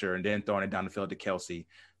a rusher and then throwing it down the field to Kelsey.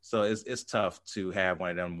 So it's tough to have one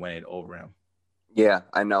of them win it over him. Yeah,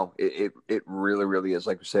 I know. It really, really is.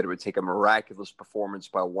 Like we said, it would take a miraculous performance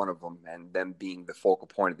by one of them and them being the focal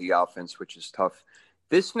point of the offense, which is tough.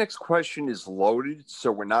 This next question is loaded,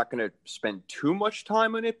 so we're not going to spend too much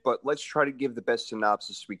time on it, but let's try to give the best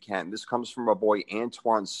synopsis we can. This comes from our boy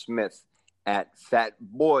Antoine Smith at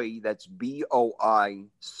Fatboy, that's BOI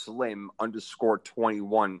Slim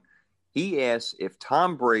 _21. He asks, if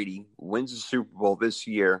Tom Brady wins the Super Bowl this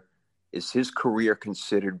year, is his career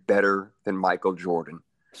considered better than Michael Jordan?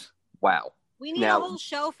 Wow. We need a whole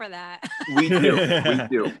show for that. We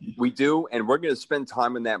do. And we're going to spend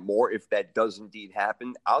time on that more if that does indeed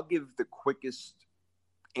happen. I'll give the quickest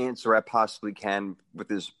answer I possibly can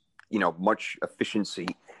with as, much efficiency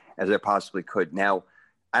as I possibly could. Now,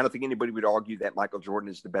 I don't think anybody would argue that Michael Jordan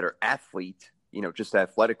is the better athlete, just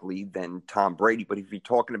athletically than Tom Brady. But if you're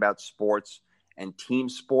talking about sports and team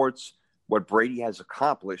sports, what Brady has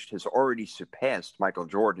accomplished has already surpassed Michael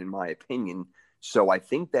Jordan, in my opinion. So I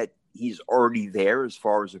think that he's already there as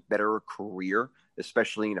far as a better career,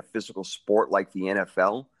 especially in a physical sport like the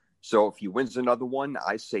NFL. So if he wins another one,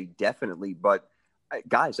 I say definitely. But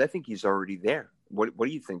guys, I think he's already there. What do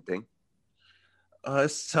you think, Ding?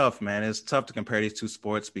 It's tough, man. It's tough to compare these two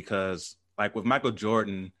sports because, like with Michael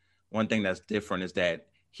Jordan, one thing that's different is that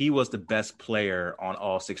he was the best player on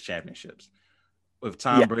all 6 championships. With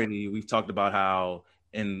Tom Brady, we've talked about how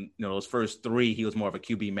in those first 3, he was more of a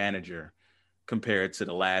QB manager compared to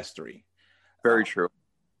the last 3. Very true.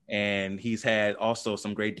 And he's had also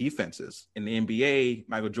some great defenses. In the NBA,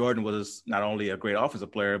 Michael Jordan was not only a great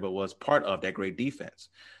offensive player, but was part of that great defense.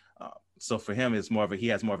 So for him, he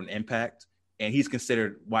has more of an impact. And he's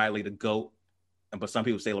considered widely the GOAT, but some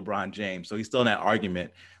people say LeBron James. So he's still in that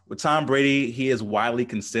argument. With Tom Brady, he is widely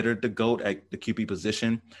considered the GOAT at the QB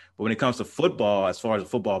position. But when it comes to football, as far as a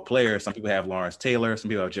football player, some people have Lawrence Taylor, some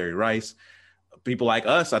people have Jerry Rice. People like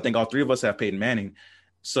us, I think all 3 of us have Peyton Manning.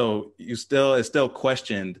 So it's still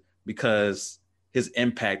questioned because his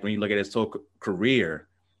impact, when you look at his total career,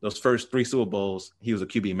 those first 3 Super Bowls, he was a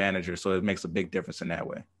QB manager. So it makes a big difference in that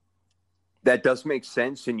way. That does make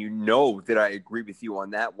sense, and that I agree with you on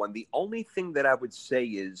that one. The only thing that I would say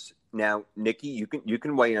is, now, Nikki, you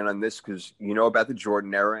can weigh in on this because you know about the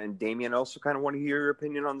Jordan era, and Damian, I also kind of want to hear your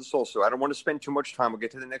opinion on this also. I don't want to spend too much time. We'll get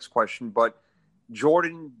to the next question, but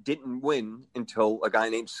Jordan didn't win until a guy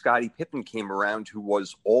named Scottie Pippen came around who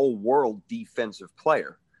was all-world defensive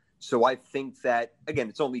player. So I think that, again,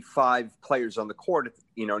 it's only 5 players on the court,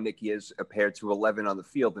 Nikki, as compared to 11 on the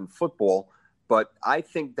field in football. But I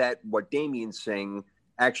think that what Damian's saying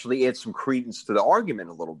actually adds some credence to the argument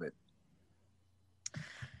a little bit.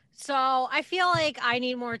 So I feel like I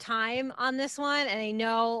need more time on this one. And I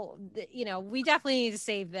know that, we definitely need to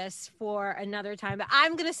save this for another time. But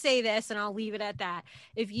I'm going to say this and I'll leave it at that.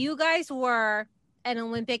 If you guys were an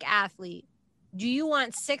Olympic athlete, do you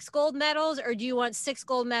want 6 gold medals or do you want 6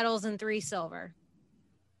 gold medals and 3 silver?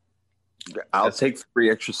 I'll take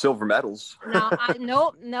 3 extra silver medals.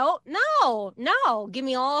 No. Give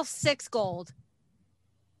me all 6 gold.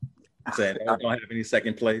 Saying I don't have any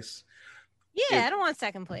second place. Yeah, I don't want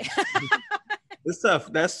second place. It's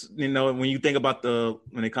tough. That's, when you think about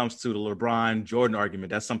when it comes to the LeBron Jordan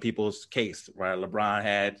argument, that's some people's case, right? LeBron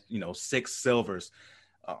had, 6 silvers,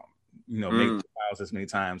 made the finals as many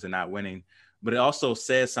times and not winning. But it also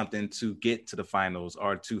says something to get to the finals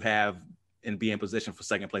or to have and be in position for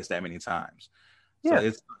second place that many times. Yeah.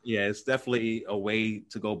 So it's definitely a way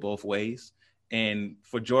to go both ways. And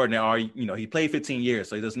for Jordan, he played 15 years,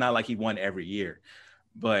 so it's not like he won every year.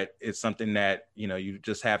 But it's something that, you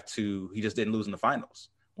just have to, he just didn't lose in the finals.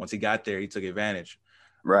 Once he got there, he took advantage.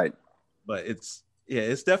 Right. But it's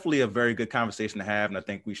definitely a very good conversation to have. And I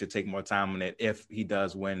think we should take more time on it if he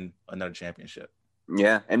does win another championship.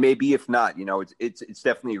 Yeah, and maybe if not, it's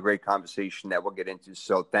definitely a great conversation that we'll get into.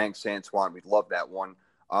 So thanks, Antoine. We'd love that one.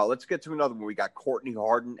 Let's get to another one. We got Courtney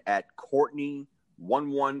Harden at Courtney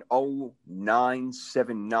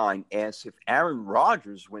 110979 asks if Aaron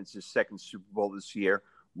Rodgers wins his second Super Bowl this year,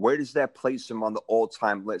 where does that place him on the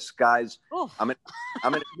all-time list, guys? Oh. I'm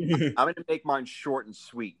gonna make mine short and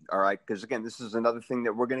sweet. All right, because again, this is another thing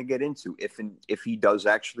that we're gonna get into if he does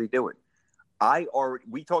actually do it.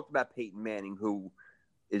 We talked about Peyton Manning, who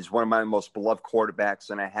is one of my most beloved quarterbacks,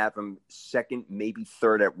 and I have him second, maybe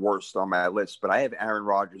third at worst on my list. But I have Aaron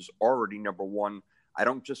Rodgers already number one. I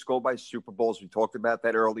don't just go by Super Bowls. We talked about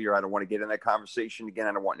that earlier. I don't want to get in that conversation again.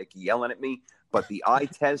 I don't want Nikki yelling at me. But the eye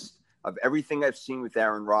test of everything I've seen with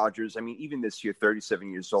Aaron Rodgers, I mean, even this year, 37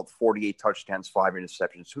 years old, 48 touchdowns, 5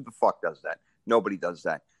 interceptions. Who the fuck does that? Nobody does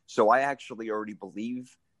that. So I actually already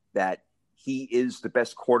believe that he is the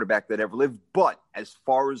best quarterback that ever lived. But as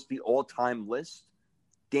far as the all-time list,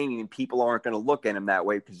 Damian, people aren't going to look at him that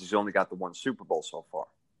way because he's only got the one Super Bowl so far.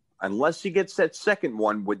 Unless he gets that second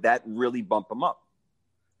one, would that really bump him up?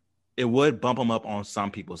 It would bump him up on some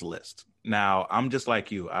people's list. Now, I'm just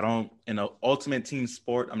like you. I don't, in an ultimate team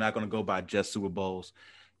sport, I'm not going to go by just Super Bowls.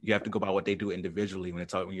 You have to go by what they do individually when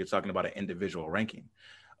you're talking about an individual ranking.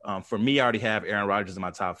 For me, I already have Aaron Rodgers in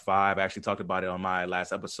my top 5. I actually talked about it on my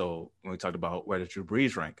last episode when we talked about where does Drew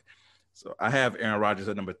Brees rank. So I have Aaron Rodgers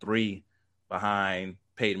at number 3 behind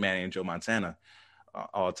Peyton Manning and Joe Montana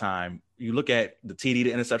all time. You look at the TD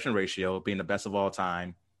to interception ratio being the best of all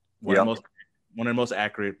time, one of the most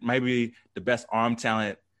accurate, maybe the best arm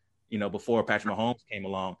talent, before Patrick Mahomes came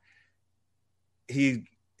along. He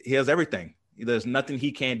has everything. There's nothing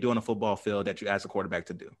he can't do on a football field that you ask a quarterback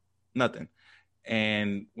to do. Nothing.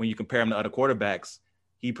 And when you compare him to other quarterbacks,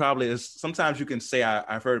 he probably is. Sometimes you can say,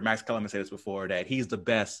 I've heard Max Kellerman say this before, that he's the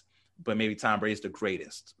best, but maybe Tom Brady's the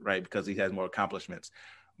greatest, right? Because he has more accomplishments.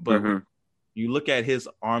 But you look at his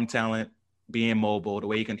arm talent, being mobile, the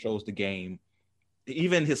way he controls the game,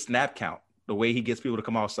 even his snap count, the way he gets people to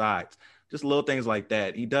come off sides, just little things like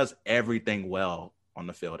that. He does everything well on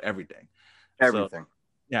the field, everything. Everything. So,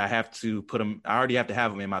 yeah, I have to put him. I already have to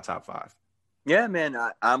have him in my top 5. Yeah, man,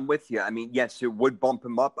 I'm with you. I mean, yes, it would bump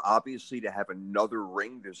him up, obviously, to have another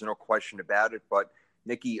ring. There's no question about it. But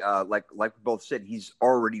Nikki, like we both said, he's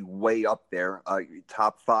already way up there.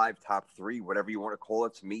 Top 5, top 3, whatever you want to call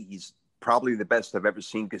it. To me, he's probably the best I've ever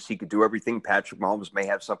seen because he could do everything. Patrick Mahomes may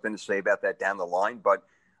have something to say about that down the line, but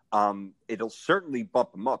it'll certainly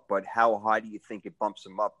bump him up. But how high do you think it bumps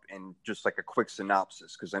him up? And just like a quick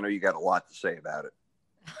synopsis, because I know you got a lot to say about it.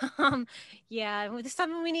 Yeah, this is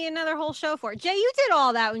something we need another whole show for. Jay, you did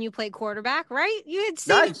all that when you played quarterback, right? You had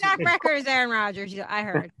same exact record as Aaron Rodgers. I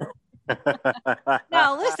heard.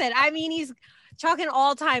 No, listen. I mean, he's talking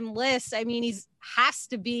all-time lists. I mean, has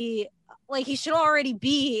to be like he should already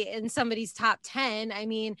be in somebody's top 10. I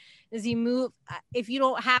mean, does he move? If you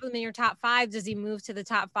don't have him in your top 5, does he move to the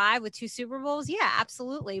top 5 with 2 Super Bowls? Yeah,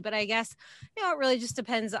 absolutely. But I guess it really just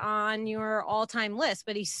depends on your all-time list.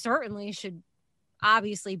 But he certainly should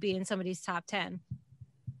obviously be in somebody's top 10.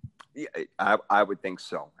 Yeah, I would think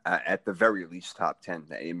so. At the very least, top 10,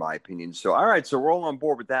 in my opinion. So, all right. So we're all on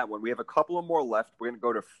board with that one. We have a couple of more left. We're going to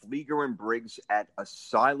go to Flieger and Briggs at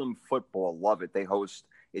Asylum Football. Love it. They host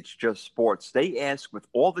It's Just Sports. They ask, with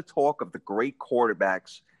all the talk of the great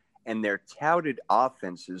quarterbacks and their touted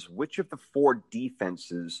offenses, which of the 4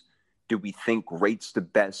 defenses do we think rates the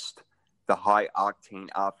best, the high-octane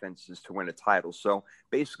offenses to win a title? So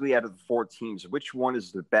basically, out of the 4 teams, which one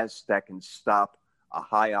is the best that can stop a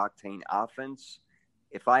high-octane offense?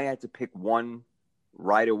 If I had to pick one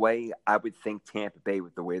right away, I would think Tampa Bay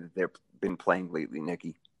with the way that they've been playing lately,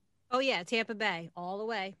 Nikki. Oh, yeah, Tampa Bay, all the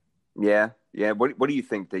way. Yeah. What do you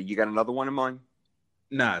think? You got another one in mind?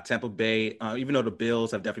 Nah, Tampa Bay, even though the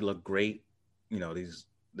Bills have definitely looked great, this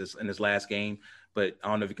in this last game, but I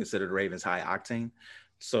don't know if you consider the Ravens high-octane.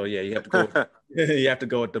 So yeah, you have to go. You have to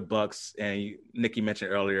go with the Bucks. And Nikki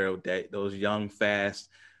mentioned earlier that those young, fast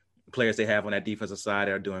players they have on that defensive side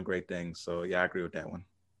are doing great things. So yeah, I agree with that one.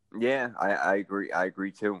 Yeah, I agree. I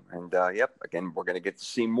agree too. And yep, again, we're going to get to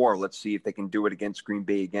see more. Let's see if they can do it against Green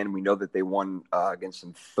Bay again. We know that they won against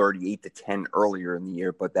them 38-10 earlier in the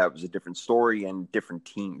year, but that was a different story and different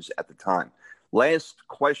teams at the time. Last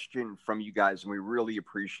question from you guys, and we really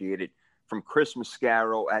appreciate it, from Chris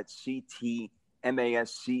Mascaro at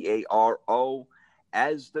CTMASCARO.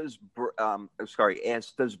 As does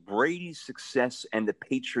Brady's success and the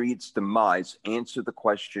Patriots' demise answer the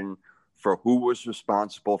question for who was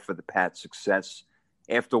responsible for the Pats' success?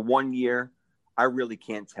 After 1 year, I really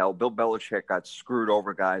can't tell. Bill Belichick got screwed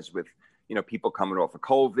over, guys, with people coming off of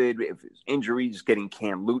COVID, if his injuries, getting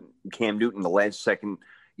Cam Newton the last second,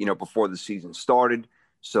 before the season started.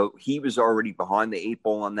 So he was already behind the 8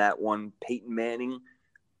 ball on that one. Peyton Manning,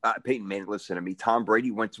 Peyton Manning, listen to me. Tom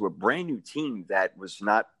Brady went to a brand new team that was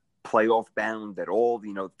not playoff bound at all.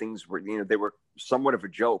 Things were, they were somewhat of a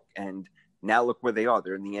joke. And now look where they are.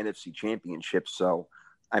 They're in the NFC Championship. So,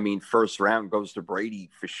 I mean, first round goes to Brady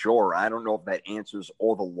for sure. I don't know if that answers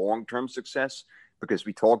all the long-term success, because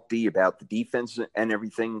we talked, D, about the defense and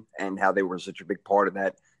everything and how they were such a big part of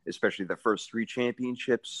that, especially the first 3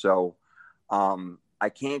 championships. So I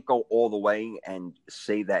can't go all the way and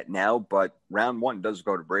say that now, but round 1 does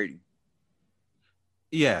go to Brady.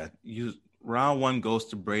 Yeah, round 1 goes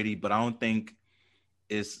to Brady, but I don't think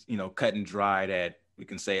it's, cut and dry that we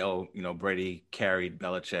can say, Brady carried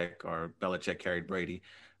Belichick or Belichick carried Brady.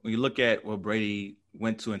 When you look at what Brady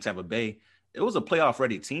went to in Tampa Bay, it was a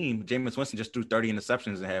playoff-ready team. Jameis Winston just threw 30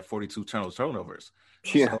 interceptions and had 42 turnovers.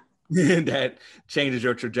 Yeah. So, that changes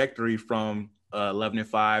your trajectory from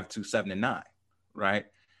 11-5 to 7-9, right?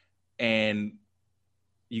 And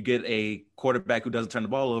you get a quarterback who doesn't turn the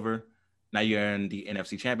ball over. Now you're in the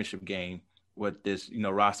NFC Championship game with this,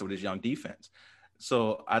 roster with this young defense.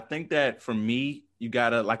 So I think that for me, you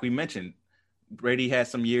gotta, like we mentioned, Brady had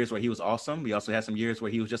some years where he was awesome. He also had some years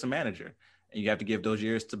where he was just a manager, and you have to give those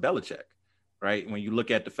years to Belichick, right? When you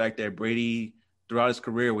look at the fact that Brady, throughout his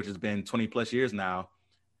career, which has been 20 plus years now,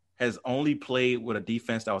 has only played with a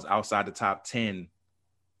defense that was outside the top 10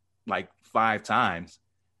 like 5 times.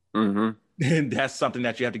 Mm-hmm. And that's something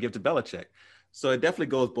that you have to give to Belichick. So it definitely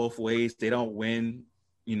goes both ways. They don't win,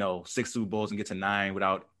 6 Super Bowls and get to 9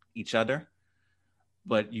 without each other.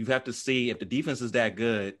 But you have to see if the defense is that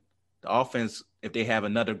good, the offense, if they have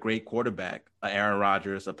another great quarterback, Aaron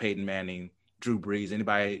Rodgers, a Peyton Manning, Drew Brees,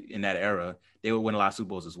 anybody in that era, they would win a lot of Super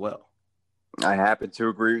Bowls as well. I happen to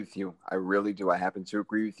agree with you. I really do. I happen to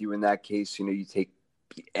agree with you in that case. You take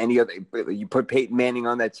you put Peyton Manning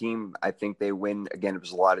on that team, I think they win. Again, it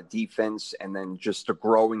was a lot of defense, and then just the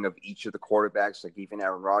growing of each of the quarterbacks, like even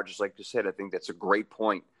Aaron Rodgers, like you said. I think that's a great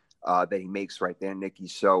point that he makes right there, Nikki.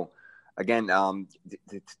 So, again,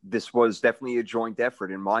 this was definitely a joint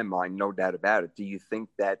effort in my mind, no doubt about it. Do you think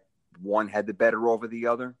that one had the better over the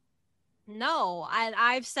other? No,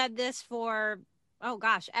 I've said this for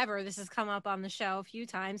ever. This has come up on the show a few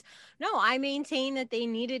times. No, I maintain that they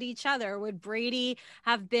needed each other. Would Brady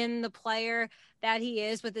have been the player that he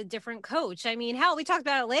is with a different coach? I mean, hell, we talked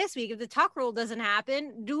about it last week. If the tuck rule doesn't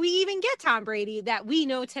happen, do we even get Tom Brady that we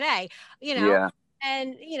know today? Yeah.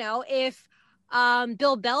 And if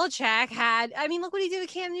Bill Belichick look what he did with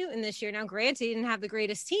Cam Newton this year. Now, granted, he didn't have the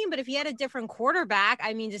greatest team, but if he had a different quarterback,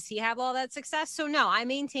 does he have all that success? So no, I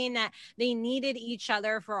maintain that they needed each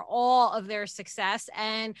other for all of their success.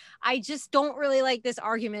 And I just don't really like this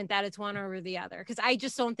argument that it's one over the other, because I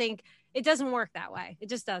just don't think it doesn't work that way. It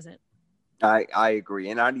just doesn't. I agree.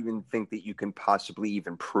 And I don't even think that you can possibly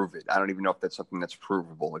even prove it. I don't even know if that's something that's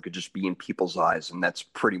provable. It could just be in people's eyes, and that's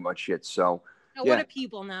pretty much it. So, no, what do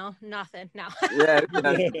people know? Nothing. No. yeah,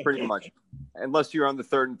 pretty much. Unless you're on the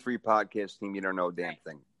 3rd and 3 podcast team, you don't know a damn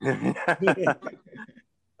thing.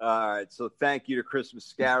 All right. So thank you to Chris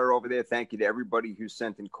Mascara over there. Thank you to everybody who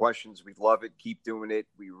sent in questions. We love it. Keep doing it.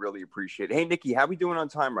 We really appreciate it. Hey, Nikki, how are we doing on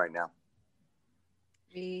time right now?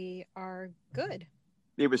 We are good.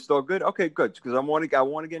 Yeah, we're still good? Okay, good. Because I want to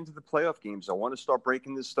get into the playoff games. I want to start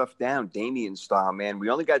breaking this stuff down, Damien style, man. We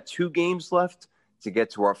only got 2 games left to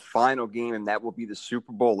get to our final game, and that will be the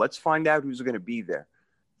Super Bowl. Let's find out who's going to be there.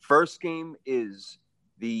 First game is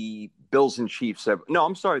the Bills and Chiefs. No,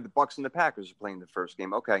 I'm sorry. The Bucs and the Packers are playing the first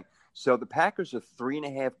game. Okay. So the Packers are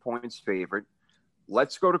 3.5 points favorite.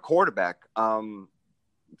 Let's go to quarterback. Tom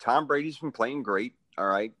Brady's been playing great. All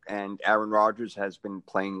right. And Aaron Rodgers has been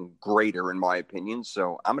playing greater, in my opinion.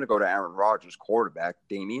 So I'm going to go to Aaron Rodgers, quarterback.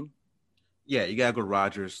 Damien? Yeah, you got to go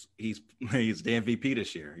Rodgers. He's the MVP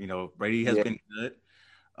this year. Brady has been good.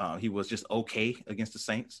 He was just okay against the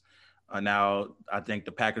Saints. Now, I think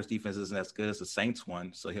the Packers defense isn't as good as the Saints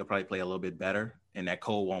one, so he'll probably play a little bit better, and that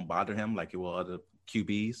cold won't bother him like it will other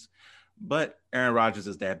QBs. But Aaron Rodgers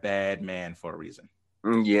is that bad man for a reason.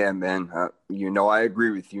 Yeah, man. I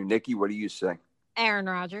agree with you. Nikki, what do you say? Aaron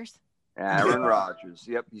Rodgers. Aaron Rodgers.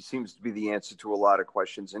 Yep, he seems to be the answer to a lot of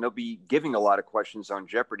questions, and he'll be giving a lot of questions on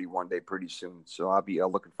Jeopardy one day pretty soon. So I'll be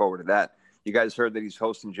looking forward to that. You guys heard that he's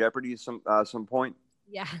hosting Jeopardy at some point?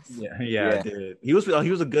 Yes. Yeah, I did. He was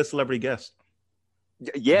a good celebrity guest.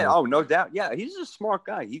 Yeah. Oh, no doubt. Yeah, he's a smart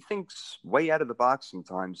guy. He thinks way out of the box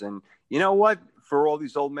sometimes. And you know what? For all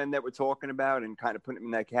these old men that we're talking about and kind of putting him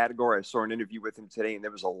in that category, I saw an interview with him today, and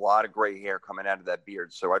there was a lot of gray hair coming out of that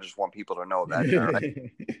beard. So I just want people to know that. All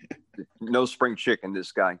right? No spring chicken,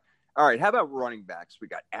 this guy. All right, how about running backs? We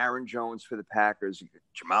got Aaron Jones for the Packers,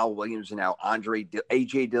 Jamal Williams, and now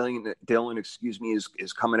A.J. Dillon,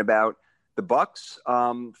 is coming about. The Bucks,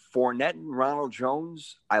 Fournette and Ronald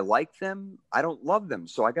Jones, I like them. I don't love them.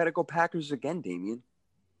 So I got to go Packers again, Damien.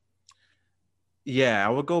 Yeah, I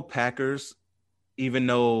would go Packers, even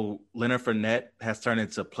though Leonard Fournette has turned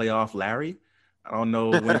into playoff Larry. I don't know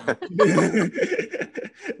when,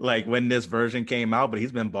 like when this version came out, but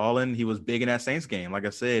he's been balling. He was big in that Saints game. Like I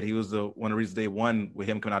said, he was one of the reasons they won with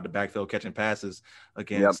him coming out the backfield catching passes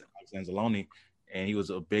against Anzalone, and he was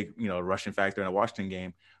a big, rushing factor in the Washington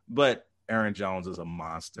game. But Aaron Jones is a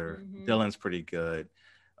monster. Mhm. Dylan's pretty good.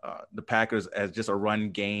 The Packers, as just a run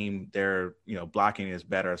game, their blocking is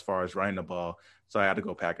better as far as running the ball. So I had to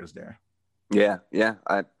go Packers there. Yeah.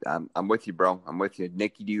 I'm with you, bro. I'm with you.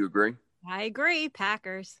 Nikki, do you agree? I agree.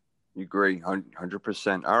 Packers. You agree,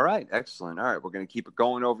 100%. All right, excellent. All right, we're going to keep it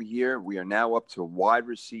going over here. We are now up to wide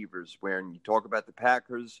receivers, where you talk about the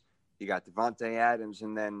Packers, you got Devontae Adams,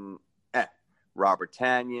 and then Robert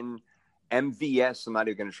Tonyan, MVS. I'm not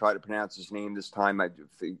even going to try to pronounce his name this time.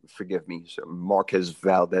 Forgive me. So Marquez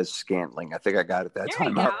Valdez-Scantling. I think I got it that There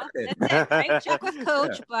time. you go. That's it, right? Check with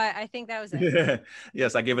coach, but I think that was it.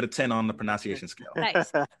 Yes, I give it a 10 on the pronunciation scale.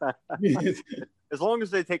 Nice. As long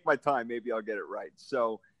as they take my time, maybe I'll get it right.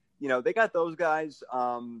 So, they got those guys.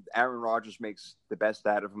 Aaron Rodgers makes the best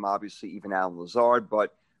out of them, obviously, even Alan Lazard.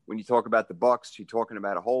 But when you talk about the Bucs, you're talking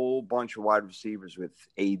about a whole bunch of wide receivers with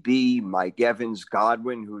AB, Mike Evans,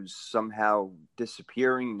 Godwin, who's somehow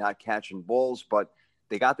disappearing, not catching balls. But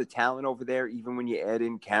they got the talent over there, even when you add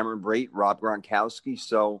in Cameron Brate, Rob Gronkowski.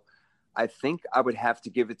 So I think I would have to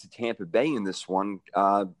give it to Tampa Bay in this one.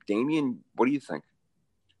 Damien, what do you think?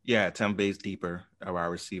 Yeah, Tampa Bay's deeper, a wide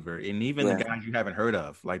receiver. And even the guys you haven't heard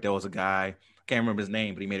of. Like there was a guy, I can't remember his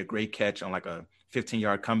name, but he made a great catch on like a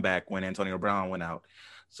 15-yard comeback when Antonio Brown went out.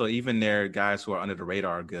 So even their guys who are under the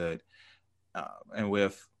radar are good. And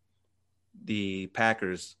with the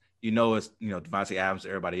Packers, it's, Devontae Adams,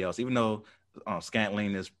 everybody else. Even though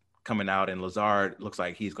Scantling is coming out and Lazard looks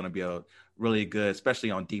like he's going to be a really good, especially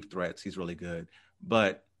on deep threats. He's really good.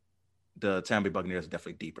 But the Tampa Bay Buccaneers are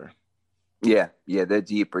definitely deeper. Yeah, they're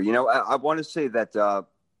deeper. I want to say that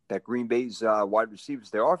that Green Bay's wide receivers,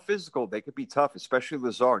 they are physical. They could be tough, especially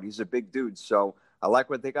Lazard. He's a big dude. So I like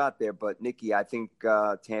what they got there. But, Nikki, I think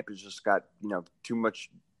Tampa's just got, too much,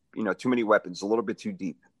 too many weapons, a little bit too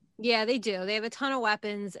deep. Yeah, they do. They have a ton of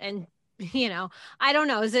weapons. And, I don't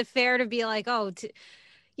know. Is it fair to be like,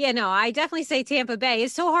 I definitely say Tampa Bay.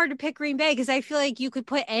 It's so hard to pick Green Bay because I feel like you could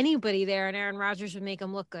put anybody there and Aaron Rodgers would make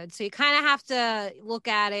them look good. So you kind of have to look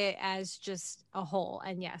at it as just a whole.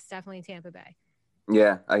 And yes, definitely Tampa Bay.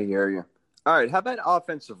 Yeah, I hear you. All right, how about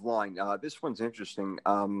offensive line? This one's interesting.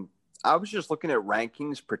 I was just looking at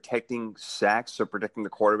rankings protecting sacks, so protecting the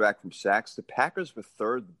quarterback from sacks. The Packers were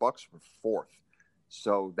third, the Bucs were fourth.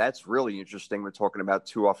 So that's really interesting. We're talking about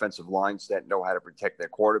two offensive lines that know how to protect their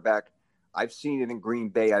quarterback. I've seen it in Green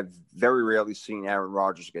Bay. I've very rarely seen Aaron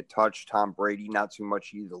Rodgers get touched. Tom Brady, not too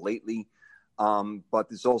much either lately. But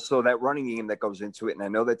there's also that running game that goes into it. And I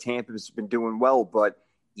know that Tampa's been doing well, but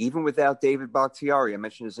even without David Bakhtiari, I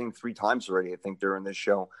mentioned his name 3 times already, I think, during this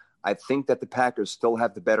show. I think that the Packers still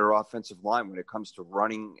have the better offensive line when it comes to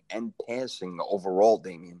running and passing overall,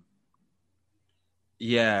 Damien.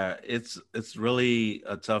 Yeah, it's really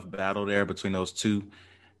a tough battle there between those two.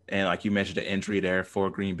 And like you mentioned, the injury there for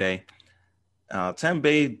Green Bay. Tampa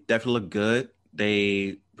Bay definitely looked good.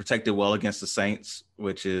 They protected well against the Saints,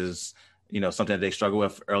 which is, something that they struggled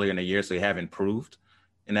with earlier in the year. So they have improved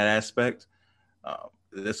in that aspect.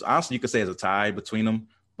 This honestly, you could say is a tie between them,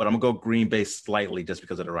 but I'm going to go Green Bay slightly just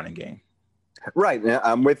because of the running game. Right.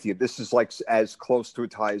 I'm with you. This is like as close to a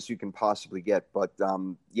tie as you can possibly get. But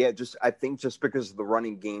I think just because of the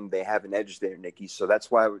running game, they have an edge there, Nikki. So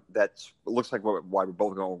that's why looks like why we're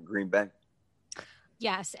both going with Green Bay.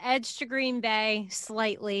 Yes, edge to Green Bay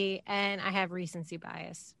slightly, and I have recency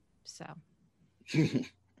bias. So.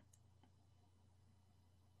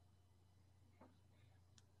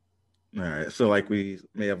 All right. So like we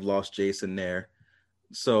may have lost Jason there.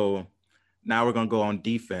 So now we're going to go on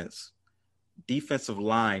defense. Defensive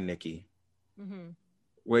line, Nikki. Mm-hmm.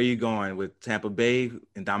 Where are you going with Tampa Bay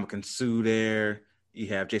and Ndamukong Suh there? You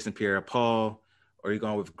have Jason Pierre-Paul, or are you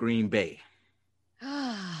going with Green Bay?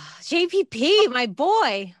 JPP, my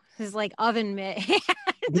boy, his like oven mitt.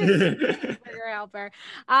 Burger helper.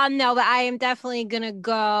 No, but I am definitely gonna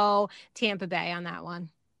go Tampa Bay on that one.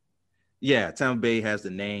 Yeah, Tampa Bay has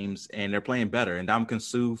the names and they're playing better. And Ndamukong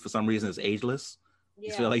Suh, for some reason, is ageless.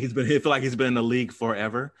 Yeah. I feel like he's been in the league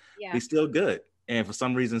forever. Yeah. He's still good. And for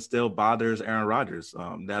some reason still bothers Aaron Rodgers.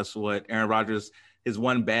 That's what Aaron Rodgers, his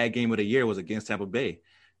one bad game of the year was against Tampa Bay.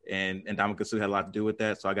 And Ndamukong Suh had a lot to do with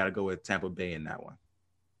that. So I got to go with Tampa Bay in that one.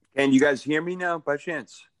 Can you guys hear me now by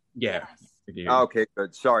chance? Yeah. Okay,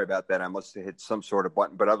 good. Sorry about that. I must have hit some sort of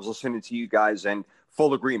button, but I was listening to you guys and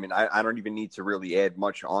full agreement. I don't even need to really add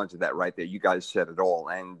much onto that right there. You guys said it all,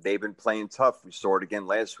 and they've been playing tough. We saw it again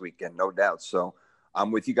last weekend, no doubt. So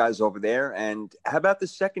I'm with you guys over there. And how about the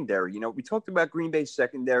secondary? We talked about Green Bay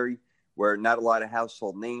secondary, where not a lot of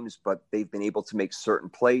household names, but they've been able to make certain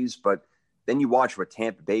plays. But then you watch what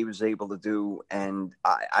Tampa Bay was able to do, and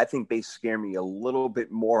I think they scare me a little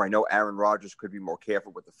bit more. I know Aaron Rodgers could be more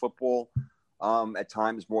careful with the football at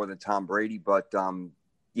times more than Tom Brady, but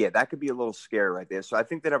yeah, that could be a little scary right there. So I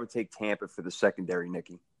think that I would take Tampa for the secondary,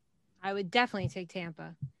 Nikki. I would definitely take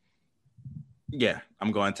Tampa. Yeah,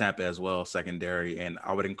 I'm going Tampa as well, secondary, and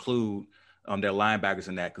I would include their linebackers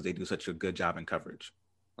in that because they do such a good job in coverage.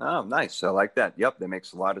 Oh, nice. I like that. Yep, that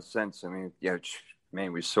makes a lot of sense. I mean, yeah,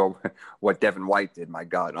 man, we saw what Devin White did. My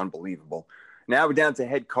God, unbelievable. Now we're down to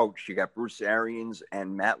head coach. You got Bruce Arians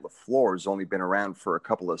and Matt LaFleur has only been around for a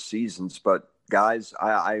couple of seasons, but guys,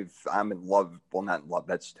 I'm in love. Well, not in love.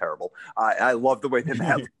 That's terrible. I love the way that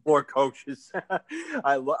Matt LaFleur coaches.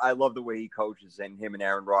 I love the way he coaches, and him and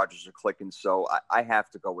Aaron Rodgers are clicking. So I have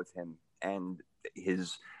to go with him and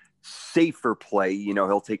his safer play.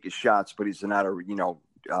 He'll take his shots, but he's not a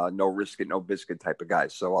no risk it, no biscuit type of guy.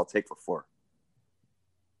 So I'll take LaFleur.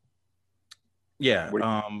 Yeah,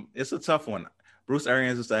 it's a tough one. Bruce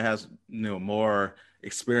Arians is that has more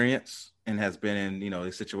experience and has been in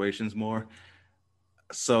these situations more.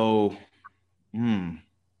 So, I'm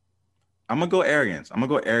gonna go Arians. I'm gonna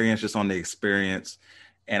go Arians just on the experience,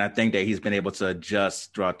 and I think that he's been able to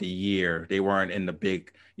adjust throughout the year. They weren't in the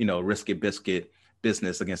big risky biscuit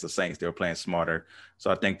business against the Saints. They were playing smarter.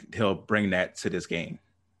 So I think he'll bring that to this game.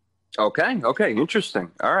 Okay,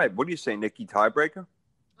 interesting. All right, what do you say, Nikki? Tiebreaker?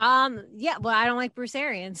 Yeah, well, I don't like Bruce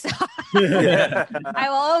Arians. So I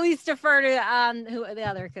will always defer to the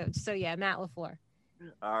other coach. So yeah, Matt LaFleur.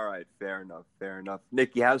 All right, fair enough.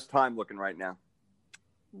 Nikki, how's time looking right now?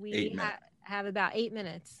 We have about 8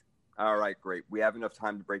 minutes. All right, great. We have enough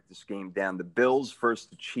time to break this game down. The Bills versus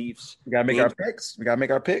the Chiefs. We gotta make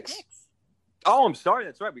our picks. Oh, I'm sorry.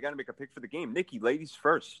 That's right. We gotta make a pick for the game. Nikki, ladies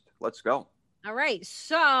first. Let's go. All right.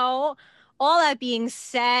 So all that being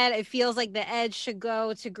said, it feels like the edge should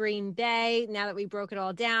go to Green Bay. Now that we broke it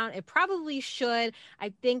all down, it probably should.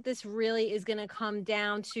 I think this really is going to come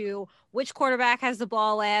down to which quarterback has the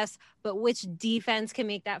ball last, but which defense can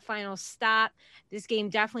make that final stop. This game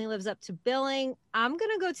definitely lives up to billing. I'm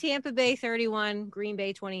going to go Tampa Bay 31, Green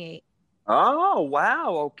Bay 28. Oh,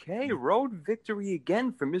 wow. Okay. Road victory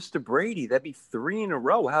again for Mr. Brady. That'd be 3 in a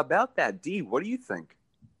row. How about that, D? What do you think?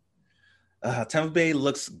 Tampa Bay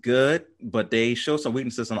looks good, but they show some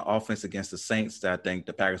weaknesses on the offense against the Saints that I think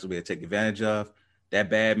the Packers will be able to take advantage of. That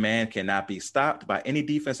bad man cannot be stopped by any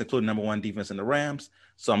defense, including number one defense in the Rams.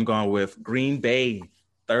 So I'm going with Green Bay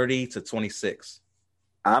 30-26.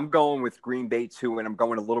 I'm going with Green Bay too, and I'm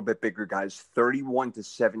going a little bit bigger, guys.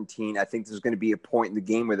 31-17. I think there's going to be a point in the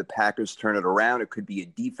game where the Packers turn it around. It could be a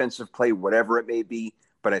defensive play, whatever it may be,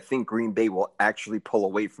 but I think Green Bay will actually pull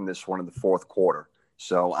away from this one in the fourth quarter.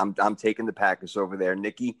 So I'm taking the Packers over there.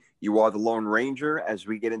 Nikki, you are the Lone Ranger as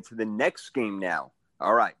we get into the next game now.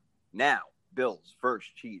 All right. Now, Bills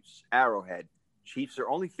first, Chiefs, Arrowhead. Chiefs are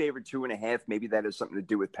only favored 2.5. Maybe that has something to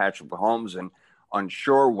do with Patrick Mahomes and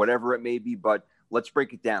unsure, whatever it may be. But let's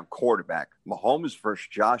break it down. Quarterback, Mahomes versus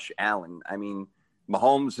Josh Allen. I mean,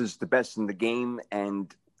 Mahomes is the best in the game.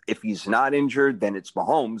 And if he's not injured, then it's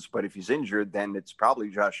Mahomes. But if he's injured, then it's probably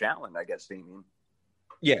Josh Allen, I guess, Damien.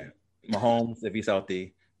 Yeah. Mahomes, if he's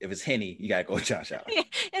healthy. If it's Henny, you gotta go with Josh Allen.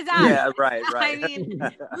 Yeah, right. I mean,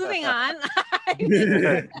 moving on.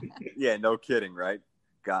 Yeah, no kidding, right?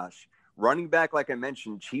 Gosh. Running back, like I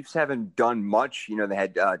mentioned, Chiefs haven't done much. They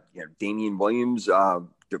had Damian Williams,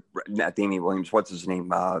 not Damian Williams, what's his name?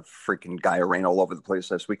 Freaking guy who ran all over the place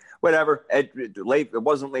last week. Whatever. It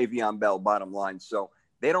wasn't Le'Veon Bell, bottom line. So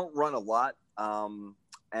they don't run a lot.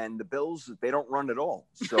 And the Bills, they don't run at all.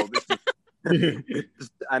 So this is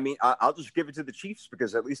I mean, I'll just give it to the Chiefs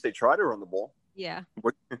because at least they try to run the ball. Yeah.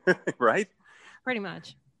 Right? Pretty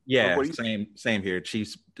much. Yeah, same here.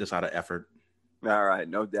 Chiefs just out of effort. All right,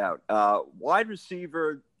 no doubt. Wide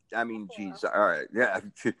receiver, I mean, geez. All right, yeah.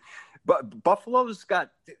 But Buffalo's got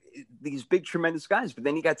these big, tremendous guys. But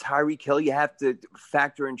then you got Tyreek Hill. You have to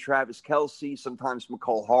factor in Travis Kelce, sometimes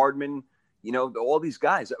McCole Hardman, all these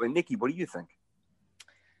guys. I mean, Nikki, what do you think?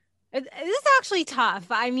 This is actually tough.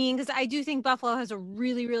 I mean, because I do think Buffalo has a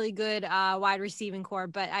really, really good wide receiving core,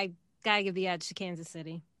 but I got to give the edge to Kansas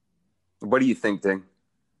City. What do you think, Ding?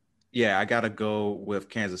 Yeah, I got to go with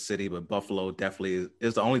Kansas City, but Buffalo definitely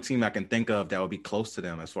is the only team I can think of that would be close to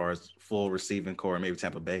them as far as full receiving core, maybe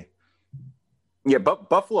Tampa Bay. Yeah, but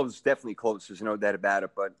Buffalo's definitely close. There's no doubt about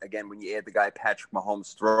it. But again, when you add the guy Patrick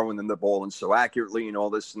Mahomes throwing them the ball and so accurately and all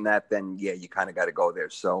this and that, then yeah, you kind of got to go there.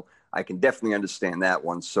 So I can definitely understand that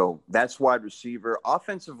one. So that's wide receiver,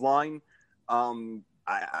 offensive line.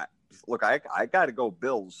 I look, I got to go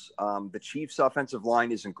Bills. The Chiefs' offensive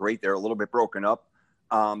line isn't great; they're a little bit broken up.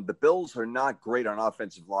 The Bills are not great on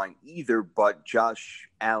offensive line either, but Josh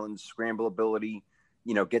Allen's scramble ability,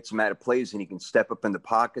 gets him out of plays and he can step up in the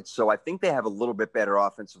pocket. So I think they have a little bit better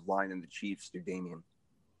offensive line than the Chiefs do, Damian.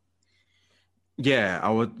 Yeah, I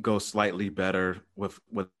would go slightly better with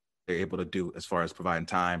what they're able to do as far as providing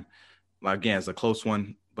time. Again, it's a close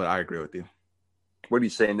one, but I agree with you. What do you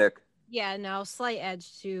say, Nick? Yeah, no, slight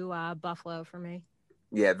edge to Buffalo for me.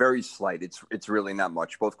 Yeah, very slight. It's really not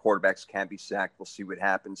much. Both quarterbacks can be sacked. We'll see what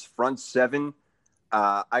happens. Front seven,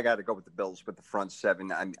 I got to go with the Bills, but the front seven,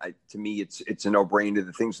 to me, it's a no-brainer.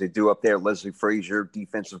 The things they do up there, Leslie Frazier,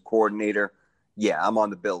 defensive coordinator. Yeah, I'm on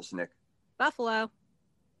the Bills, Nick. Buffalo.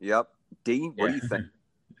 Yep. D, what do you think?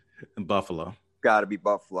 Buffalo. Got to be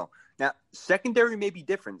Buffalo. Now, secondary may be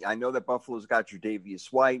different. I know that Buffalo's got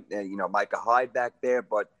Tre'Davious White, Micah Hyde back there,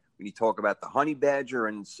 but when you talk about the Honey Badger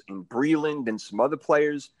and Breeland and some other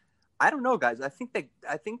players, I don't know, guys. I think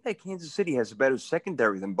that Kansas City has a better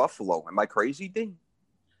secondary than Buffalo. Am I crazy, D?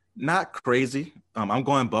 Not crazy. I'm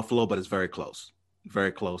going Buffalo, but it's very close.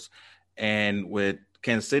 Very close. And with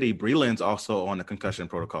Kansas City, Breeland's also on the concussion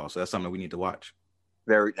protocol, so that's something we need to watch.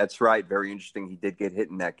 That's right. Very interesting. He did get hit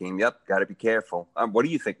in that game. Yep. Got to be careful. What do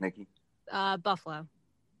you think, Nikki? Buffalo.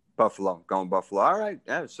 Buffalo. Going Buffalo. All right.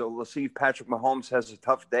 Yeah. So let's see if Patrick Mahomes has a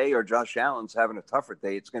tough day or Josh Allen's having a tougher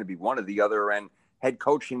day. It's going to be one or the other, and head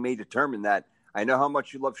coaching may determine that. I know how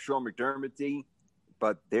much you love Sean McDermott, D,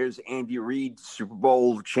 but there's Andy Reid, Super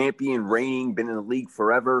Bowl champion, reigning, been in the league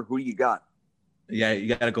forever. Who do you got? Yeah,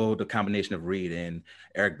 you got to go with the combination of Reid and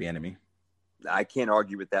Eric Bieniemy. I can't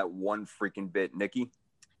argue with that one freaking bit, Nikki.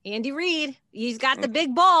 Andy Reid, he's got the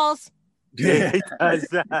big balls. Yeah, he does.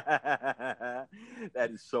 That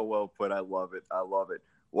is so well put. I love it.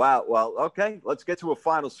 Wow. Well, okay. Let's get to a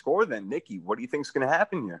final score then. Nikki, what do you think is going to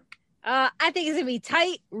happen here? I think it's going to be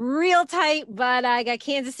tight, real tight, but I got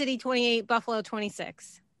Kansas City 28, Buffalo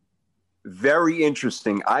 26. Very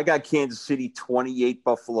interesting. I got Kansas City 28,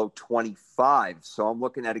 Buffalo 25. So I'm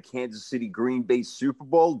looking at a Kansas City Green Bay Super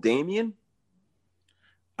Bowl. Damian?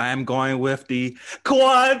 I'm going with the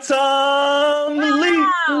quantum leap.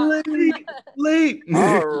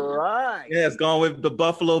 All right. Yeah, it's going with the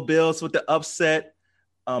Buffalo Bills with the upset.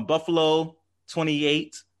 Buffalo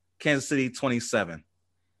 28, Kansas City 27.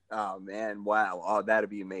 Oh man, wow. Oh, that'd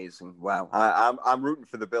be amazing. Wow. I'm rooting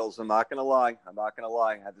for the Bills. I'm not gonna lie.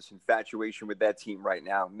 I have this infatuation with that team right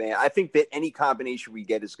now. Man, I think that any combination we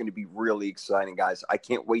get is going to be really exciting, guys. I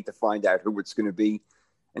can't wait to find out who it's going to be.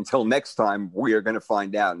 Until next time, we are going to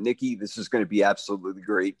find out. Nikki, this is going to be absolutely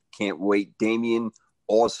great. Can't wait. Damian,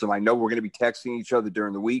 awesome. I know we're going to be texting each other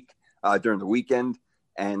during the weekend.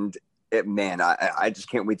 And I just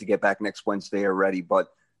can't wait to get back next Wednesday already. But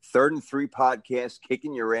 3rd and 3 podcast,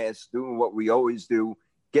 kicking your ass, doing what we always do,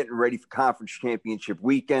 getting ready for conference championship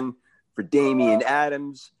weekend. For Damian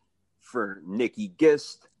Adams, for Nikki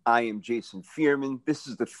Gist, I am Jason Fearman. This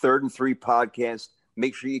is the 3rd and 3 podcast.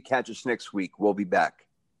 Make sure you catch us next week. We'll be back.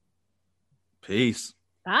 Peace.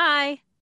 Bye.